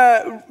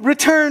have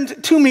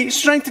returned to me,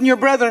 strengthen your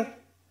brethren.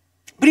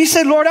 But he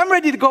said, Lord, I'm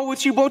ready to go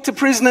with you both to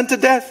prison and to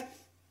death.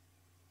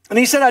 And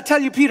he said, I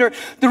tell you, Peter,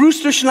 the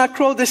rooster shall not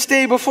crow this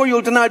day before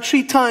you'll deny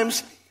 3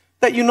 times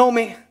that you know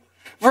me.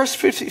 Verse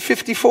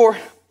 54.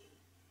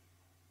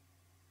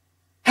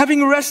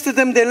 Having arrested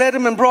them, they led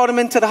him and brought him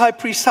into the high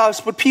priest's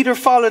house. But Peter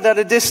followed at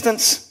a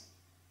distance.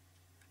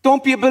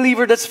 Don't be a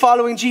believer that's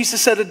following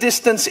Jesus at a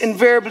distance.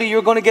 Invariably,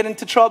 you're going to get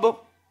into trouble.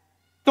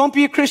 Don't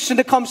be a Christian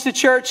that comes to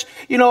church,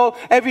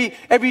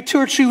 every 2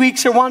 or 3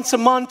 weeks or once a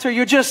month, or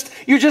you're just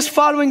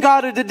following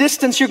God at a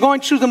distance. You're going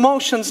through the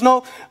motions.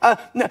 No,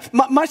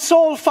 my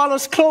soul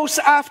follows close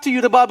after you,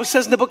 the Bible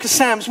says in the book of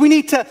Psalms. We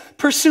need to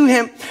pursue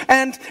him.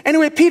 And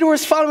anyway, Peter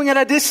was following at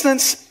a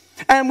distance.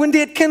 And when they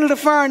had kindled a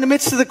fire in the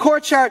midst of the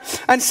courtyard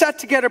and sat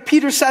together,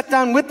 Peter sat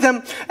down with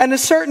them. And a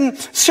certain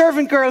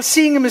servant girl,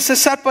 seeing him as he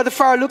sat by the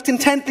fire, looked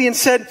intently and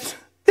said,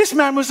 this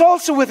man was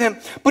also with him.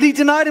 But he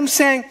denied him,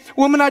 saying,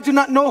 woman, I do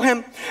not know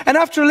him. And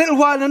after a little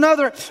while,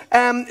 another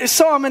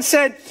saw him and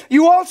said,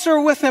 you also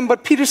are with him.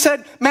 But Peter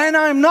said, man,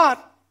 I am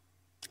not.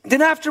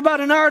 Then after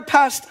about an hour had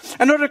passed,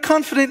 another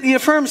confidently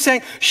affirmed,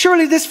 saying,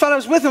 surely this fellow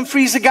is with him, for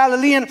he's a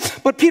Galilean.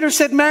 But Peter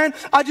said, man,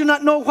 I do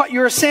not know what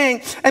you are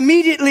saying.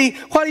 Immediately,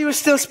 while he was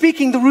still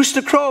speaking, the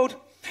rooster crowed.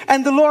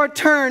 And the Lord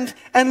turned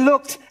and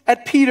looked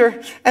at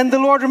Peter. And the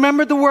Lord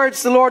remembered the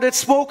words the Lord had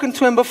spoken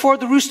to him. Before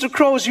the rooster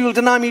crows, you will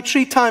deny me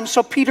 3 times.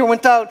 So Peter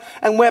went out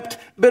and wept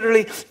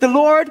bitterly. The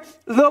Lord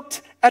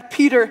looked at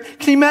Peter.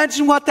 Can you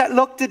imagine what that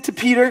look did to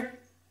Peter?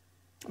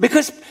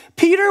 Because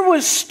Peter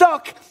was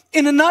stuck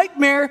in a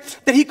nightmare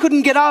that he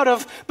couldn't get out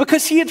of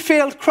because he had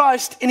failed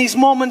Christ in his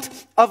moment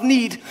of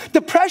need.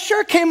 The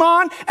pressure came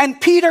on and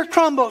Peter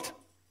crumbled.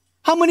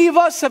 How many of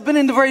us have been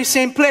in the very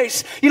same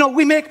place?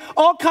 We make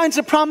all kinds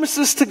of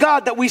promises to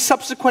God that we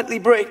subsequently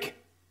break.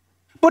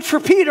 But for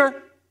Peter,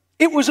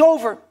 it was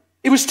over.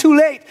 It was too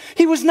late.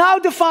 He was now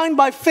defined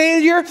by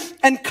failure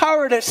and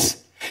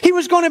cowardice. He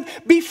was going to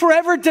be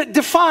forever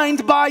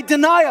defined by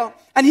denial.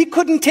 And he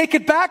couldn't take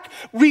it back,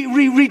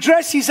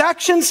 redress his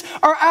actions,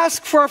 or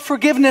ask for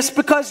forgiveness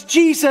because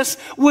Jesus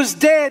was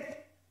dead.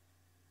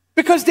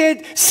 Because they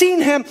had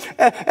seen him,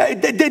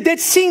 they'd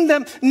seen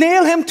them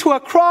nail him to a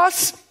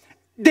cross.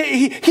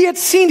 He had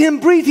seen him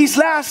breathe his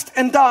last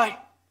and die.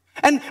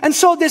 And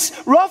so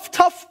this rough,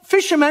 tough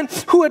fisherman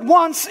who had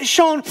once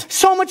shown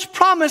so much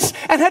promise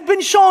and had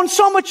been shown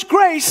so much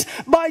grace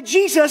by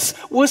Jesus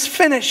was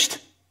finished.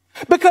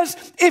 Because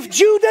if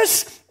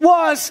Judas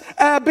was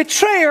a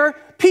betrayer,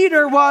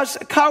 Peter was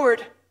a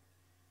coward.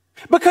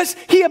 Because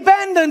he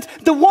abandoned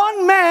the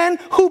one man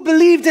who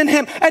believed in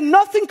him. And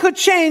nothing could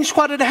change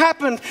what had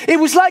happened. It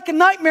was like a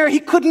nightmare he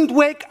couldn't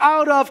wake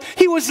out of.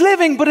 He was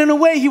living, but in a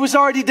way he was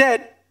already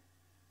dead.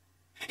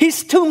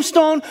 His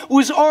tombstone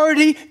was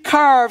already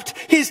carved.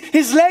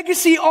 His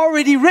legacy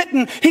already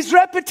written. His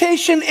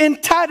reputation in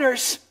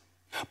tatters.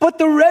 But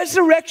the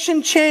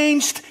resurrection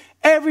changed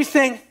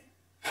everything.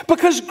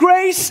 Because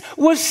grace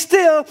was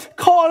still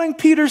calling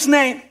Peter's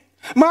name.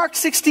 Mark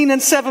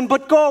 16:7,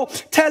 but go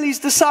tell his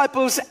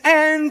disciples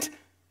and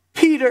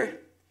Peter,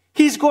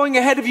 he's going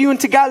ahead of you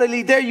into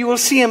Galilee. There you will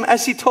see him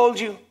as he told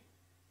you.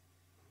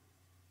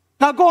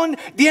 Now go on,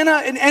 the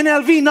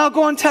NLV, now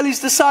go and tell his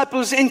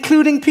disciples,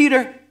 including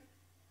Peter,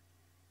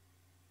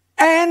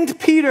 and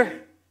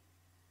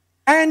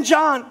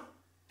John,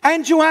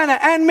 and Joanna,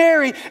 and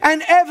Mary,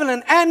 and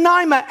Evelyn, and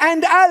Naima,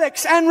 and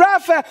Alex, and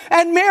Rafa,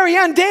 and Mary,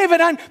 and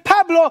David, and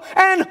Pablo,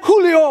 and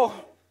Julio.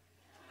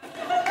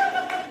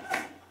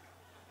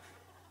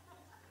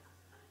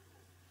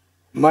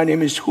 My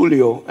name is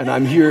Julio, and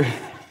I'm here.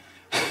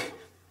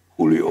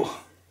 Julio.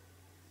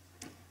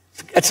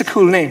 That's a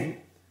cool name.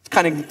 It's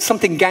kind of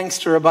something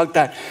gangster about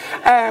that.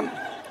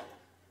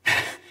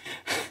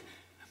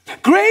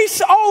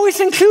 Grace always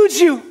includes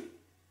you.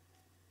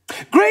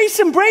 Grace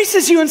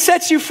embraces you and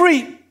sets you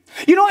free.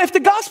 You know, if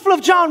the Gospel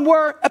of John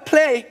were a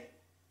play,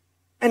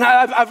 and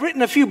I've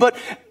written a few, but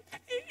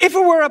if it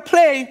were a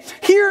play,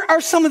 here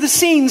are some of the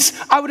scenes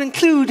I would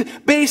include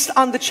based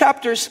on the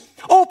chapters.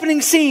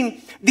 Opening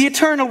scene, the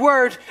eternal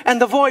word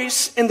and the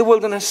voice in the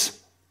wilderness.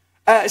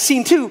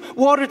 Scene 2,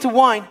 water to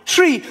wine.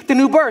 3, the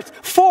new birth.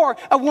 4,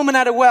 a woman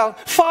at a well.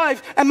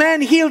 5, a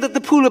man healed at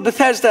the pool of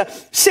Bethesda.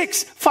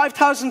 6,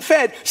 5,000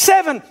 fed.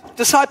 7,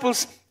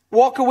 disciples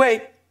walk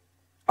away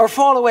or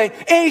fall away.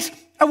 8,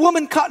 a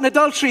woman caught in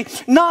adultery.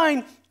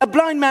 9, a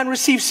blind man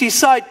receives his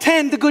sight.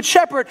 10, the good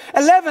shepherd.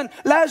 11,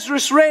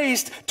 Lazarus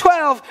raised.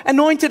 12,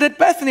 anointed at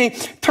Bethany.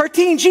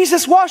 13,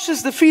 Jesus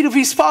washes the feet of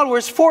his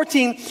followers.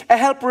 14, a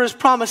helper is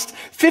promised.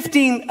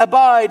 15,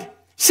 abide.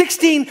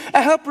 16,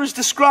 a helper is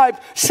described.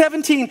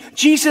 17,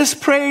 Jesus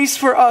prays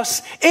for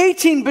us.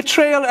 18,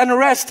 betrayal and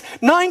arrest.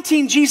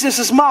 19, Jesus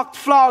is mocked,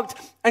 flogged,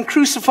 and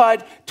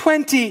crucified.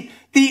 20,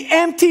 the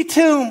empty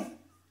tomb.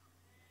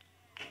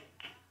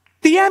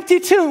 The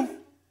empty tomb.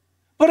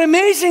 But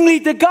amazingly,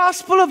 the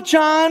Gospel of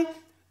John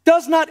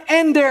does not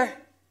end there.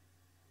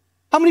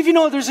 How many of you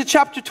know there's a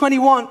chapter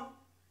 21?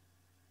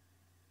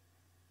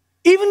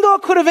 Even though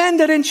it could have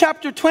ended in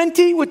chapter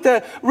 20 with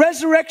the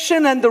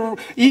resurrection and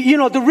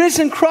the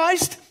risen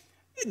Christ,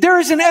 there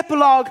is an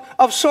epilogue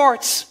of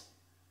sorts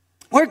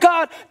where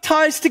God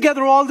ties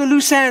together all the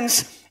loose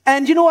ends.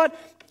 And you know what?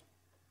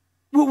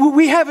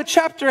 We have a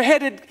chapter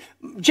headed,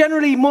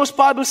 generally most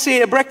Bibles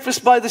say, a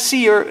breakfast by the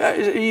sea,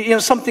 or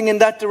something in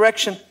that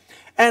direction.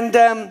 And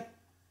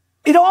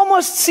it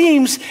almost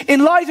seems,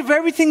 in light of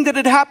everything that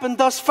had happened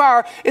thus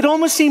far, it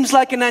almost seems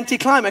like an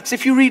anticlimax.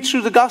 If you read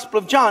through the Gospel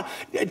of John,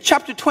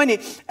 chapter 20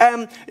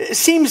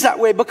 seems that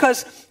way,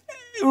 because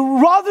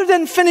rather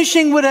than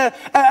finishing with a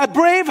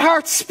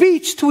Braveheart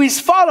speech to his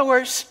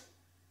followers,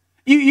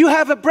 you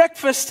have a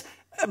breakfast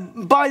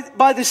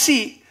by the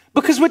sea.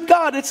 Because with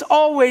God, it's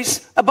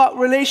always about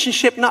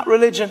relationship, not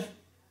religion.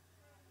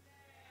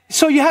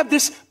 So you have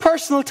this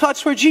personal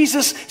touch where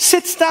Jesus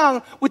sits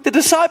down with the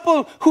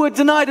disciple who had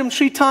denied him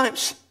 3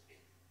 times.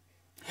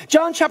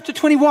 John chapter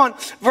 21,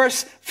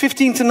 verse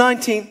 15 to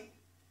 19.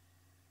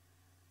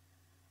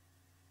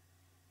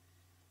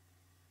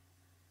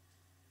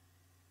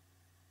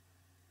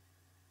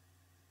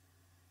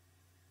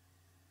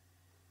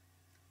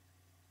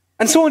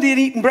 And so when they had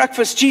eaten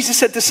breakfast, Jesus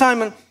said to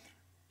Simon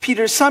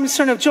Peter, Simon,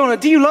 son of Jonah,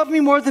 do you love me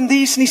more than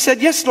these? And he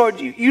said, yes, Lord,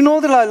 you know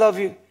that I love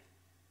you.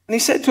 And he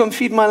said to him,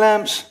 feed my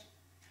lambs.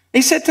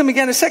 He said to him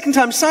again a second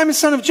time, Simon,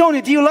 son of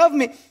Jonah, do you love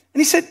me? And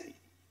he said,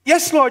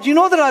 yes, Lord, you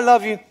know that I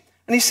love you.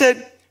 And he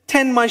said,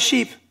 tend my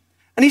sheep.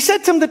 And he said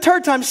to him the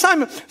third time,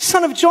 Simon,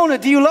 son of Jonah,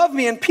 do you love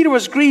me? And Peter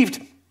was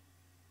grieved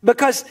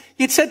because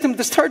he had said to him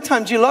this third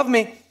time, do you love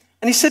me?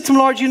 And he said to him,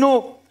 Lord, you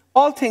know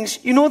all things.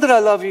 You know that I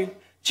love you.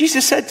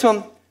 Jesus said to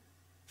him,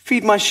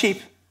 feed my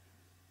sheep.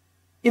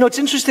 You know, it's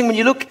interesting when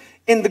you look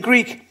in the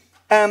Greek,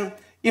 in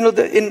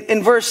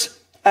verse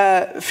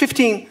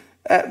 15,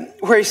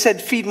 where he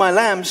said, feed my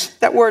lambs,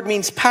 that word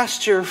means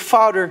pasture,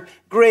 fodder,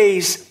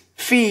 graze,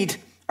 feed,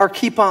 or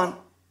keep on.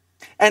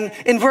 And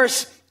in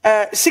verse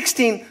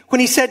 16, when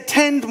he said,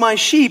 tend my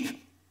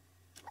sheep,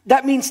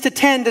 that means to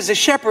tend as a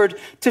shepherd,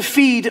 to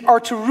feed,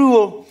 or to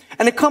rule.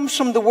 And it comes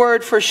from the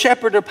word for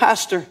shepherd or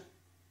pastor.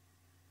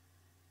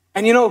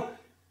 And you know,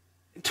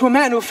 to a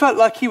man who felt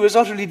like he was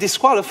utterly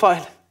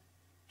disqualified,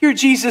 here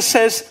Jesus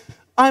says,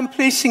 I'm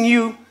placing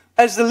you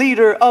as the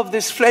leader of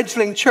this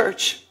fledgling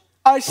church.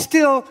 I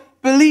still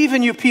believe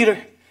in you,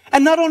 Peter.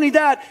 And not only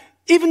that,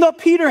 even though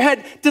Peter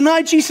had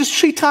denied Jesus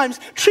 3 times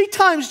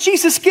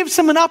Jesus gives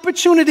him an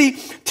opportunity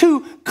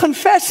to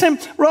confess him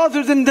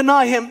rather than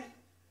deny him.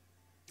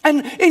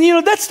 And you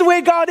know, that's the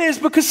way God is,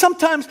 because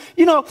sometimes,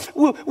 you know,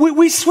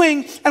 we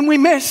swing and we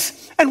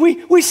miss, and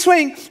we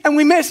swing and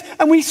we miss,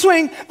 and we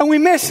swing and we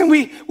miss, and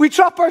we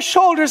drop our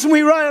shoulders and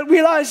we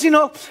realize, you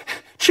know,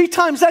 3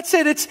 times, that's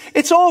it,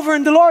 it's over.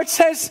 And the Lord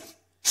says,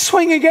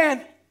 swing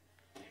again.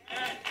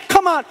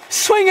 Come on,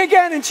 swing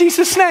again in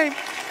Jesus' name.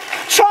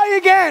 Try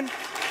again.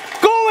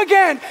 Go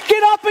again.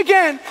 Get up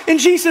again in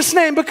Jesus'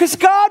 name, because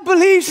God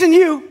believes in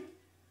you.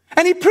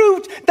 And he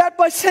proved that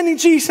by sending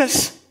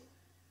Jesus.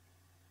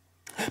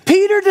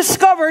 Peter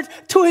discovered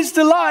to his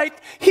delight,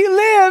 he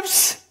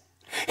lives,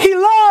 he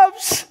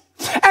loves,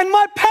 and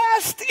my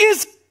past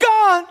is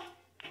gone.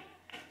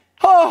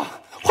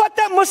 Oh, what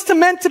that must have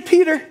meant to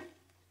Peter.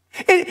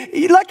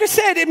 Like I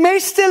said, it may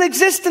still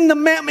exist in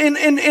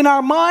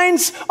our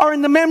minds or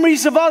in the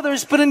memories of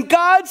others, but in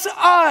God's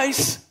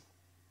eyes,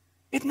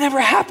 it never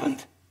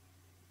happened.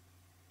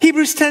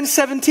 Hebrews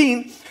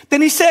 10:17.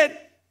 Then he said,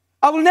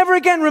 I will never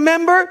again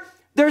remember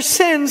their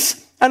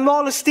sins and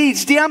lawless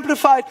deeds, the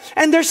Amplified,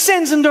 and their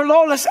sins and their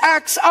lawless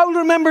acts. I will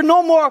remember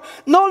no more,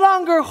 no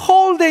longer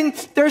holding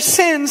their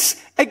sins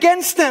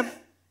against them.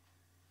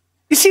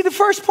 You see, the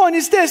first point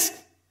is this: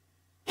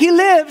 he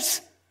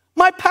lives.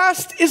 My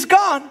past is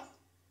gone.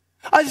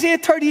 Isaiah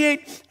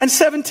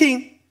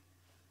 38:17.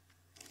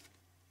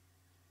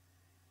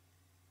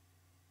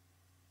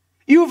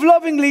 You have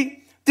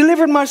lovingly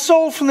delivered my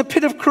soul from the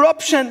pit of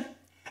corruption,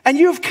 and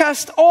you have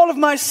cast all of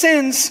my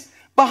sins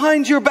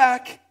behind your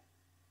back.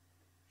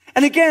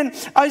 And again,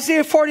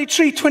 Isaiah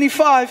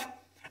 43:25,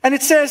 and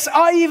it says,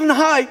 I, even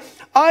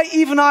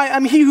I,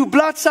 am he who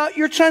blots out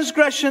your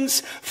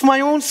transgressions for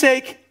my own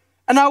sake,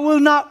 and I will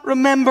not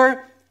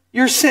remember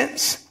your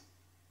sins.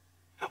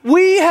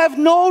 We have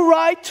no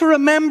right to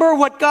remember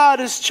what God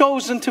has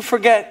chosen to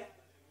forget.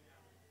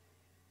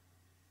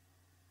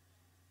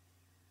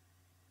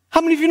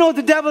 How many of you know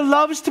the devil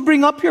loves to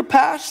bring up your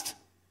past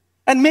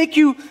and make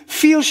you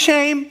feel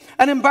shame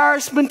and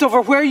embarrassment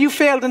over where you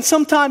failed? And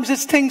sometimes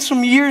it's things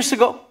from years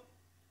ago.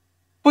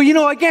 But you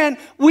know, again,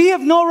 we have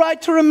no right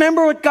to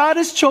remember what God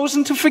has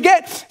chosen to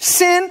forget.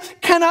 Sin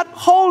cannot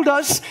hold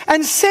us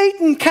and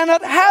Satan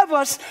cannot have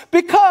us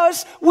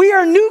because we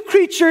are new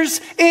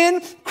creatures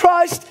in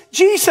Christ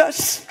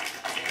Jesus.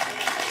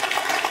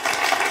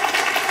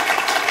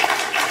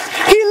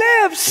 He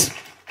lives.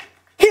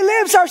 He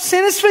lives. Our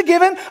sin is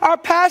forgiven. Our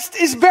past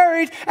is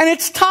buried. And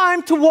it's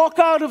time to walk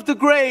out of the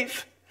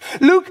grave.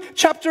 Luke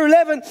chapter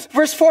 11,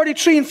 verse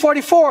 43 and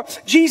 44.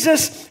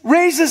 Jesus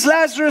raises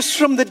Lazarus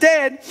from the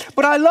dead.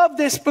 But I love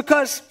this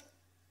because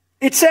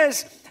it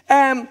says,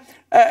 now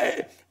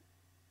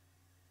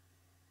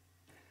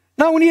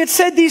when he had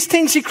said these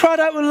things, he cried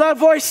out with a loud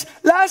voice,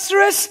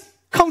 Lazarus,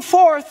 come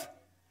forth.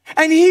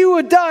 And he who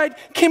had died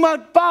came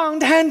out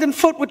bound hand and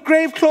foot with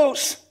grave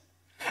clothes.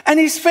 And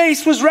his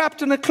face was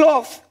wrapped in a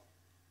cloth.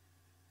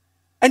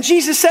 And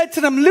Jesus said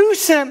to them,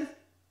 loose him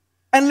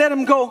and let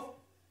him go.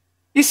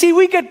 You see,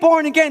 we get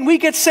born again, we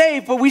get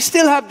saved, but we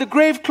still have the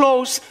grave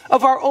clothes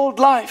of our old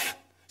life.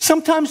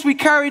 Sometimes we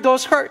carry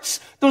those hurts,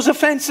 those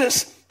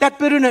offenses, that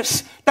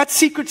bitterness, that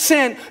secret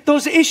sin,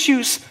 those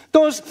issues,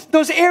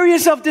 those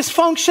areas of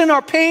dysfunction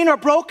or pain or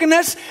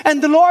brokenness.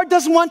 And the Lord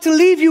doesn't want to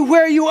leave you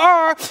where you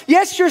are.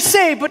 Yes, you're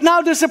saved, but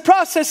now there's a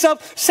process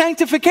of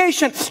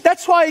sanctification.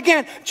 That's why,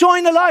 again,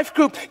 join a life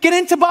group, get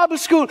into Bible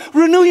school,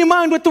 renew your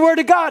mind with the Word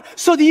of God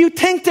so that you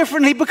think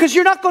differently, because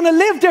you're not going to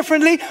live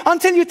differently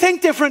until you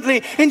think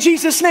differently. In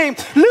Jesus' name,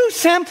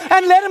 loose him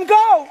and let him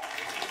go.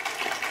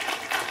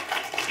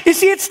 You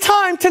see, it's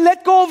time to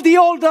let go of the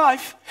old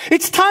life.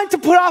 It's time to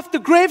put off the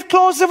grave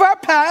clothes of our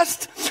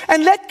past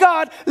and let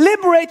God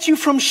liberate you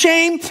from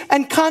shame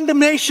and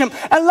condemnation.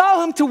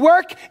 Allow him to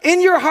work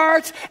in your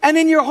heart and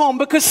in your home,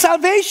 because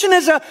salvation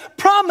is a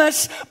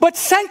promise, but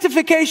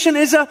sanctification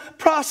is a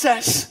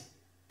process.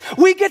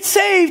 We get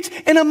saved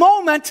in a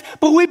moment,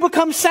 but we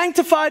become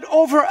sanctified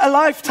over a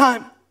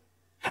lifetime.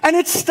 And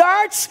it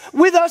starts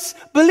with us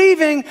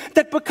believing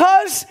that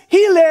because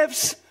he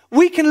lives,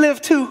 we can live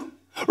too.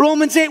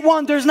 Romans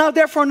 8:1, there's now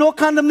therefore no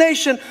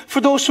condemnation for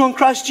those who are in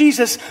Christ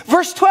Jesus.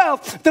 Verse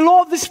 12, the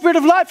law of the Spirit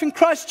of life in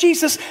Christ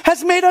Jesus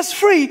has made us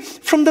free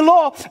from the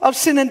law of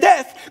sin and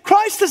death.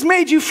 Christ has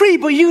made you free,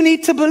 but you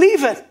need to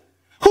believe it.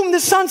 Whom the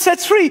Son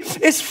sets free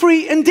is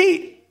free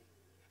indeed.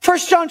 1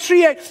 John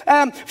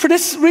 3:8, for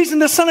this reason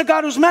the Son of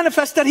God was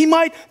manifest, that he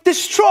might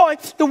destroy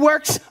the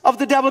works of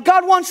the devil.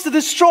 God wants to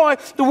destroy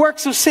the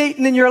works of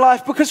Satan in your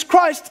life, because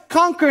Christ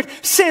conquered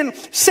sin,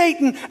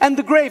 Satan, and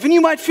the grave. And you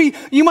might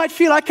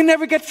feel, I can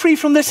never get free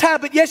from this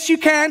habit. Yes, you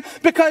can,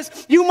 because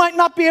you might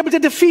not be able to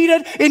defeat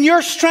it in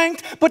your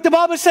strength. But the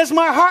Bible says,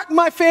 my heart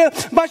might fail,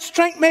 my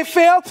strength may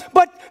fail,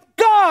 but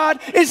God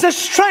is the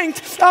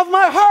strength of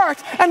my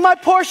heart and my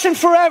portion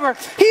forever.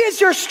 He is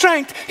your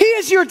strength. He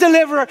is your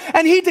deliverer.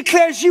 And he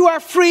declares you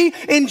are free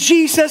in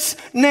Jesus'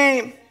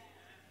 name.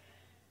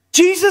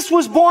 Jesus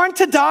was born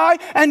to die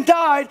and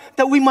died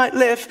that we might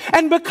live.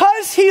 And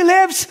because he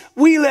lives,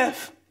 we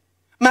live.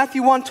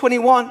 Matthew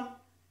 1:21.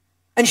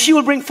 And she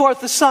will bring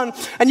forth a son,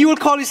 and you will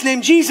call his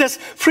name Jesus,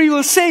 for he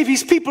will save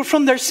his people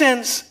from their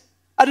sins.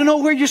 I don't know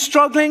where you're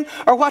struggling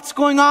or what's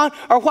going on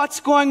or what's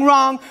going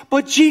wrong,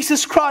 but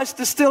Jesus Christ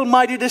is still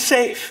mighty to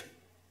save.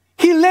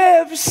 He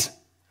lives.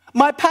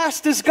 My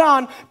past is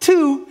gone.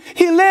 2,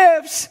 he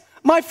lives.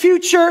 My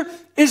future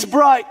is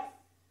bright.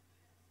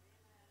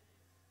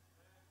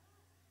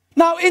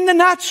 Now, in the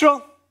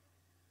natural,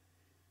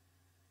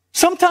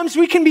 sometimes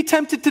we can be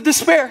tempted to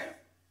despair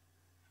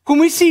when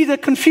we see the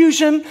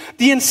confusion,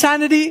 the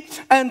insanity,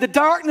 and the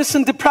darkness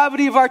and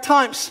depravity of our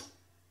times.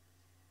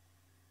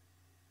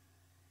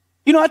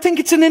 You know, I think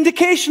it's an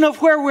indication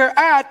of where we're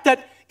at,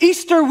 that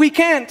Easter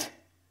weekend,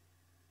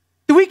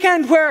 the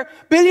weekend where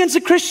billions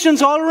of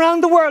Christians all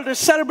around the world are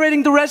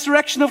celebrating the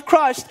resurrection of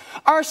Christ,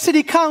 our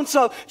city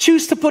council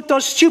choose to put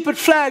those stupid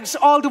flags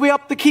all the way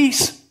up the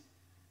quays.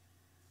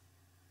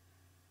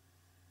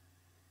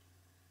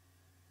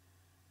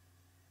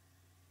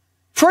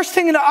 First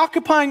thing in the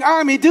occupying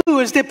army do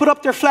is they put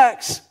up their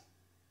flags.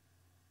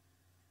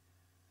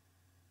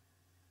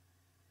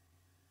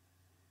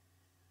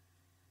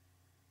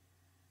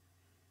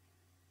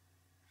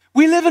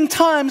 We live in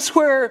times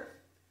where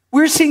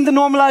we're seeing the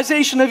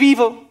normalization of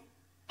evil.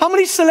 How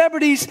many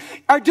celebrities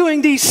are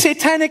doing these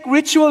satanic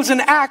rituals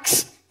and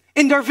acts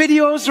in their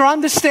videos or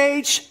on the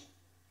stage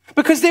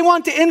because they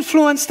want to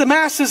influence the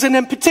masses, and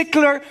in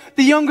particular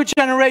the younger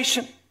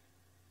generation?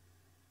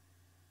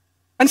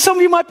 And some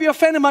of you might be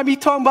offended by me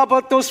talking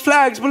about those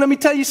flags, but let me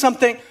tell you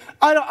something.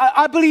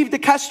 I believe the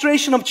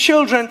castration of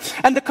children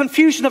and the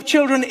confusion of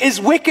children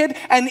is wicked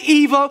and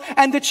evil,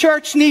 and the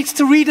church needs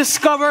to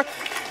rediscover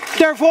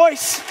their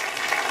voice.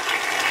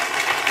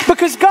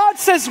 Because God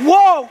says,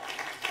 woe.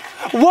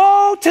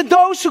 Woe to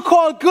those who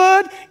call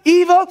good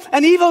evil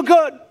and evil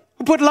good,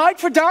 who put light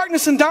for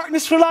darkness and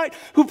darkness for light,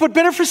 who put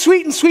bitter for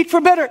sweet and sweet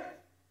for bitter.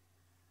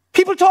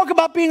 People talk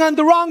about being on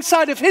the wrong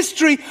side of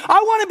history.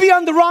 I want to be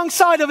on the wrong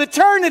side of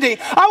eternity.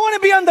 I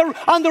want to be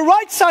on the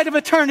right side of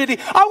eternity.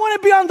 I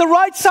want to be on the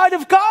right side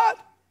of God.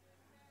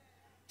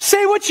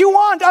 Say what you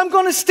want. I'm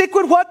going to stick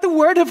with what the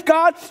Word of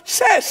God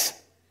says.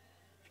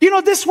 You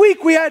know, this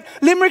week we had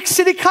Limerick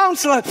City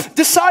Council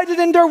decided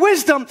in their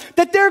wisdom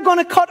that they're going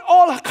to cut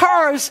all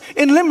cars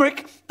in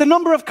Limerick, the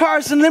number of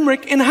cars in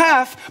Limerick, in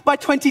half by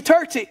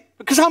 2030.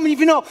 Because how many of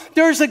you know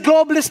there is a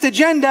globalist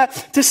agenda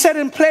to set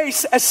in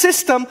place a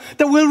system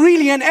that will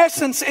really, in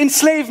essence,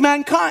 enslave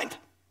mankind?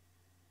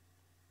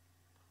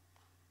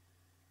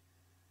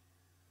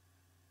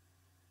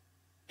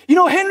 You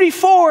know, Henry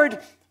Ford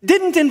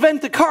didn't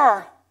invent the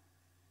car.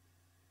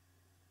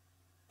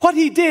 What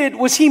he did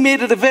was he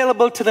made it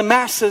available to the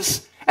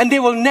masses, and they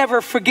will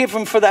never forgive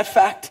him for that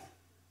fact.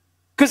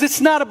 Because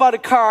it's not about a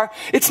car.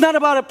 It's not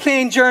about a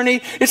plane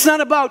journey. It's not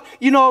about,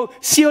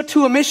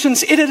 CO2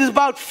 emissions. It is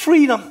about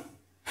freedom.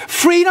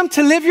 Freedom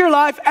to live your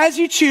life as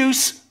you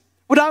choose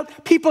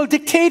without people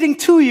dictating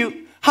to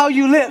you how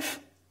you live.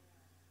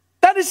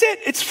 That is it.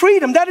 It's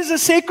freedom. That is a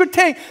sacred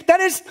thing. That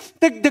is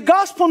the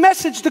gospel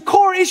message. The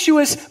core issue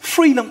is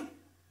freedom.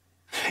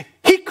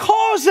 He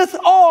causeth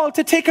all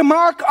to take a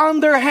mark on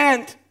their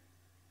hand,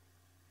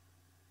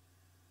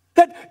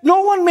 that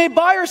no one may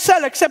buy or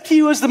sell except he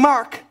who has the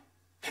mark.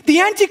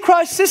 The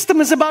Antichrist system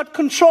is about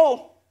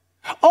control.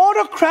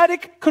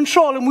 Autocratic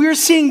control, and we're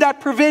seeing that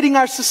pervading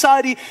our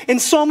society in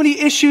so many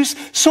issues.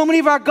 So many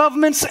of our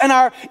governments and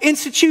our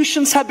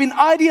institutions have been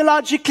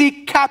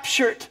ideologically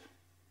captured.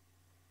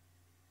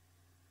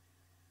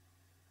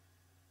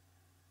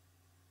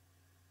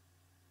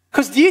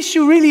 Because the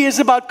issue really is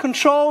about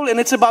control, and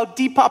it's about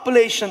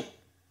depopulation.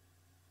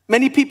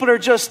 Many people are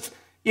just,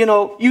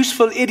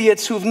 useful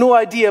idiots who have no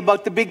idea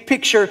about the big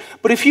picture.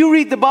 But if you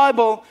read the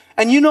Bible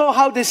and you know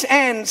how this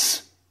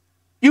ends,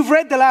 you've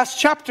read the last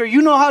chapter,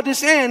 you know how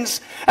this ends.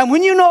 And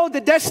when you know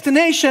the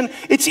destination,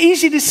 it's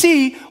easy to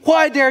see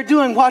why they're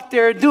doing what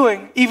they're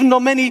doing, even though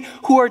many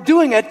who are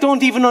doing it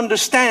don't even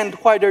understand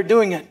why they're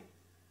doing it.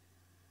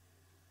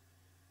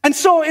 And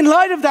so in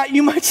light of that,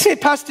 you might say,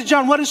 Pastor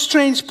John, what a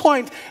strange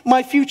point.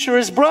 My future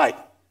is bright.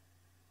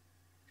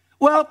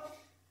 Well,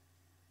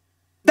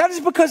 that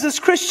is because as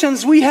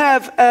Christians, we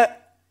have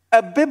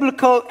a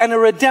biblical and a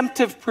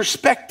redemptive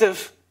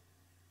perspective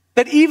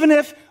that even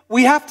if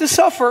we have to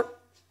suffer,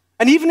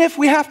 and even if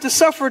we have to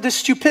suffer the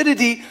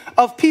stupidity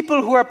of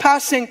people who are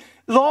passing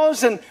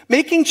laws and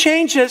making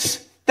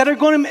changes that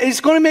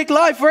is going to make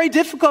life very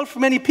difficult for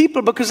many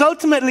people, because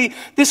ultimately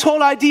this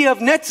whole idea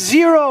of net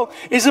zero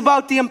is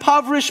about the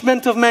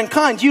impoverishment of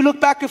mankind. You look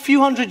back a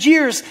few hundred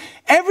years,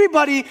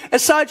 everybody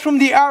aside from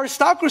the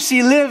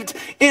aristocracy lived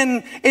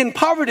in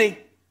poverty.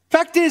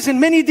 Fact is, in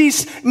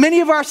many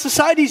of our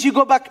societies, you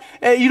go back,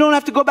 you don't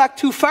have to go back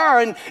too far,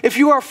 and if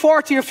you are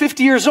 40 or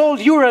 50 years old,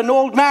 you're an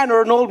old man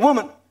or an old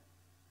woman.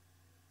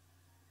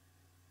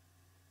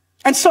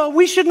 And so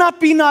we should not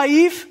be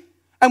naive,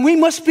 and we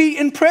must be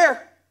in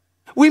prayer.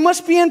 We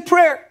must be in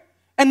prayer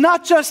and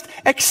not just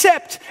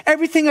accept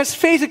everything as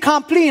fait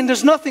accompli and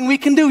there's nothing we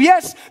can do.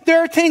 Yes, there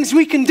are things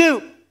we can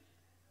do.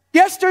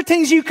 Yes, there are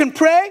things you can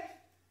pray.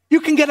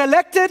 You can get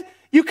elected.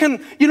 You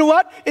can, you know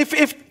what?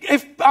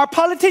 If our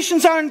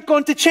politicians aren't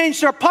going to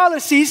change their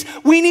policies,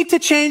 we need to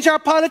change our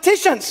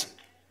politicians.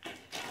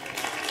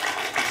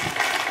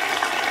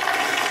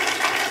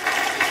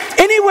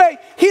 Anyway,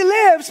 he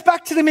lives,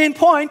 back to the main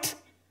point.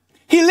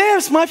 He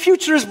lives, my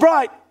future is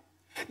bright.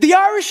 The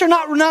Irish are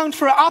not renowned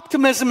for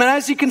optimism, and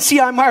as you can see,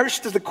 I'm Irish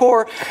to the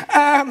core.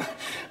 And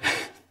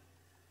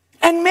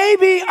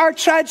maybe our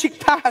tragic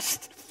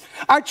past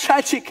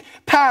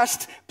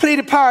played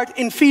a part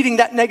in feeding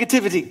that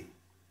negativity.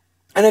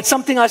 And it's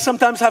something I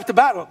sometimes have to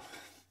battle.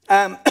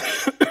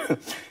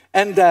 It's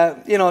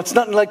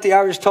nothing like the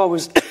Irish taught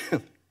was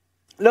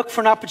look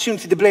for an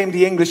opportunity to blame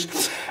the English.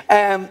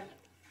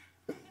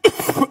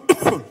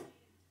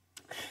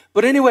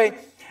 But anyway,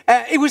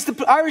 it was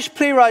the Irish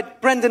playwright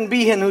Brendan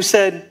Behan who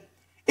said,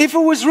 if it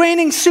was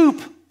raining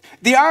soup,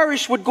 the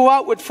Irish would go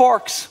out with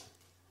forks.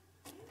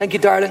 Thank you,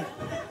 darling.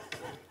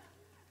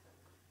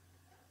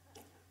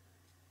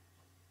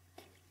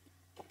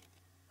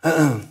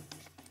 And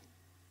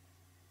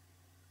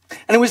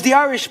it was the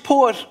Irish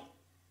poet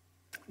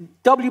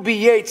W.B.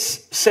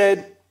 Yeats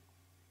said,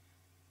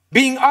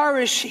 being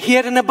Irish, he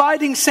had an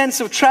abiding sense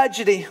of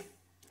tragedy,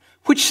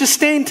 which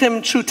sustained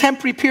him through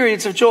temporary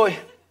periods of joy.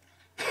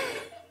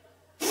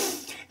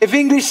 If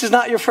English is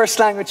not your first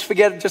language,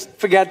 forget it. Just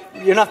forget.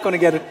 You're not going to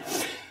get it.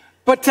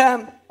 But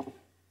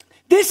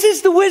this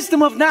is the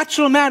wisdom of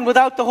natural man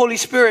without the Holy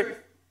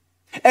Spirit.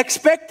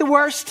 Expect the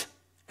worst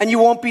and you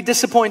won't be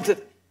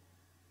disappointed.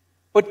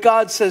 But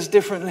God says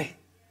differently.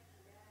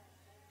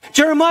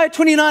 Jeremiah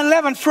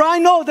 29:11, for I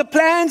know the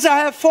plans I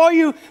have for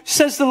you,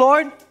 says the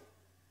Lord.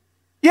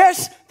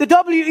 Yes, the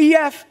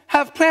WEF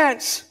have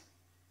plans.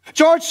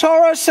 George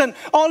Soros and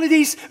all of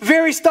these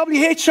various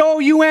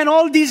WHO, UN,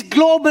 all of these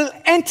global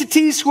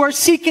entities who are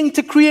seeking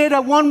to create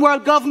a one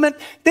world government,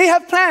 they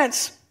have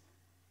plans.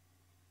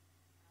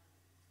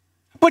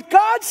 But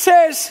God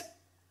says,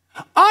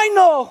 I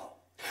know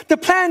the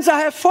plans I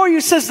have for you,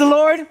 says the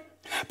Lord.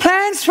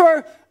 Plans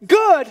for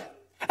good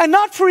and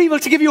not for evil,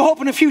 to give you hope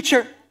in the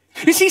future.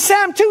 You see,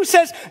 Psalm 2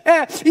 says,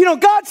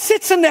 God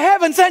sits in the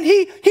heavens and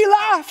he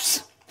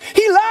laughs.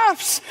 He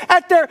laughs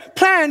at their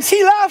plans.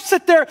 He laughs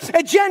at their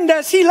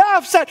agendas. He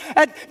laughs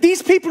at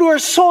these people who are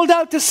sold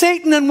out to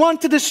Satan and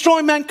want to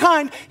destroy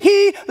mankind.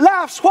 He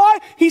laughs. Why?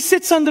 He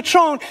sits on the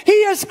throne. He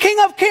is King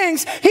of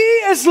Kings. He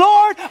is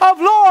Lord of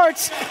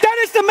Lords. That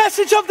is the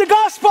message of the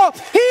gospel.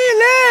 He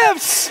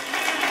lives.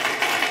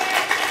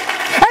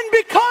 And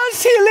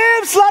because he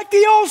lives, like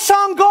the old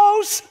song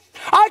goes,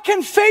 I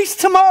can face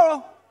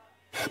tomorrow.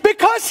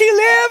 Because he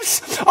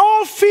lives,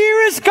 all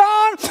fear is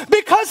gone.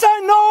 Because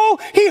I know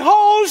he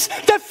holds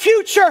the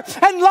future,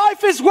 and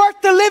life is worth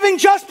the living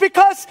just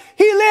because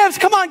he lives.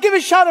 Come on, give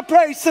a shout of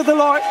praise to the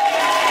Lord.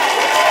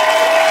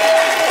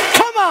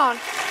 Come on.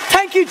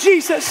 Thank you,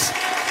 Jesus.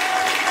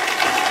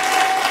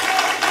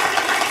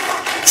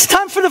 It's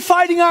time for the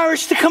Fighting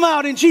Irish to come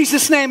out in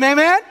Jesus' name.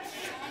 Amen.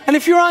 And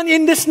if you're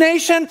in this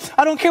nation,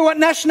 I don't care what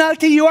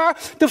nationality you are,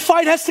 the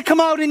fight has to come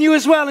out in you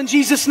as well in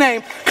Jesus'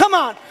 name. Come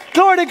on.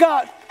 Glory to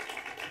God.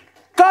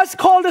 God's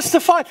called us to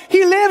fight.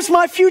 He lives.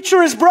 My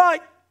future is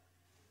bright.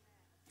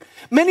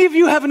 Many of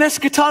you have an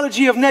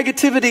eschatology of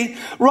negativity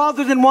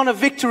rather than one of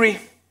victory.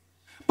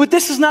 But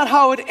this is not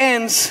how it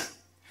ends.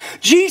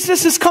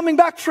 Jesus is coming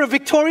back for a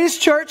victorious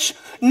church,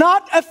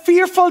 not a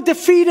fearful,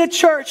 defeated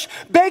church,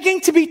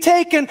 begging to be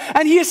taken.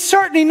 And he is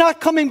certainly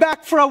not coming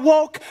back for a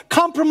woke,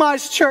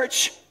 compromised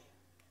church.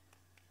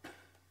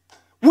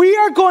 We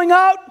are going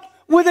out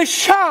with a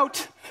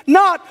shout,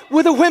 not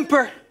with a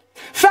whimper.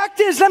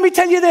 Fact is, let me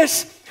tell you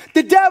this.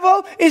 The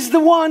devil is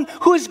the one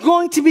who is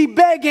going to be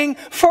begging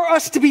for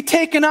us to be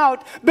taken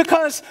out,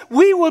 because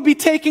we will be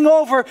taking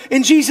over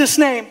in Jesus'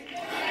 name.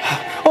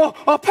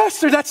 Oh,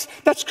 Pastor,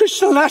 that's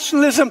Christian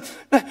nationalism.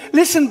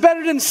 Listen,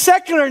 better than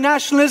secular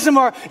nationalism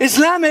or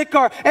Islamic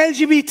or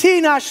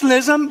LGBT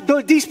nationalism,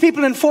 these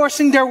people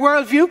enforcing their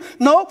worldview.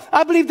 No,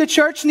 I believe the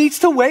church needs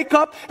to wake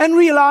up and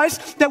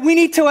realize that we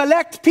need to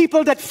elect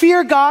people that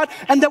fear God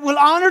and that will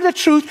honor the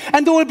truth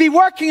and that will be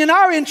working in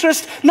our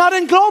interest, not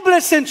in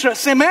globalist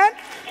interests. Amen?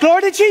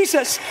 Glory to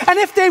Jesus. And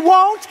if they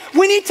won't,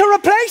 we need to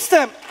replace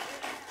them.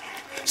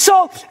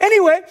 So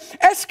anyway,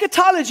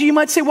 eschatology, you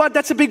might say, what?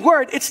 That's a big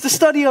word. It's the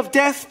study of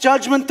death,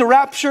 judgment, the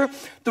rapture,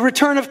 the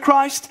return of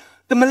Christ,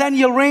 the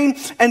millennial reign,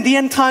 and the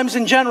end times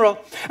in general.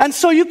 And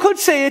so you could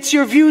say it's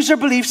your views or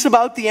beliefs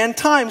about the end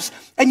times.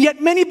 And yet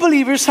many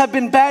believers have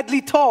been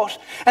badly taught.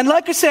 And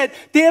like I said,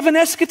 they have an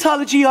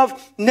eschatology of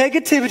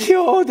negativity.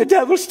 Oh, the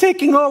devil's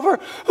taking over.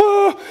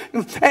 Oh.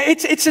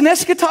 It's an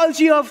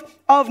eschatology of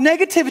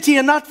negativity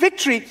and not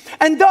victory.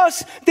 And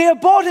thus, they are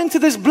bought into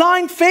this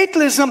blind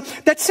fatalism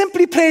that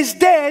simply plays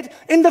dead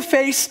in the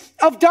face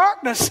of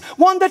darkness.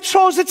 One that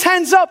throws its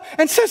hands up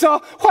and says,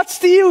 oh, what's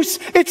the use?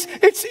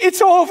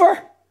 It's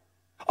over.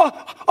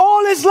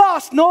 All is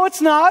lost. No, it's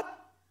not.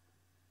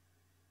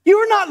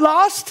 You're not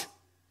lost.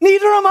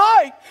 Neither am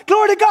I.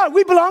 Glory to God.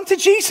 We belong to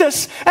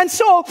Jesus. And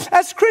so,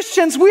 as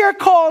Christians, we are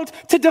called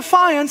to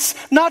defiance,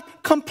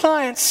 not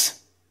compliance.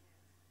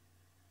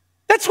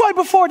 That's why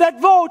before that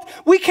vote,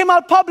 we came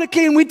out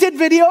publicly and we did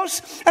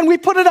videos and we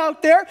put it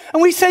out there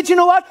and we said, you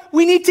know what?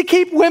 We need to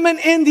keep women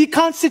in the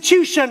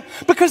Constitution,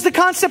 because the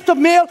concept of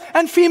male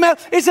and female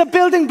is a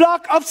building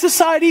block of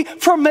society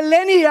for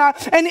millennia.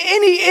 And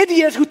any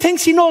idiot who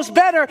thinks he knows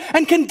better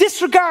and can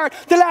disregard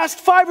the last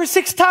 5,000 or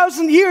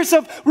 6,000 years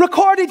of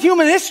recorded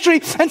human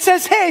history and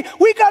says, hey,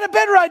 we got a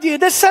better idea.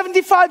 There's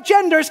 75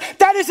 genders.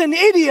 That is an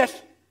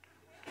idiot.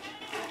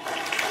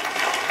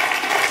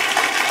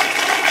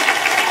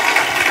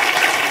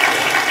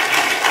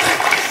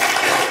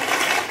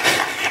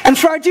 And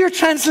for our dear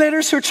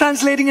translators who are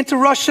translating into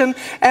Russian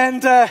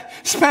and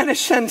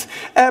Spanish and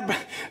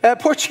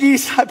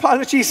Portuguese,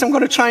 apologies, I'm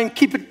going to try and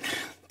keep it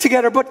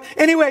together. But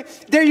anyway,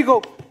 there you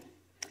go.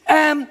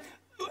 Thank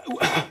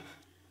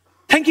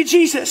you,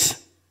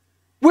 Jesus.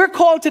 We're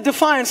called to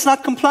defiance,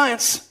 not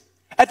compliance.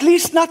 At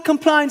least not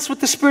compliance with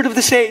the spirit of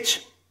this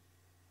age.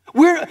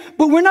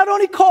 But we're not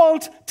only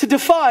called to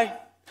defy,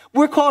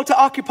 we're called to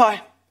occupy.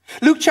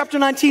 Luke chapter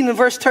 19 and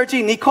verse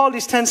 13, he called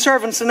his 10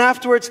 servants and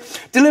afterwards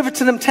delivered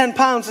to them 10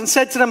 pounds and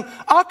said to them,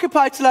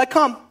 occupy till I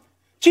come.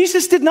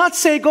 Jesus did not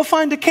say, go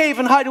find a cave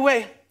and hide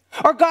away.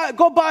 Or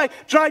go buy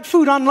dried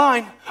food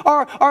online.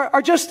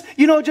 Or just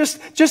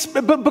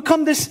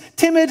become this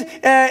timid,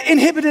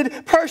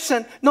 inhibited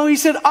person. No, he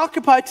said,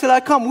 occupy till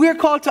I come. We're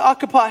called to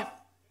occupy.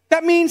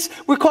 That means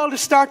we're called to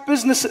start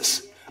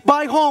businesses,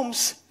 buy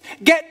homes,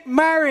 get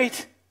married,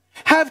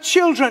 have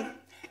children,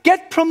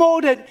 get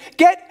promoted,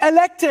 get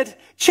elected,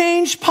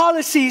 change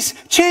policies,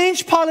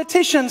 change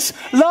politicians,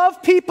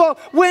 love people,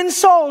 win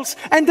souls,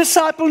 and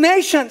disciple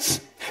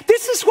nations.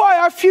 This is why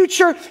our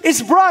future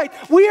is bright.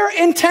 We are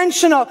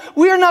intentional.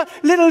 We are not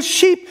little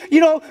sheep,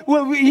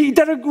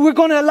 we're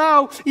going to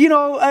allow,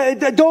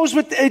 those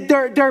with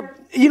their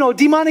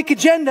demonic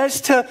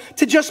agendas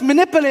to just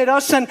manipulate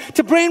us and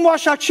to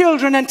brainwash our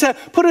children and to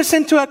put us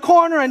into a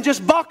corner and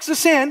just box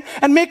us in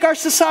and make our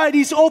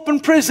societies open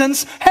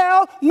prisons.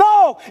 Hell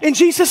no, in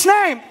Jesus'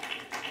 name.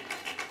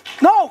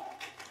 No.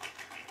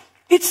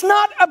 It's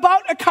not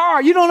about a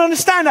car. You don't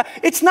understand that.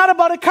 It's not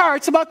about a car.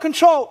 It's about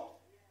control.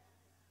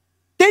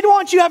 They don't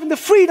want you having the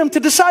freedom to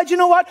decide, you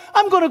know what,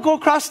 I'm going to go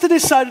across to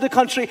this side of the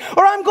country,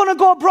 or I'm going to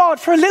go abroad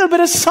for a little bit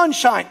of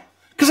sunshine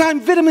because I'm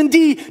vitamin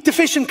D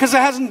deficient because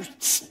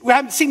we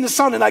haven't seen the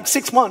sun in like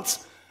 6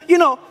 months.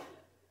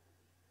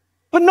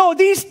 But no,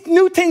 these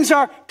new things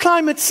are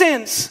climate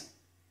sins.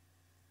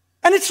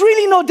 And it's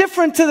really no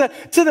different to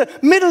the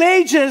Middle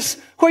Ages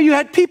where you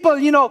had people,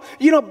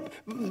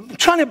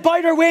 trying to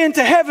bite their way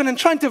into heaven and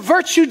trying to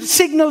virtue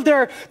signal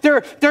their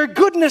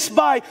goodness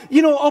by,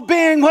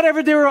 obeying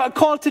whatever they were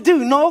called to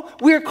do. No,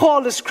 we are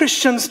called as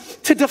Christians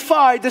to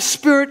defy the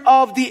spirit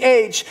of the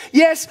age.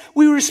 Yes,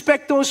 we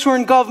respect those who are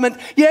in government.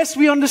 Yes,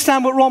 we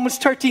understand what Romans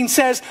 13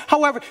 says.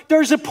 However,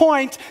 there's a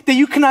point that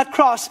you cannot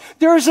cross.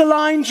 There is a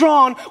line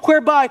drawn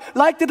whereby,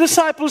 like the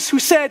disciples who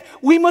said,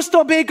 we must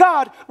obey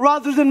God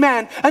rather than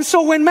man. And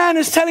so when man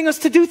is telling us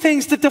to do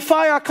things that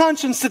defy our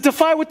conscience, that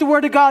defy what the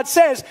Word of God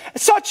says,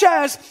 such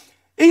as,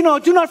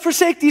 do not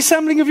forsake the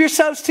assembling of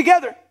yourselves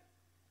together.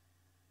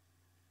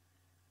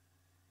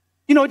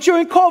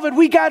 During COVID,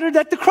 we gathered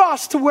at the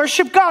cross to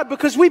worship God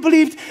because we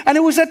believed, and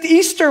it was at the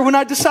Easter when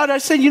I decided, I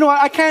said,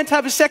 I can't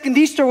have a second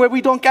Easter where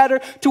we don't gather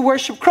to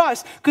worship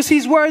Christ because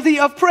He's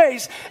worthy of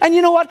praise. And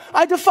you know what?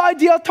 I defied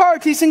the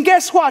authorities, and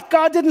guess what?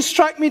 God didn't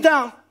strike me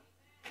down.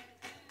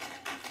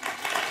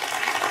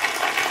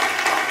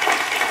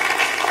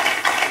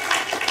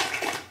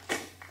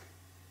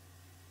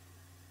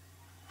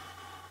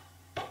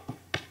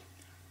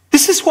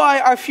 This is why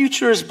our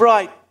future is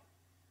bright.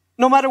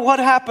 No matter what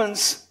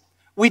happens,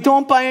 we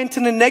don't buy into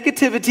the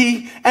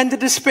negativity and the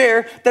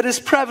despair that is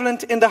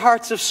prevalent in the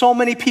hearts of so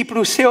many people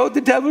who say, oh,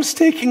 the devil's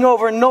taking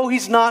over. No,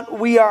 he's not.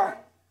 We are.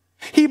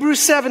 Hebrews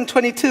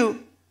 7:22.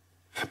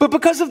 But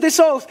because of this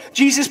oath,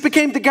 Jesus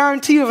became the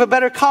guarantee of a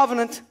better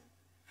covenant.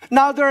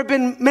 Now there have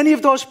been many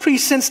of those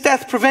priests since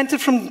death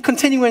prevented from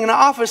continuing in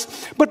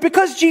office. But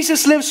because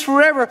Jesus lives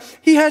forever,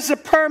 He has a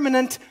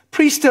permanent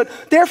priesthood.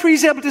 Therefore,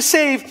 He's able to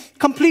save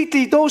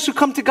completely those who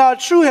come to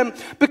God through Him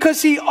because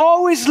He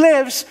always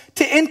lives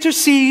to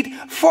intercede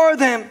for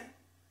them.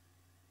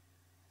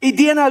 The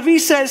NIV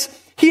says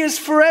He lives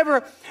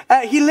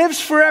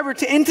forever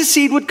to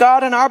intercede with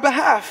God on our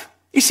behalf.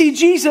 You see,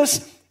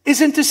 Jesus is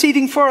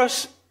interceding for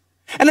us.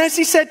 And as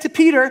He said to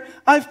Peter,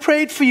 I've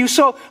prayed for you.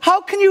 So how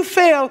can you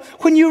fail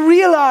when you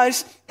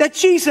realize that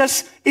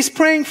Jesus is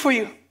praying for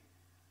you?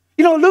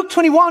 Luke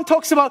 21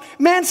 talks about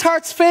men's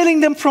hearts failing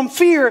them from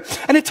fear.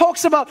 And it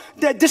talks about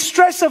the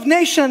distress of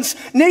nations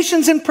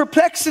in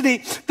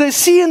perplexity, the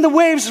sea and the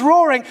waves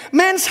roaring,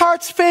 men's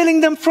hearts failing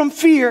them from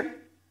fear.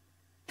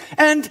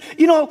 And,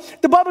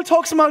 the Bible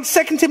talks about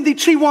 2 Timothy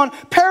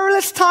 3:1,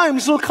 perilous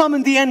times will come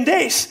in the end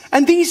days.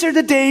 And these are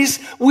the days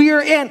we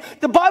are in.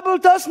 The Bible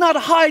does not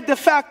hide the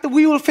fact that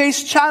we will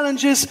face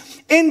challenges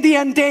in the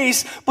end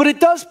days, but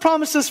it does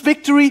promise us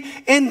victory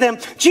in them.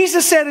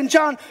 Jesus said in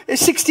John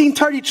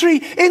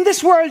 16:33, in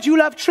this world you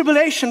will have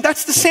tribulation.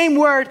 That's the same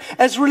word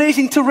as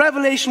relating to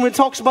Revelation when it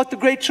talks about the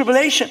great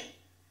tribulation.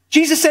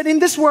 Jesus said, in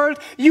this world,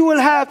 you will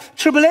have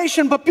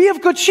tribulation, but be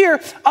of good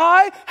cheer.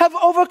 I have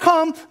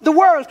overcome the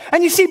world.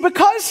 And you see,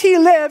 because He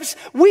lives,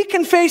 we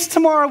can face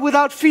tomorrow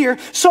without fear.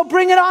 So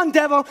bring it on,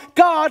 devil.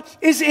 God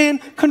is in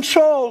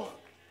control.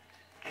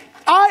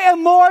 I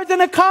am more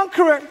than a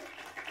conqueror.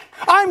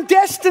 I'm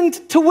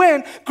destined to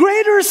win.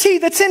 Greater is He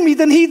that's in me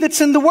than he that's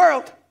in the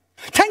world.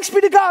 Thanks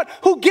be to God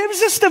who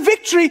gives us the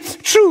victory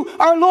through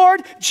our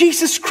Lord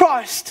Jesus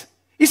Christ.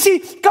 You see,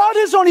 God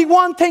has only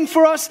one thing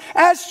for us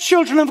as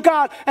children of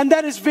God, and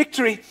that is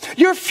victory.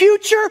 Your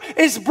future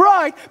is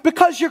bright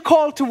because you're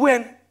called to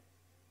win.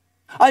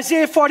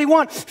 Isaiah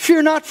 41,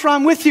 fear not, for I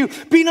am with you.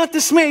 Be not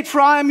dismayed,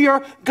 for I am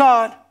your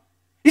God.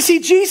 You see,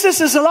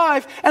 Jesus is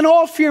alive and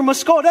all fear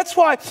must go. That's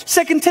why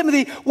 2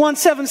 Timothy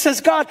 1:7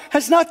 says God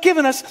has not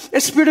given us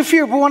a spirit of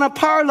fear, but one of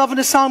power, love, and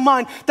a sound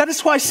mind. That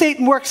is why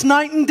Satan works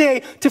night and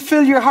day to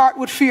fill your heart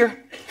with fear.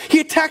 He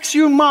attacks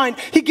your mind.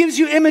 He gives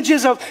you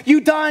images of you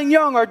dying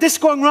young, or this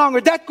going wrong,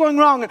 or that going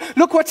wrong.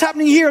 Look what's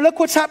happening here. Look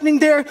what's happening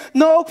there.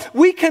 No,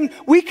 we can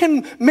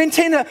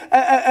maintain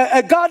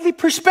a godly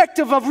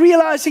perspective of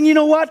realizing, you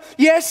know what?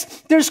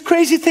 Yes, there's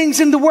crazy things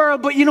in the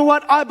world, but you know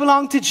what? I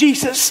belong to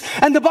Jesus.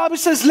 And the Bible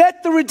says,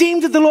 let the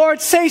redeemed of the Lord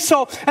say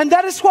so. And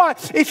that is why,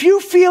 if you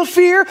feel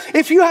fear,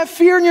 if you have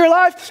fear in your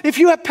life, if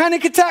you have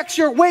panic attacks,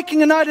 you're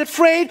waking at night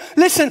afraid,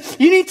 listen,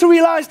 you need to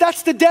realize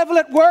that's the devil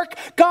at work.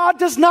 God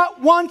does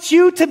not want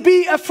you to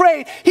be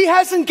afraid. He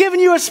hasn't given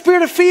you a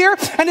spirit of fear.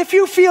 And if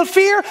you feel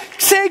fear,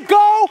 say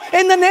go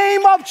in the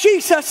name of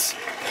Jesus.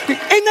 In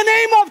the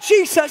name of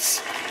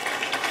Jesus.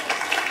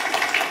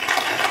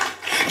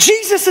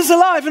 Jesus is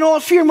alive and all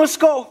fear must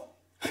go.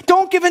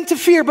 Don't give in to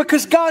fear,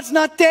 because God's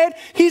not dead.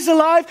 He's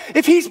alive.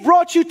 If He's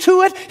brought you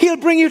to it, He'll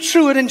bring you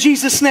through it in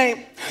Jesus'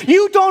 name.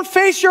 You don't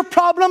face your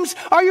problems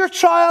or your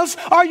trials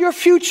or your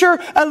future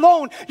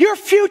alone. Your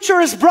future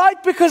is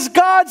bright because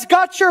God's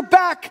got your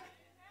back.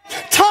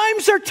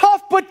 Times are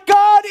tough, but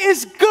God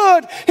is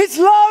good. His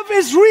love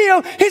is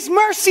real. His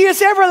mercy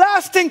is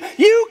everlasting.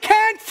 You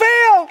can't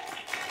fail.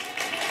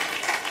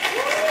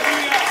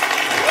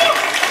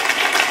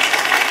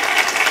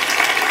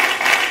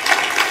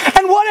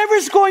 And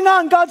whatever's going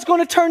on, God's going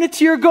to turn it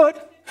to your good.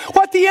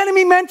 What the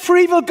enemy meant for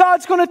evil,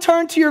 God's going to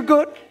turn to your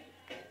good.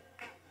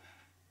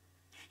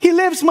 He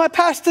lives, my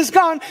past is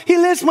gone. He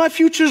lives, my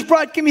future is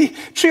bright. Give me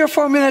 3 or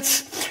 4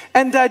 minutes.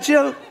 And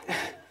Jill,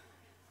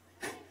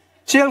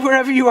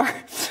 wherever you are,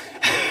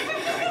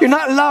 you're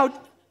not allowed.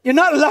 You're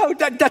not allowed.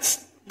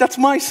 That's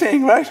my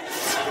saying, right?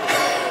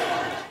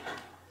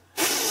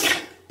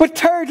 But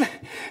third,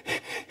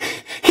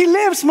 He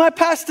lives, my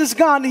past is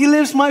gone. He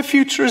lives, my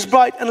future is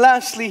bright. And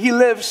lastly, He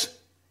lives,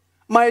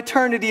 my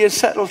eternity is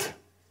settled.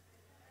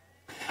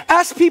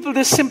 Ask people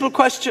this simple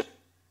question.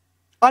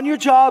 On your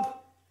job,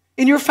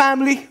 in your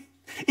family,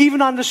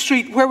 even on the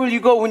street, where will you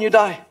go when you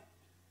die?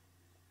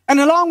 And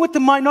along with the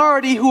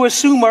minority who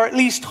assume or at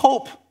least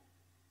hope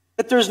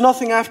that there's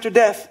nothing after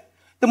death,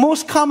 the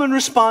most common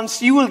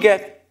response you will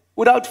get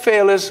without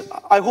fail is,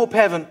 I hope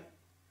heaven.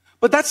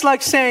 But that's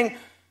like saying,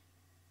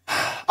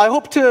 I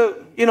hope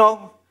to,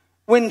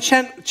 win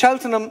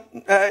Cheltenham,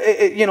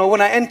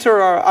 when I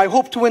enter, or I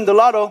hope to win the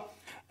lotto.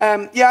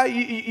 Yeah,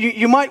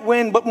 you might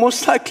win, but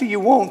most likely you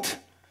won't.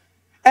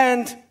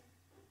 And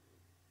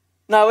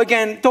now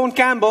again, don't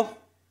gamble.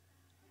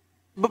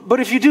 But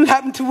if you do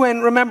happen to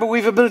win, remember we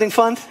have a building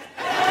fund.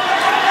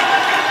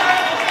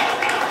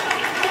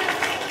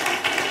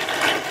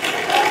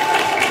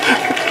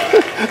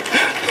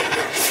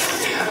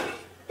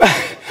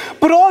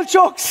 But all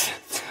jokes,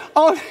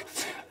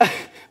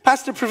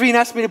 Pastor Praveen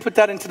asked me to put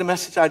that into the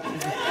message.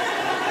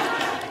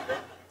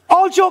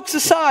 All jokes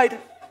aside,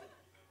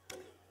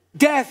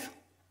 death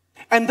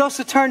and thus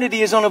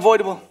eternity is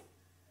unavoidable.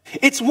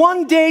 It's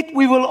one date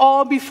we will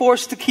all be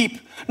forced to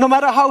keep. No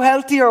matter how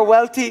healthy or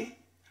wealthy,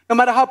 no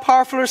matter how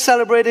powerful or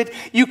celebrated,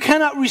 you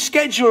cannot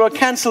reschedule or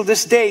cancel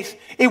this date.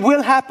 It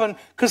will happen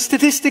because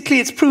statistically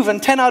it's proven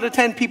 10 out of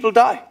 10 people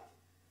die.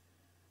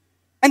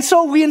 And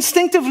so we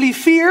instinctively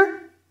fear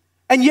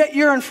and yet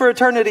yearn for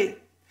eternity.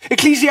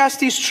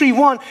 Ecclesiastes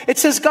 3:1, it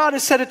says God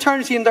has set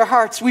eternity in their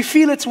hearts. We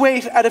feel its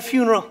weight at a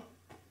funeral.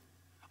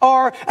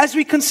 Or as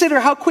we consider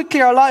how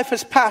quickly our life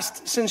has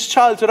passed since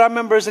childhood. I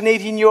remember as an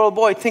 18-year-old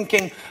boy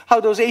thinking how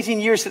those 18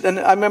 years, and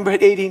I remember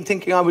at 18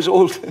 thinking I was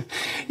old.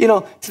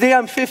 Today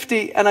I'm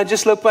 50 and I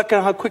just look back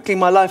at how quickly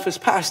my life has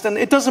passed. And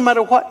it doesn't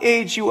matter what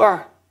age you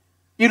are.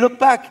 You look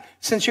back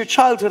since your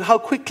childhood, how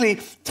quickly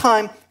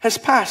time has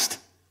passed.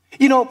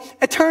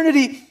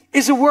 Eternity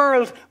is a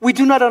world we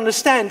do not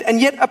understand.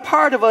 And yet a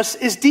part of us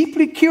is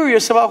deeply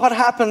curious about what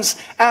happens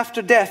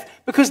after death.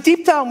 Because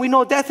deep down we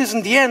know death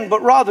isn't the end,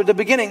 but rather the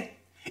beginning.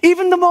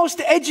 Even the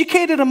most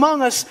educated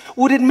among us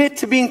would admit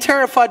to being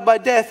terrified by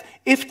death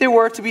if they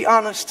were to be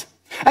honest.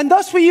 And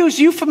thus we use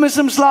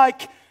euphemisms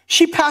like,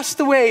 she passed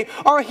away,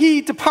 or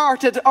he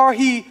departed, or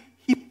he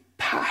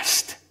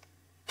passed.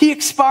 He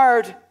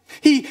expired.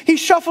 He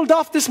shuffled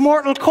off this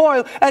mortal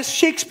coil, as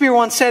Shakespeare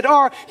once said,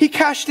 or he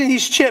cashed in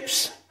his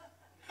chips.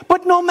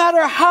 But no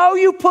matter how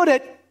you put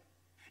it,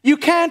 you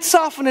can't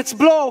soften its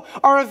blow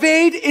or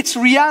evade its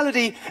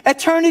reality.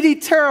 Eternity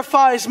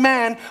terrifies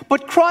man,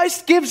 but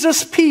Christ gives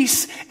us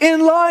peace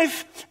in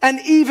life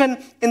and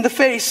even in the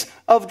face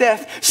of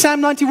death.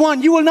 Psalm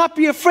 91, you will not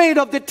be afraid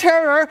of the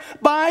terror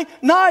by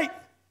night.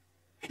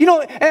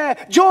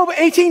 Job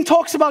 18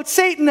 talks about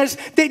Satan as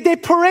they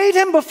parade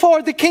him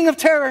before the king of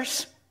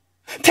terrors.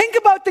 Think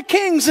about the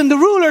kings and the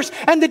rulers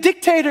and the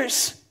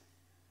dictators.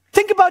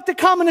 Think about the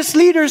communist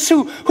leaders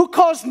who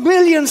caused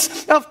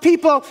millions of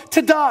people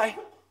to die.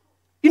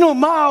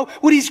 Mao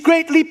with his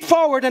great leap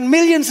forward, and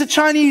millions of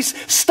Chinese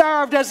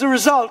starved as a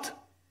result.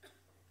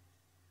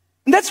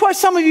 And that's why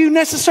some of you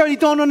necessarily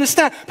don't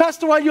understand.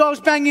 Pastor, why are you always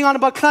banging on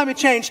about climate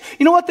change?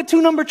 You know what the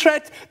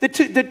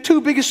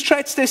two biggest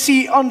threats they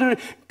see under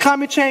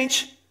climate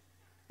change?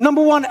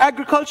 Number one,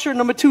 agriculture.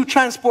 Number two,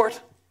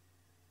 transport.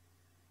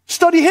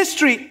 Study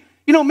history.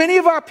 Many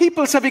of our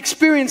peoples have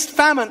experienced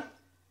famine.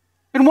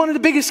 Been one of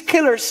the biggest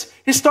killers,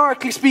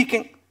 historically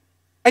speaking.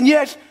 And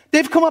yet,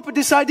 they've come up with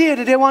this idea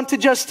that they want to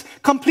just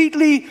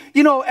completely,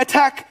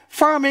 attack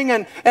farming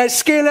and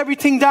scale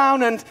everything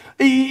down. And,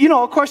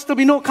 of course, there'll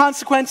be no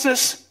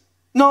consequences.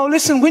 No,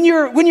 listen, when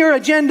your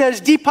agenda is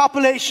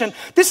depopulation,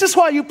 this is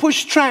why you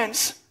push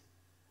trans.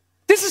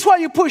 This is why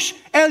you push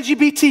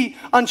LGBT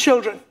on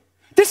children.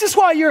 This is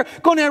why you're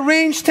going to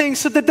arrange things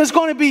so that there's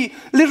going to be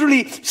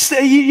literally,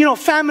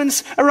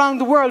 famines around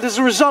the world as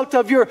a result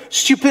of your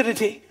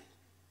stupidity.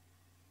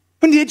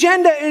 When the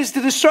agenda is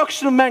the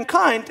destruction of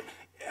mankind,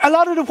 a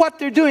lot of what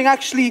they're doing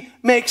actually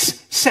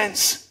makes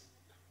sense.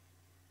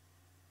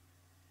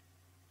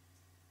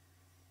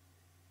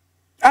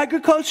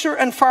 Agriculture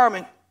and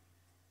farming.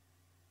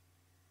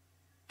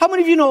 How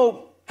many of you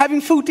know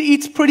Having food to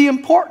eat is pretty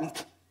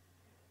important.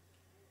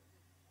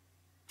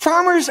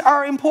 Farmers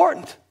are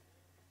important.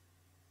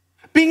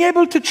 Being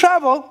able to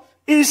travel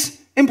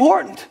is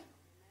important.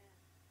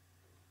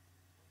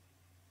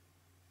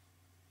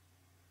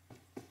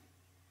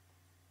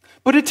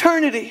 But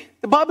eternity,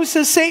 the Bible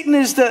says Satan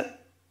is the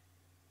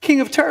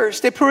king of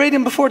terrors. They parade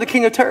him before the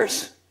king of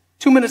terrors.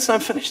 2 minutes and I'm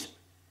finished.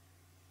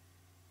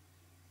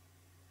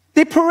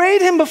 They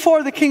parade him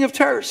before the king of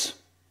terrors.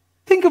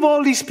 Think of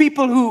all these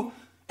people who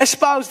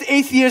espoused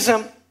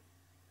atheism,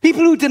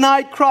 people who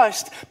denied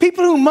Christ,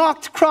 people who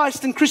mocked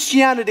Christ and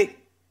Christianity.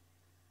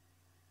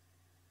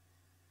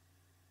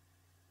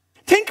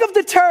 Think of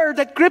the terror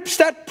that grips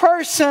that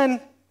person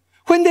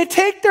when they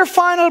take their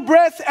final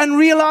breath and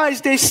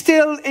realize they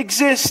still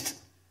exist.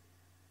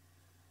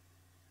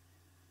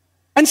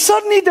 And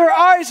suddenly their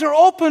eyes are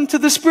open to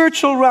the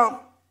spiritual realm.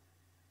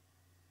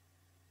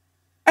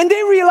 And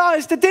they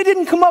realize that they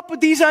didn't come up with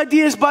these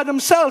ideas by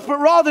themselves, but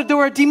rather there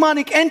were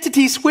demonic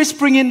entities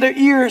whispering in their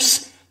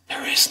ears,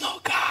 there is no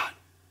God.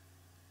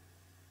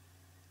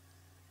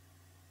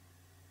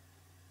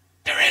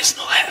 There is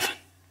no heaven.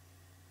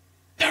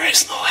 There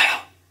is no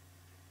hell.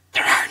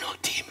 There are no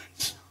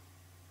demons.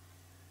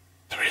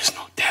 There is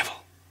no devil.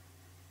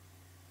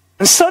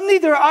 And suddenly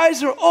their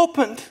eyes are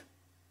opened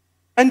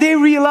and they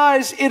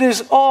realize it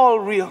is all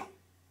real.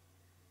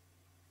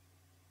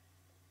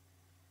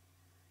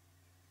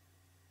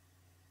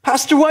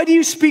 Pastor, why do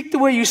you speak the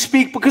way you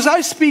speak? Because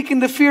I speak in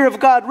the fear of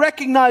God,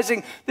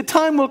 recognizing the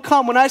time will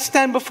come when I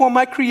stand before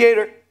my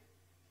Creator.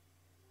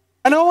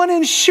 And I want to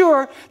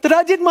ensure that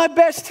I did my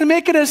best to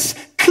make it as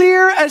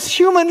clear as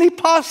humanly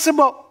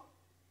possible.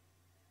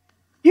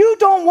 You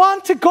don't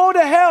want to go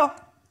to hell.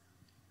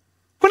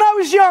 When I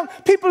was young,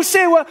 people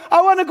say, well,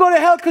 I want to go to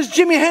hell because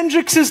Jimi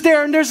Hendrix is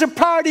there and there's a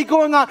party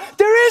going on.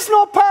 There is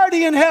no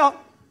party in hell.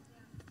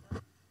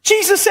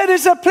 Jesus said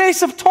it's a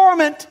place of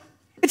torment.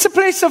 It's a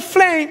place of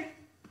flame.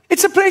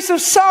 It's a place of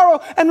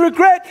sorrow and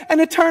regret and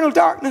eternal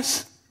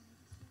darkness.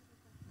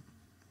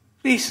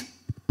 Please.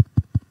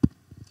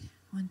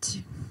 1, 2.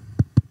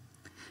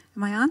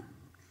 Am I on?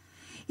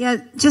 Yeah,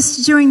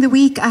 just during the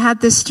week I had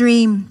this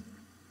dream.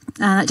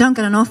 And I don't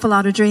get an awful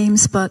lot of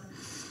dreams, but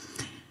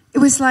it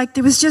was like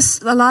there was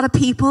just a lot of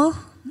people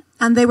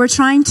and they were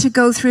trying to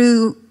go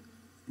through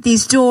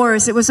these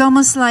doors. It was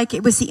almost like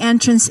it was the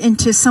entrance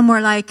into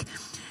somewhere like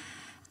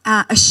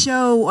a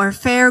show or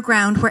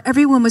fairground where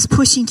everyone was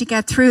pushing to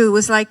get through. It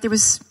was like there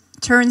was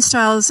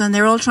turnstiles and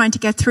they're all trying to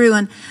get through.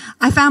 And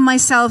I found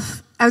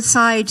myself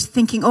outside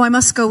thinking, oh, I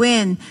must go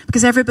in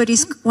because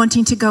everybody's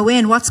wanting to go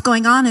in. What's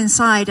going on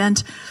inside?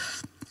 And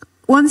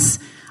once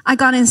I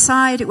got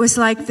inside, it was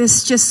like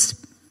this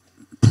just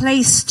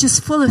place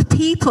just full of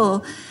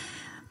people.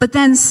 But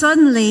then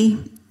suddenly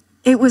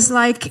it was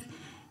like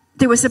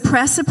there was a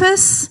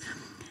precipice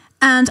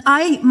and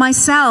I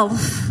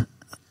myself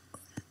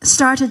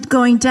started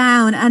going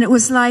down and it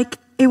was like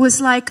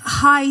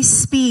high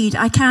speed.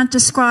 I can't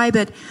describe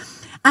it.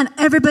 And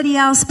everybody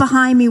else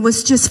behind me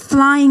was just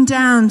flying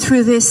down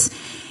through this.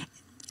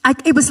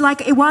 It was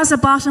like it was a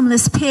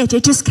bottomless pit.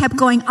 It just kept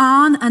going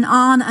on and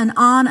on and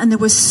on. And there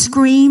was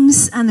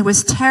screams and there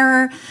was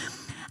terror.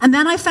 And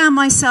then I found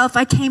myself,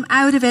 I came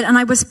out of it and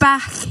I was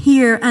back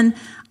here and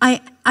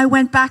I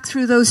went back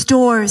through those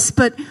doors.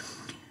 But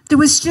there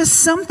was just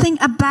something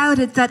about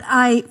it that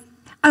I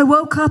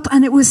woke up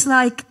and it was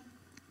like,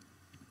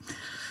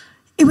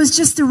 it was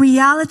just the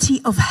reality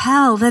of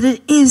hell, that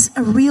it is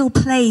a real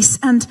place.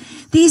 And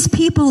these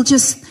people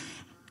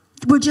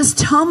were just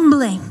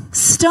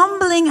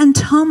stumbling and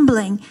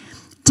tumbling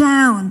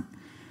down.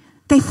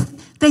 They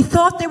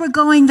thought they were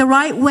going the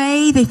right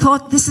way. They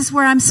thought, this is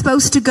where I'm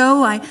supposed to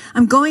go.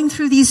 I'm going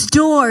through these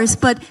doors,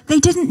 but they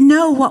didn't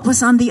know what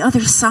was on the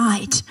other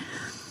side.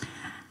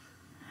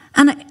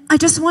 And I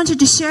just wanted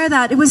to share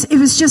that. It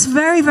was just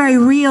very, very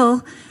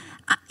real.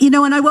 You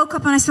know, and I woke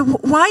up and I said,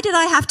 why did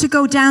I have to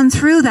go down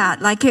through that?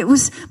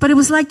 But it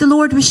was like the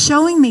Lord was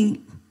showing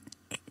me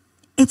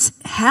it's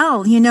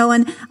hell, you know,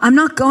 and I'm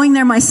not going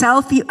there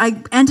myself.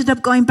 I ended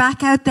up going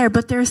back out there,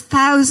 but there's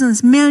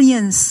thousands,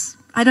 millions,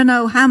 I don't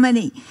know how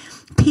many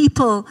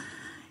people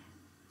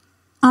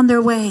on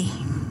their way.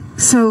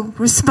 So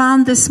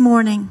respond this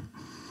morning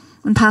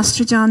when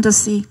Pastor John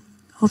does the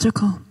altar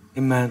call.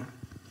 Amen.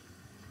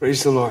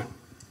 Praise the Lord.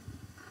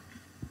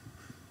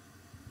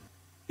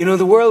 You know,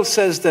 the world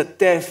says that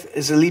death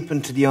is a leap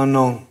into the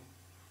unknown.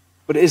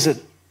 But is it?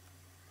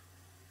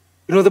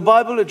 You know, the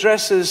Bible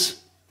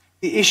addresses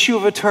the issue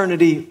of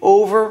eternity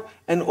over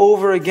and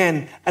over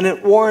again. And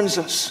it warns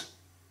us.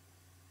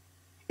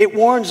 It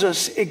warns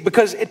us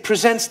because it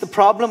presents the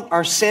problem,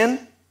 our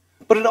sin.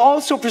 But it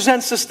also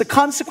presents us the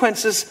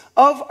consequences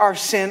of our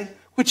sin,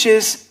 which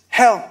is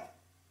hell.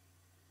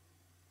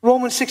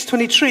 Romans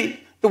 6:23.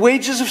 The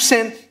wages of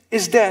sin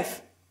is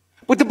death.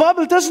 But the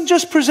Bible doesn't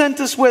just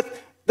present us with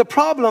the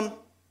problem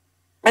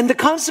and the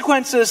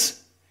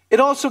consequences, it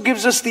also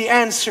gives us the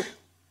answer.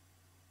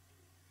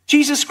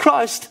 Jesus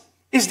Christ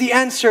is the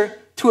answer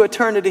to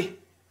eternity.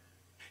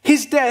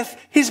 His death,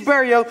 his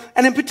burial,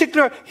 and in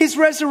particular, his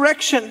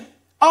resurrection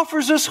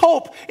offers us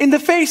hope in the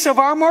face of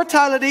our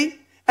mortality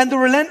and the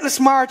relentless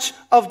march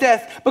of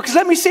death. Because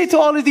let me say to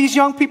all of these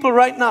young people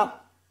right now,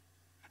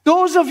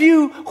 those of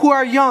you who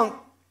are young,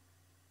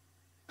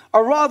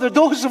 or rather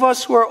those of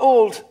us who are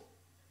old,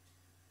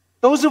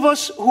 those of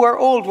us who are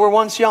old were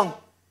once young.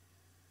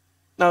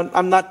 Now,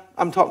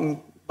 I'm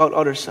talking about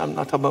others. I'm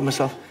not talking about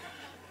myself.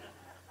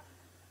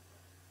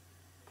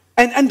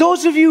 And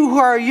those of you who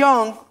are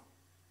young,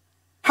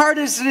 hard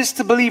as it is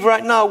to believe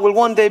right now, will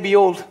one day be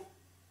old.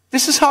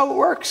 This is how it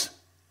works.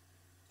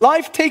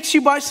 Life takes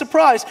you by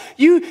surprise.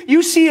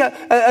 You see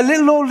a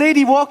little old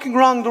lady walking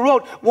along the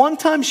road. One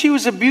time she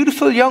was a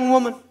beautiful young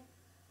woman.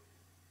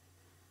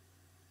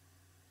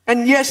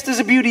 And yes, there's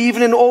a beauty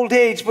even in old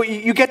age, but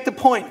you get the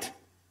point.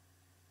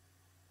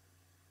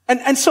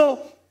 And so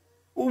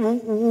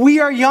we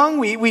are young,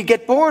 we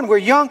get born, we're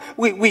young,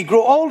 we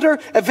grow older,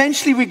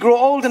 eventually we grow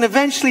old, and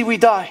eventually we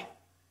die.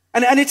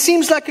 And it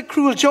seems like a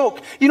cruel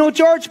joke. You know,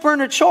 George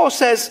Bernard Shaw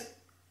says,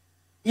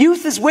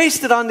 youth is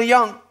wasted on the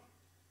young.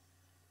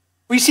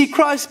 We see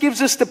Christ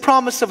gives us the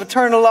promise of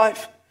eternal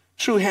life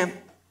through him.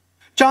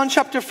 John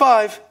chapter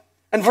 5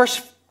 and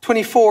verse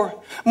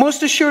 24.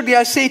 Most assuredly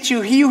I say to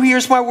you, he who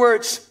hears my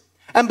words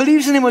and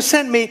believes in him who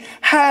sent me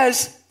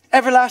has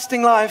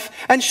everlasting life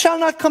and shall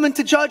not come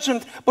into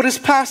judgment, but is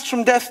passed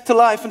from death to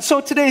life. And so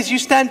today, as you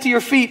stand to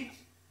your feet,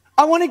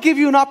 I want to give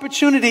you an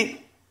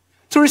opportunity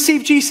to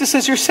receive Jesus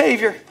as your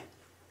Savior.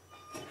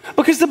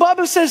 Because the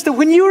Bible says that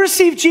when you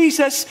receive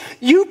Jesus,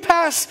 you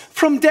pass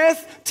from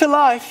death to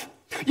life.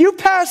 You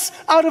pass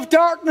out of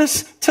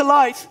darkness to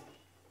light.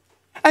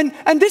 And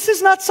this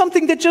is not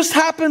something that just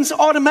happens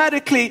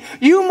automatically.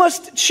 You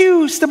must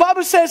choose. The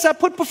Bible says, I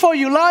put before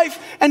you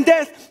life and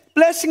death,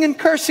 blessing and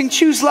cursing.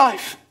 Choose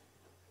life.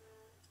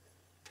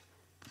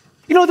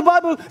 You know, the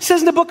Bible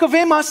says in the book of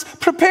Amos,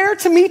 prepare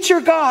to meet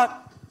your God.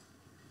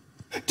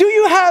 Do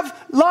you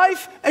have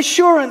life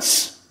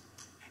assurance?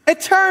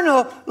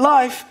 Eternal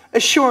life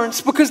assurance.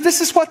 Because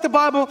this is what the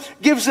Bible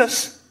gives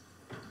us.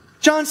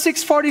 John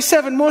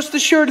 6:47, most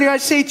assuredly I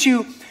say to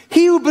you,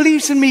 he who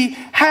believes in me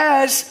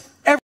has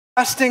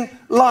everlasting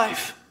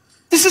life.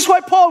 This is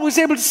why Paul was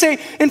able to say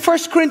in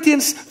 1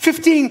 Corinthians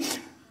 15,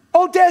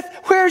 O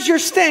death, where's your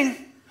sting?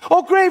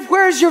 O grave,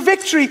 where's your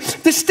victory?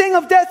 The sting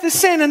of death is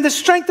sin, and the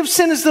strength of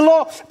sin is the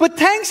law. But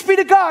thanks be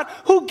to God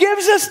who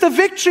gives us the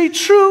victory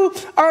through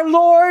our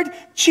Lord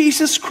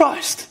Jesus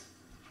Christ.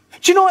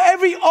 Do you know,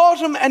 every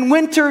autumn and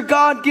winter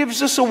God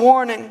gives us a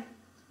warning.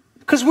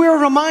 Because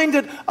we're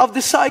reminded of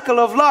the cycle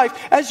of life.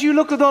 As you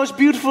look at those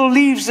beautiful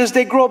leaves as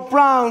they grow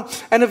brown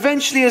and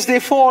eventually as they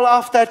fall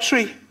off that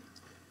tree.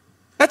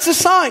 That's a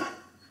sign.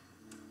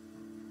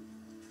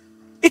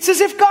 It's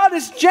as if God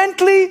is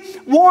gently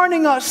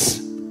warning us.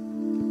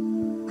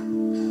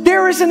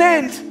 There is an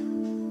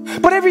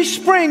end. But every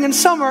spring and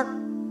summer,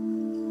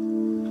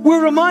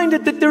 we're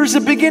reminded that there is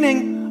a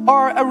beginning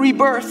or a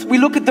rebirth. We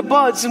look at the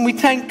buds and we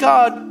thank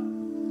God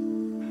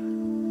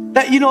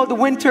that, you know, the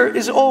winter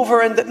is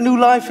over and that new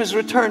life is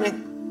returning.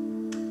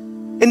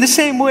 In the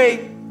same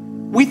way,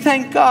 we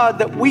thank God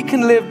that we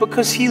can live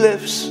because he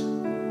lives.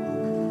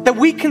 That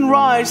we can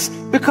rise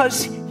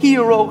because he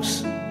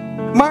arose.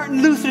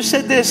 Martin Luther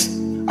said this,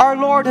 our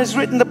Lord has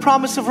written the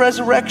promise of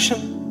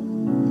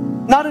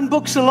resurrection, not in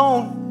books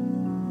alone,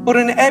 but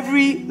in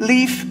every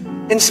leaf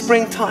in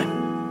springtime.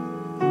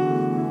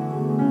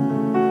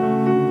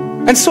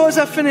 And so as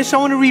I finish, I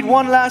want to read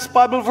one last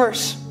Bible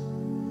verse.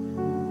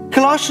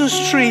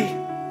 Colossians 3.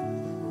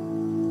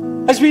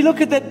 As we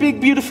look at that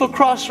big beautiful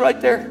cross right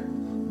there.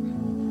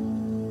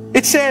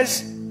 It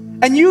says,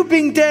 and you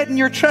being dead in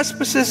your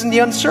trespasses and the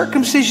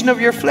uncircumcision of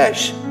your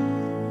flesh,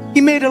 he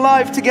made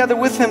alive together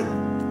with him,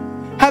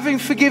 having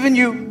forgiven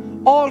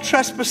you all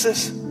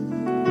trespasses,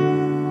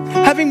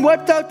 having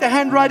wiped out the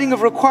handwriting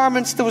of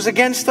requirements that was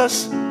against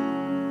us,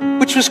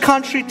 which was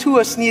contrary to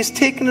us, and he has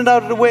taken it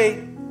out of the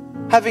way,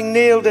 having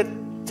nailed it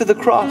to the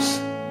cross.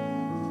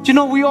 Do you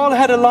know, we all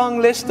had a long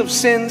list of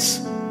sins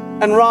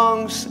and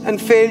wrongs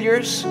and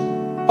failures.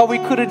 What we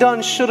could have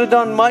done, should have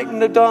done,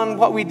 mightn't have done,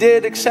 what we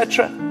did,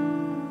 etc.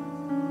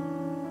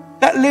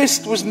 That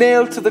list was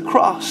nailed to the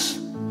cross.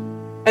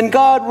 And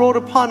God wrote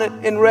upon it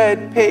in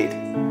red, paid.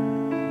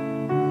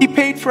 He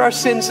paid for our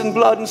sins in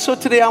blood. And so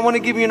today I want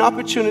to give you an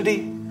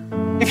opportunity.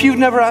 If you've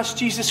never asked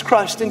Jesus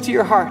Christ into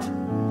your heart,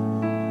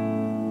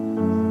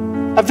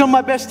 I've done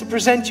my best to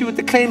present you with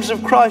the claims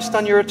of Christ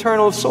on your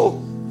eternal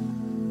soul.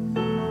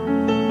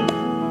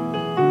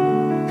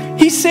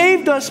 He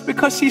saved us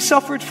because he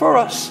suffered for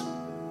us.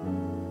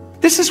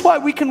 This is why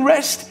we can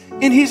rest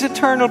in his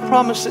eternal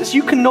promises.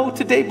 You can know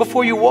today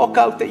before you walk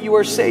out that you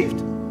are saved.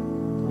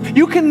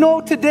 You can know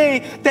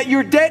today that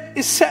your debt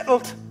is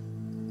settled.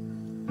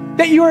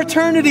 That your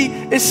eternity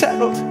is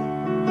settled.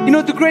 You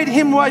know, the great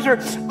hymn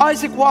writer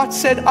Isaac Watts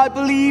said, I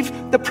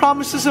believe the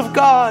promises of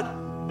God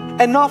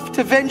enough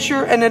to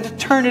venture an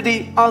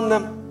eternity on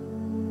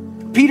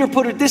them. Peter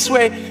put it this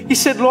way. He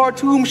said, Lord,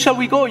 to whom shall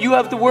we go? You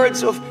have the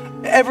words of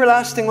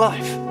everlasting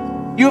life.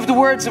 You have the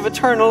words of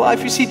eternal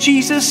life. You see,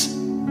 Jesus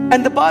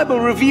and the Bible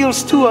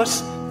reveals to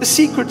us the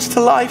secrets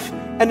to life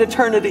and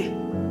eternity.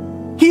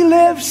 He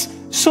lives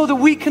so that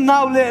we can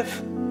now live.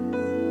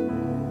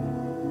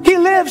 He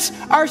lives.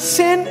 Our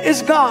sin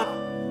is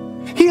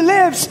gone. He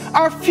lives.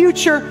 Our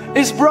future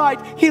is bright.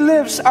 He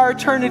lives. Our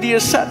eternity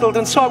is settled.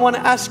 And so I want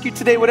to ask you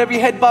today, with every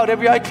head bowed,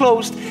 every eye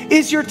closed,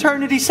 is your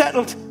eternity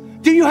settled?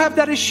 Do you have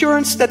that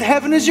assurance that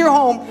heaven is your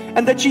home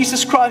and that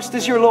Jesus Christ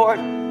is your Lord?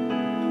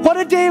 What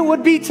a day it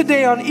would be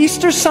today on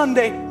Easter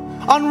Sunday,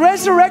 on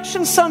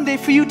Resurrection Sunday,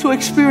 for you to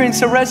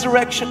experience a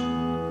resurrection.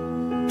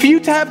 For you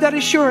to have that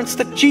assurance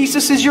that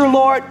Jesus is your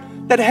Lord,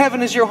 that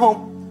heaven is your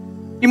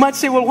home. You might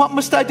say, well, what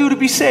must I do to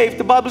be saved?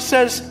 The Bible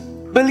says,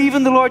 believe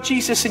in the Lord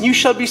Jesus and you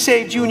shall be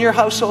saved, you and your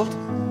household.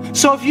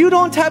 So if you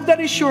don't have that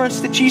assurance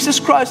that Jesus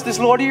Christ is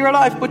Lord of your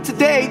life, but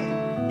today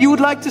you would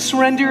like to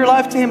surrender your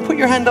life to Him, put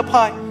your hand up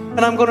high and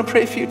I'm going to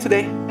pray for you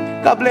today.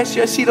 God bless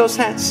you. I see those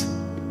hands.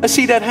 I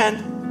see that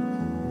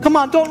hand. Come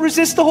on, don't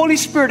resist the Holy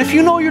Spirit. If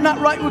you know you're not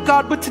right with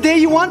God, but today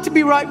you want to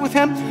be right with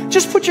Him,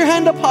 just put your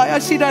hand up high. I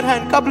see that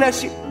hand. God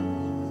bless you.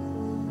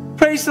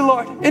 Praise the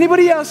Lord.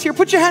 Anybody else here?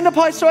 Put your hand up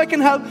high so I can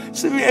help.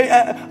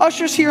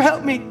 Ushers here,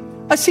 help me.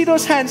 I see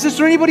those hands. Is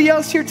there anybody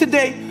else here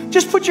today?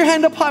 Just put your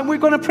hand up high. We're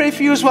going to pray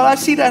for you as well. I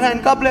see that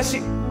hand. God bless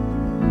you.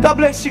 God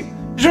bless you.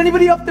 Is there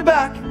anybody up the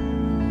back?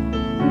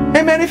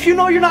 Amen. If you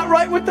know you're not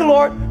right with the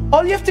Lord,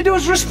 all you have to do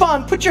is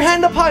respond. Put your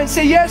hand up high and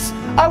say, yes,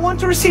 I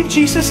want to receive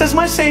Jesus as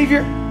my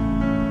Savior.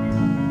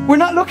 We're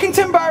not looking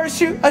to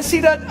embarrass you. I see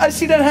that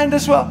hand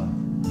as well.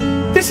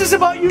 This is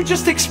about you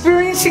just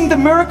experiencing the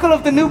miracle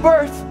of the new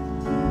birth.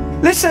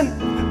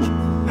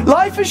 Listen,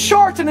 life is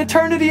short and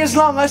eternity is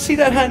long. I see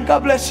that hand.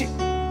 God bless you.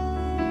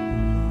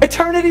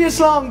 Eternity is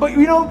long, but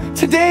you know,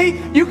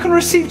 today you can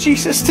receive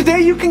Jesus.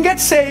 Today you can get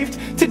saved.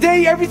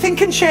 Today everything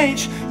can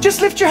change. Just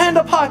lift your hand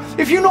up high.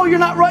 If you know you're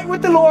not right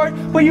with the Lord,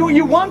 but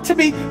you want to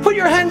be, put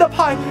your hand up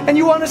high and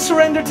you want to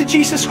surrender to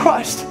Jesus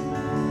Christ.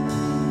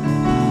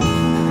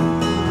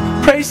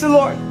 Praise the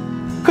Lord.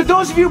 Could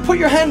those of you put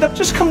your hand up,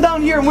 just come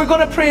down here and we're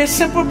going to pray a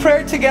simple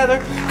prayer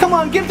together. Come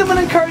on, give them an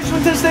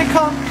encouragement as they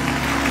come.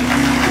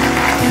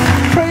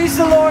 Praise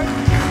the Lord.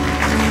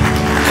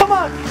 Come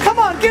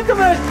on, give them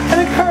an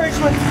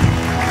encouragement.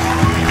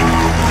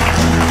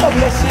 God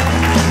bless you.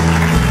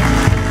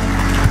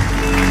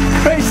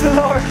 Praise the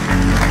Lord.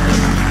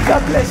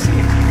 God bless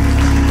you.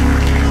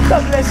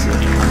 God bless you.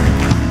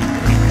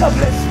 God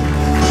bless you.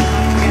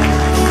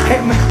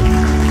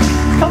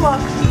 Amen. Come on.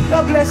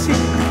 God bless you.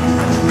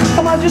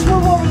 Come on, just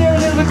move over there a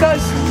little bit,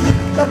 guys.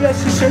 God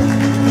bless you, sir.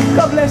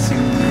 God bless you.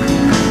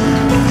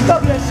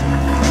 God bless you.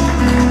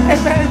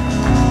 Amen.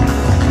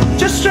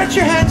 Just stretch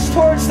your hands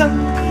towards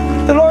them.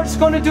 The Lord's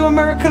going to do a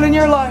miracle in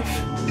your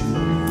life.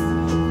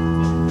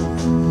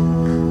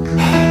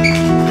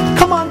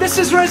 Come on, this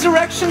is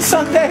Resurrection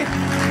Sunday.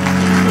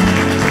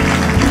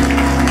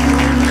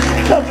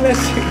 God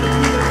bless you.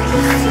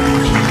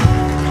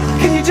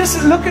 Can you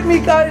just look at me,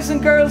 guys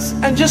and girls,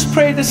 and just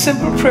pray this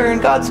simple prayer,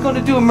 and God's going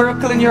to do a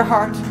miracle in your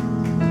heart.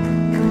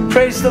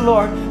 Praise the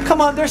Lord.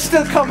 Come on, they're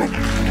still coming.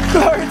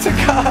 Glory to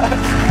God.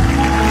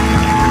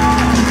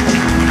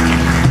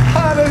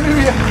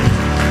 Hallelujah.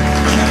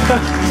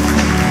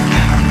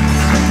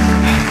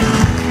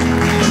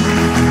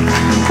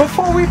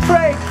 Before we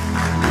pray,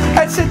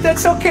 that's it.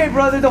 That's okay,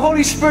 brother. The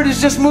Holy Spirit is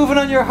just moving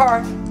on your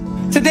heart.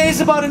 Today's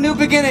about a new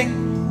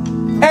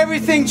beginning.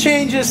 Everything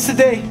changes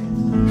today.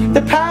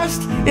 The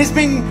past is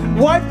being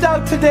wiped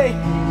out today.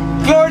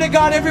 Glory to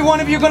God. Every one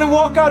of you are going to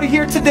walk out of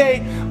here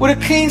today with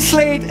a clean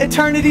slate,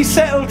 eternity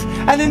settled,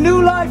 and a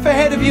new life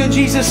ahead of you in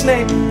Jesus'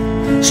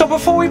 name. So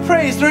before we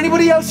pray, is there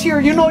anybody else here?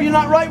 You know you're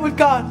not right with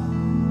God.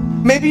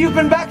 Maybe you've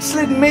been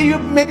backslidden.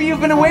 Maybe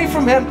you've been away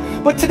from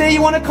Him. But today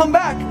you want to come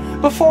back.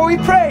 Before we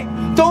pray,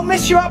 don't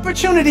miss your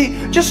opportunity.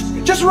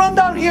 Just run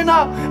down here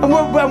now, and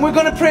we're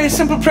going to pray a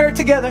simple prayer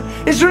together.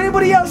 Is there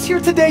anybody else here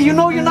today? You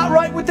know you're not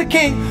right with the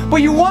King,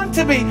 but you want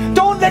to be.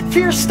 Don't let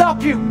fear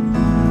stop you.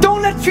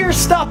 Don't let fear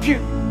stop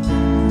you.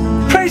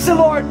 Praise the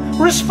Lord.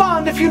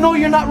 Respond if you know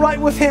you're not right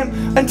with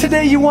Him, and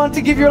today you want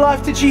to give your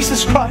life to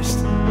Jesus Christ.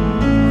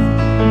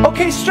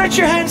 Okay, stretch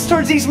your hands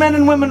towards these men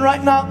and women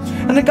right now.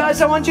 And the guys,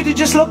 I want you to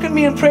just look at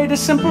me and pray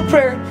this simple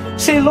prayer.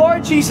 Say,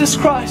 Lord Jesus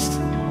Christ,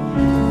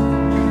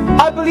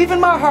 I believe in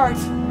my heart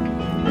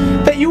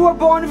that you were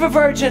born of a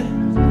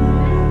virgin,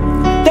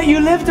 that you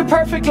lived a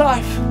perfect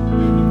life,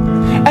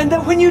 and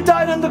that when you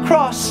died on the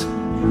cross,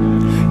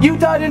 you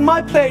died in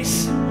my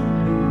place,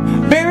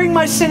 bearing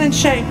my sin and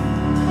shame.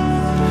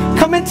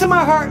 Come into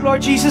my heart,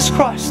 Lord Jesus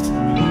Christ,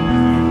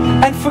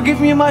 and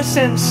forgive me of my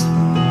sins.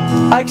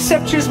 I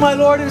accept you as my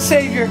Lord and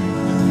Savior.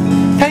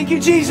 Thank you,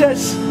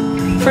 Jesus,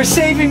 for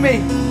saving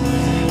me.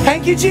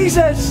 Thank you,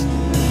 Jesus,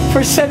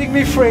 for setting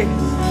me free.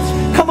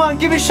 Come on,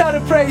 give a shout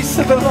of praise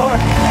to the Lord.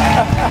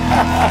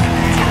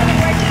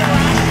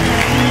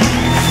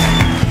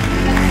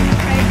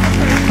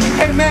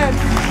 Amen.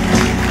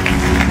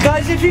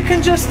 Guys, if you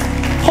can just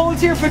hold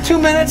here for 2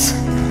 minutes,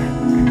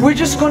 we're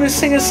just going to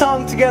sing a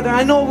song together.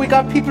 I know we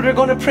got people that are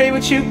going to pray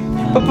with you,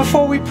 but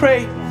before we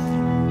pray,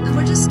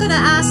 we're just going to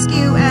ask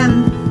you,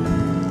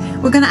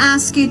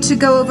 to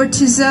go over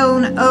to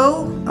Zone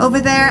O over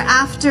there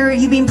after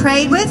you've been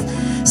prayed with.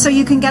 So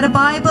you can get a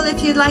Bible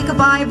if you'd like a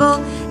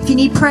Bible, if you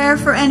need prayer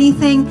for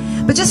anything.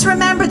 But just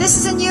remember, this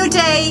is a new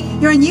day.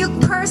 You're a new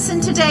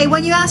person today.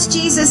 When you ask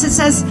Jesus, it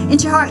says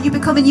into your heart you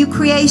become a new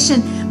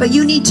creation. But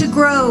you need to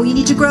grow. You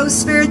need to grow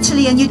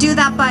spiritually. And you do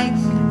that by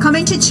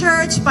coming to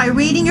church, by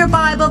reading your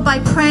Bible, by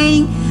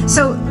praying.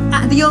 So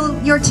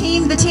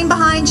the team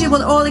behind you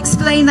will all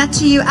explain that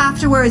to you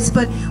afterwards.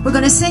 But we're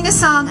going to sing a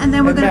song and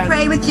then we're going to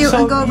pray with you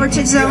and go over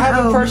to Zone O. You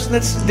have a person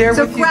that's there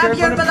so with you. grab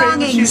your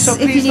belongings so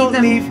if you need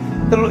them. Leave.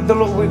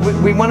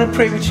 We want to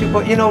pray with you,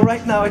 but you know,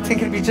 right now I think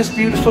it'd be just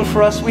beautiful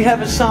for us. We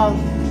have a song,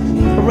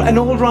 an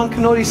old Ron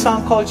Canody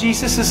song called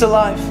Jesus is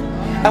Alive.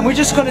 And we're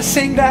just going to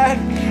sing that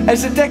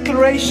as a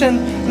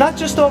declaration, not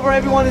just over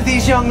every one of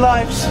these young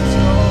lives,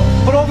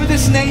 but over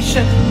this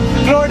nation.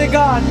 Glory to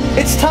God.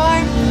 It's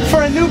time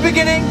for a new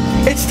beginning.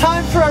 It's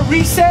time for a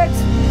reset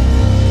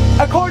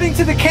according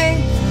to the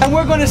King. And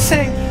we're going to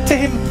sing to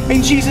Him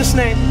in Jesus'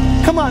 name.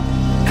 Come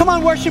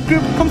on, worship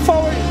group, come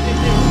forward.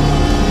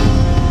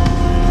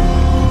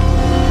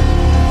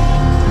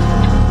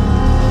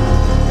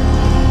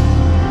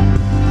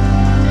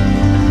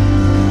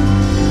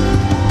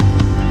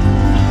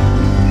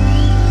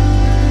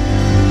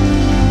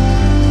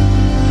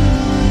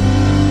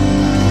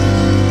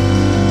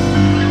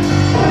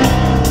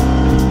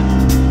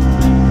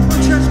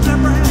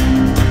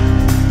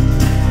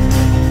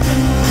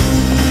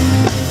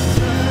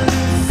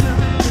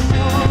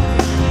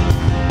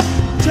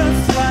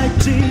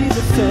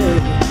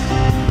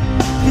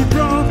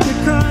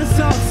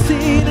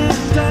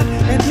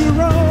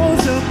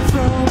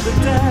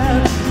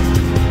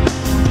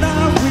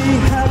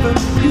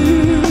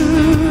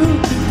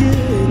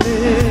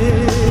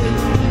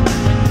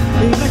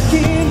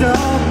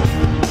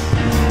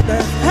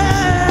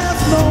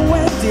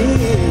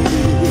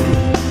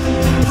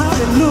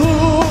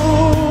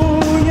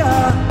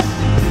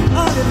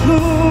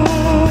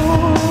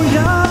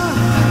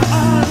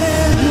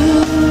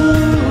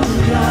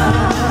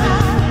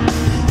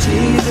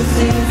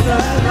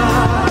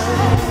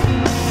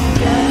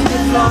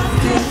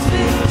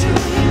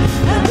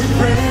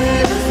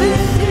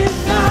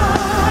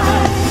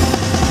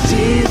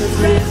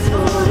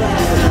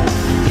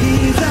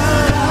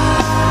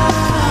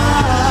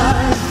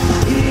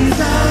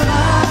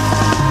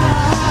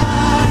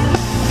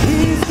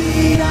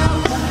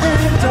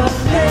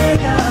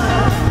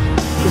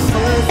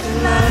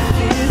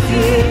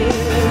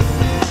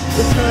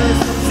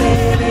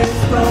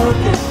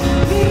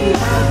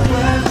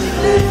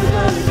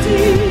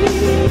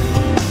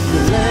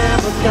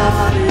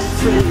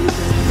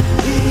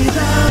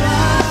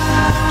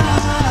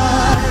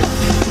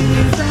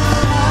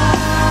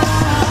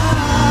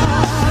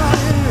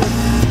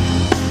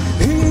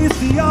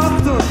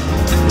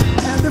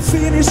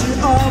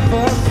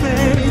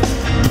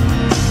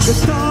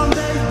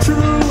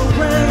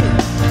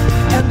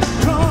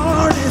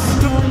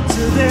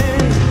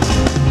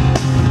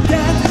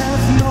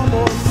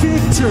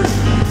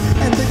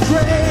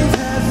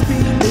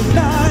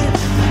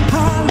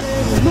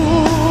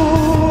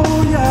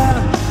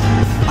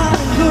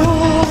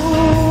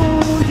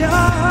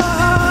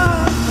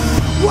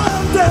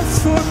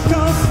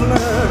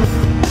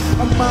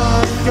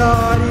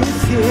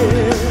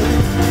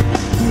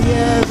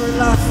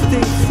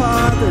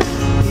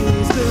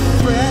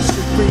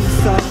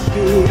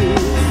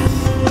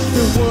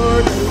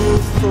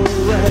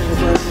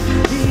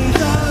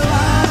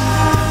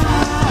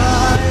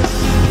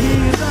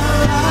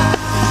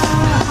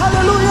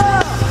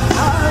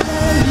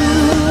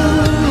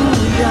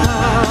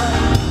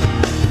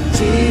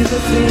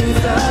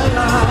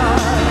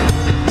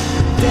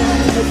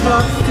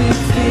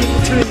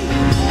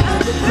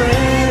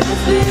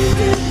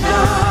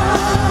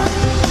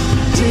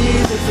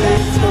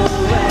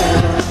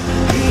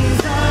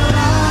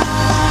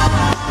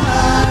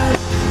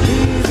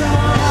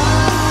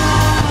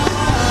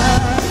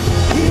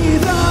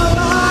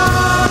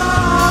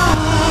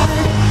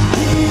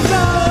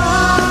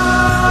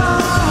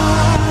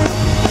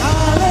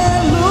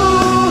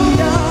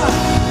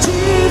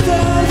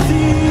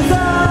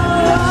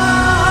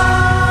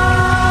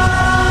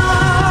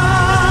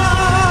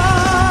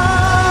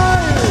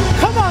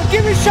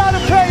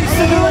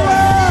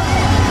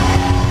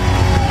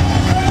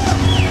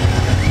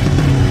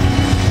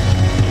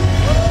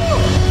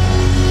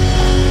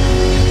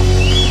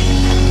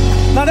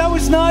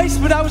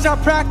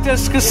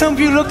 Because some of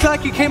you look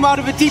like you came out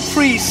of a deep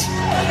freeze.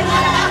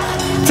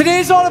 Today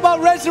is all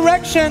about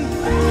resurrection.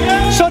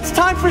 So it's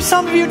time for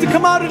some of you to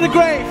come out of the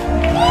grave.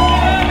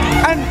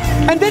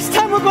 And this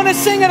time we're going to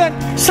sing it,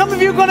 and some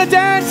of you are going to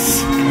dance.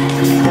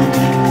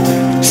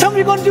 Some of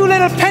you are going to do a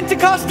little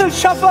Pentecostal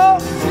shuffle.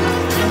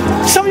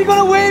 Some of you are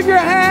going to wave your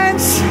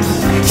hands.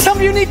 Some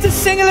of you need to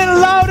sing a little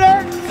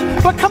louder.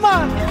 But come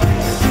on.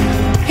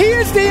 He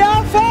is the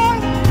Alpha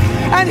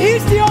and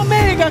He's the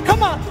Omega.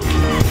 Come on.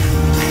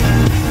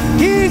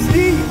 He's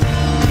the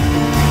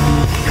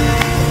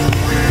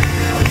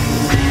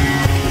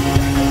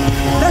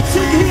That's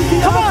it, He's the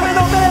Alpha and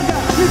Omega.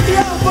 He's the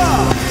Alpha.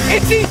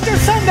 It's Easter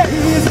Sunday.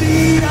 He's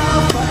the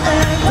Alpha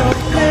and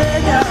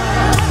Omega.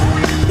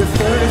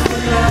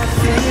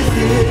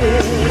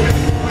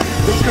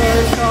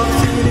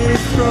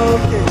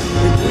 broken,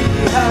 and we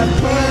have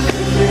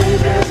perfect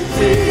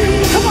liberty.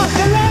 Come on,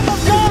 the Lamb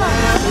of God.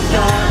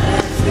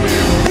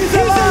 He's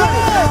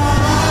alive.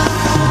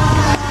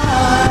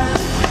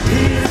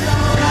 He's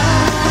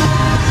alive.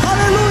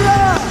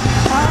 Hallelujah.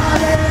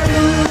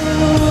 Hallelujah.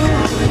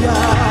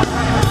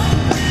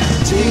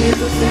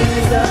 Jesus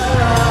is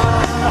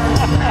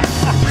alive.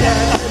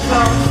 Death has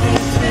lost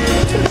its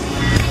victory,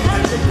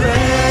 and the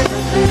grave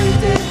has been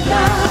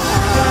denied.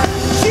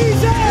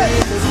 Jesus.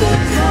 Jesus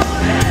is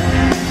alive.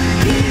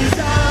 He's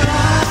alive.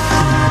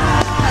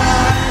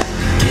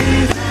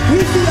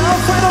 He's the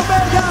Alpha and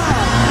Omega.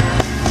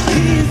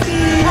 He's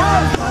the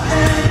Alpha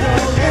and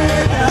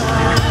Omega.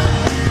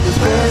 The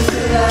first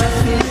and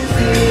last is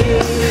He.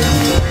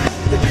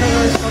 The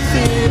curse of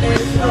sin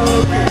is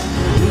broken.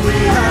 We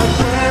have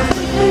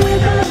perfect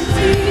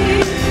liberty.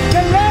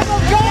 The Lamb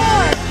of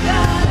God.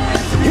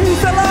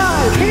 He's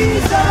alive.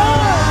 He's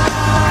alive.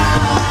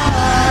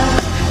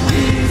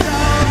 He's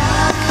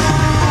alive.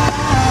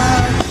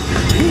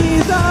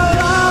 He's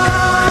alive.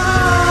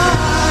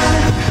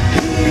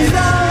 He's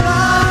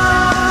alive.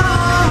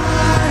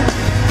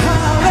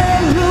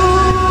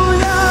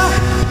 Hallelujah.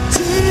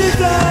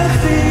 Jesus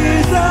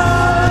is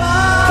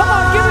alive. Come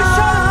on, give a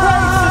shout of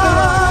praise to the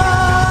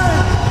Lord.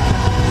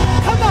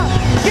 Come on,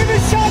 give a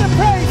shout of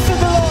praise to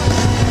the Lord.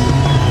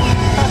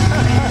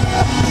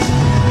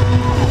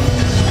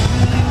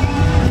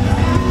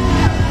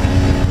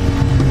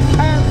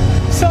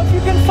 So if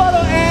you can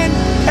follow Anne,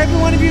 every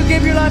one of you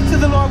gave your life to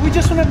the Lord. We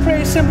just want to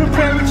pray a simple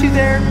prayer with you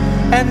there.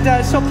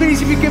 And so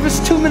please, if you give us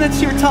 2 minutes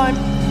of your time,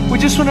 we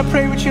just want to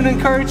pray with you and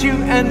encourage you.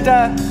 And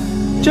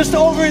just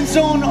over in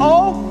zone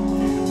O,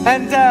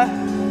 and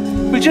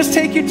we'll just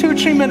take you 2 or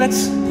 3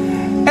 minutes.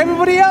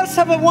 Everybody else,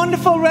 have a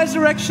wonderful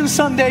Resurrection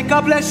Sunday.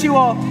 God bless you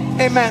all.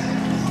 Amen.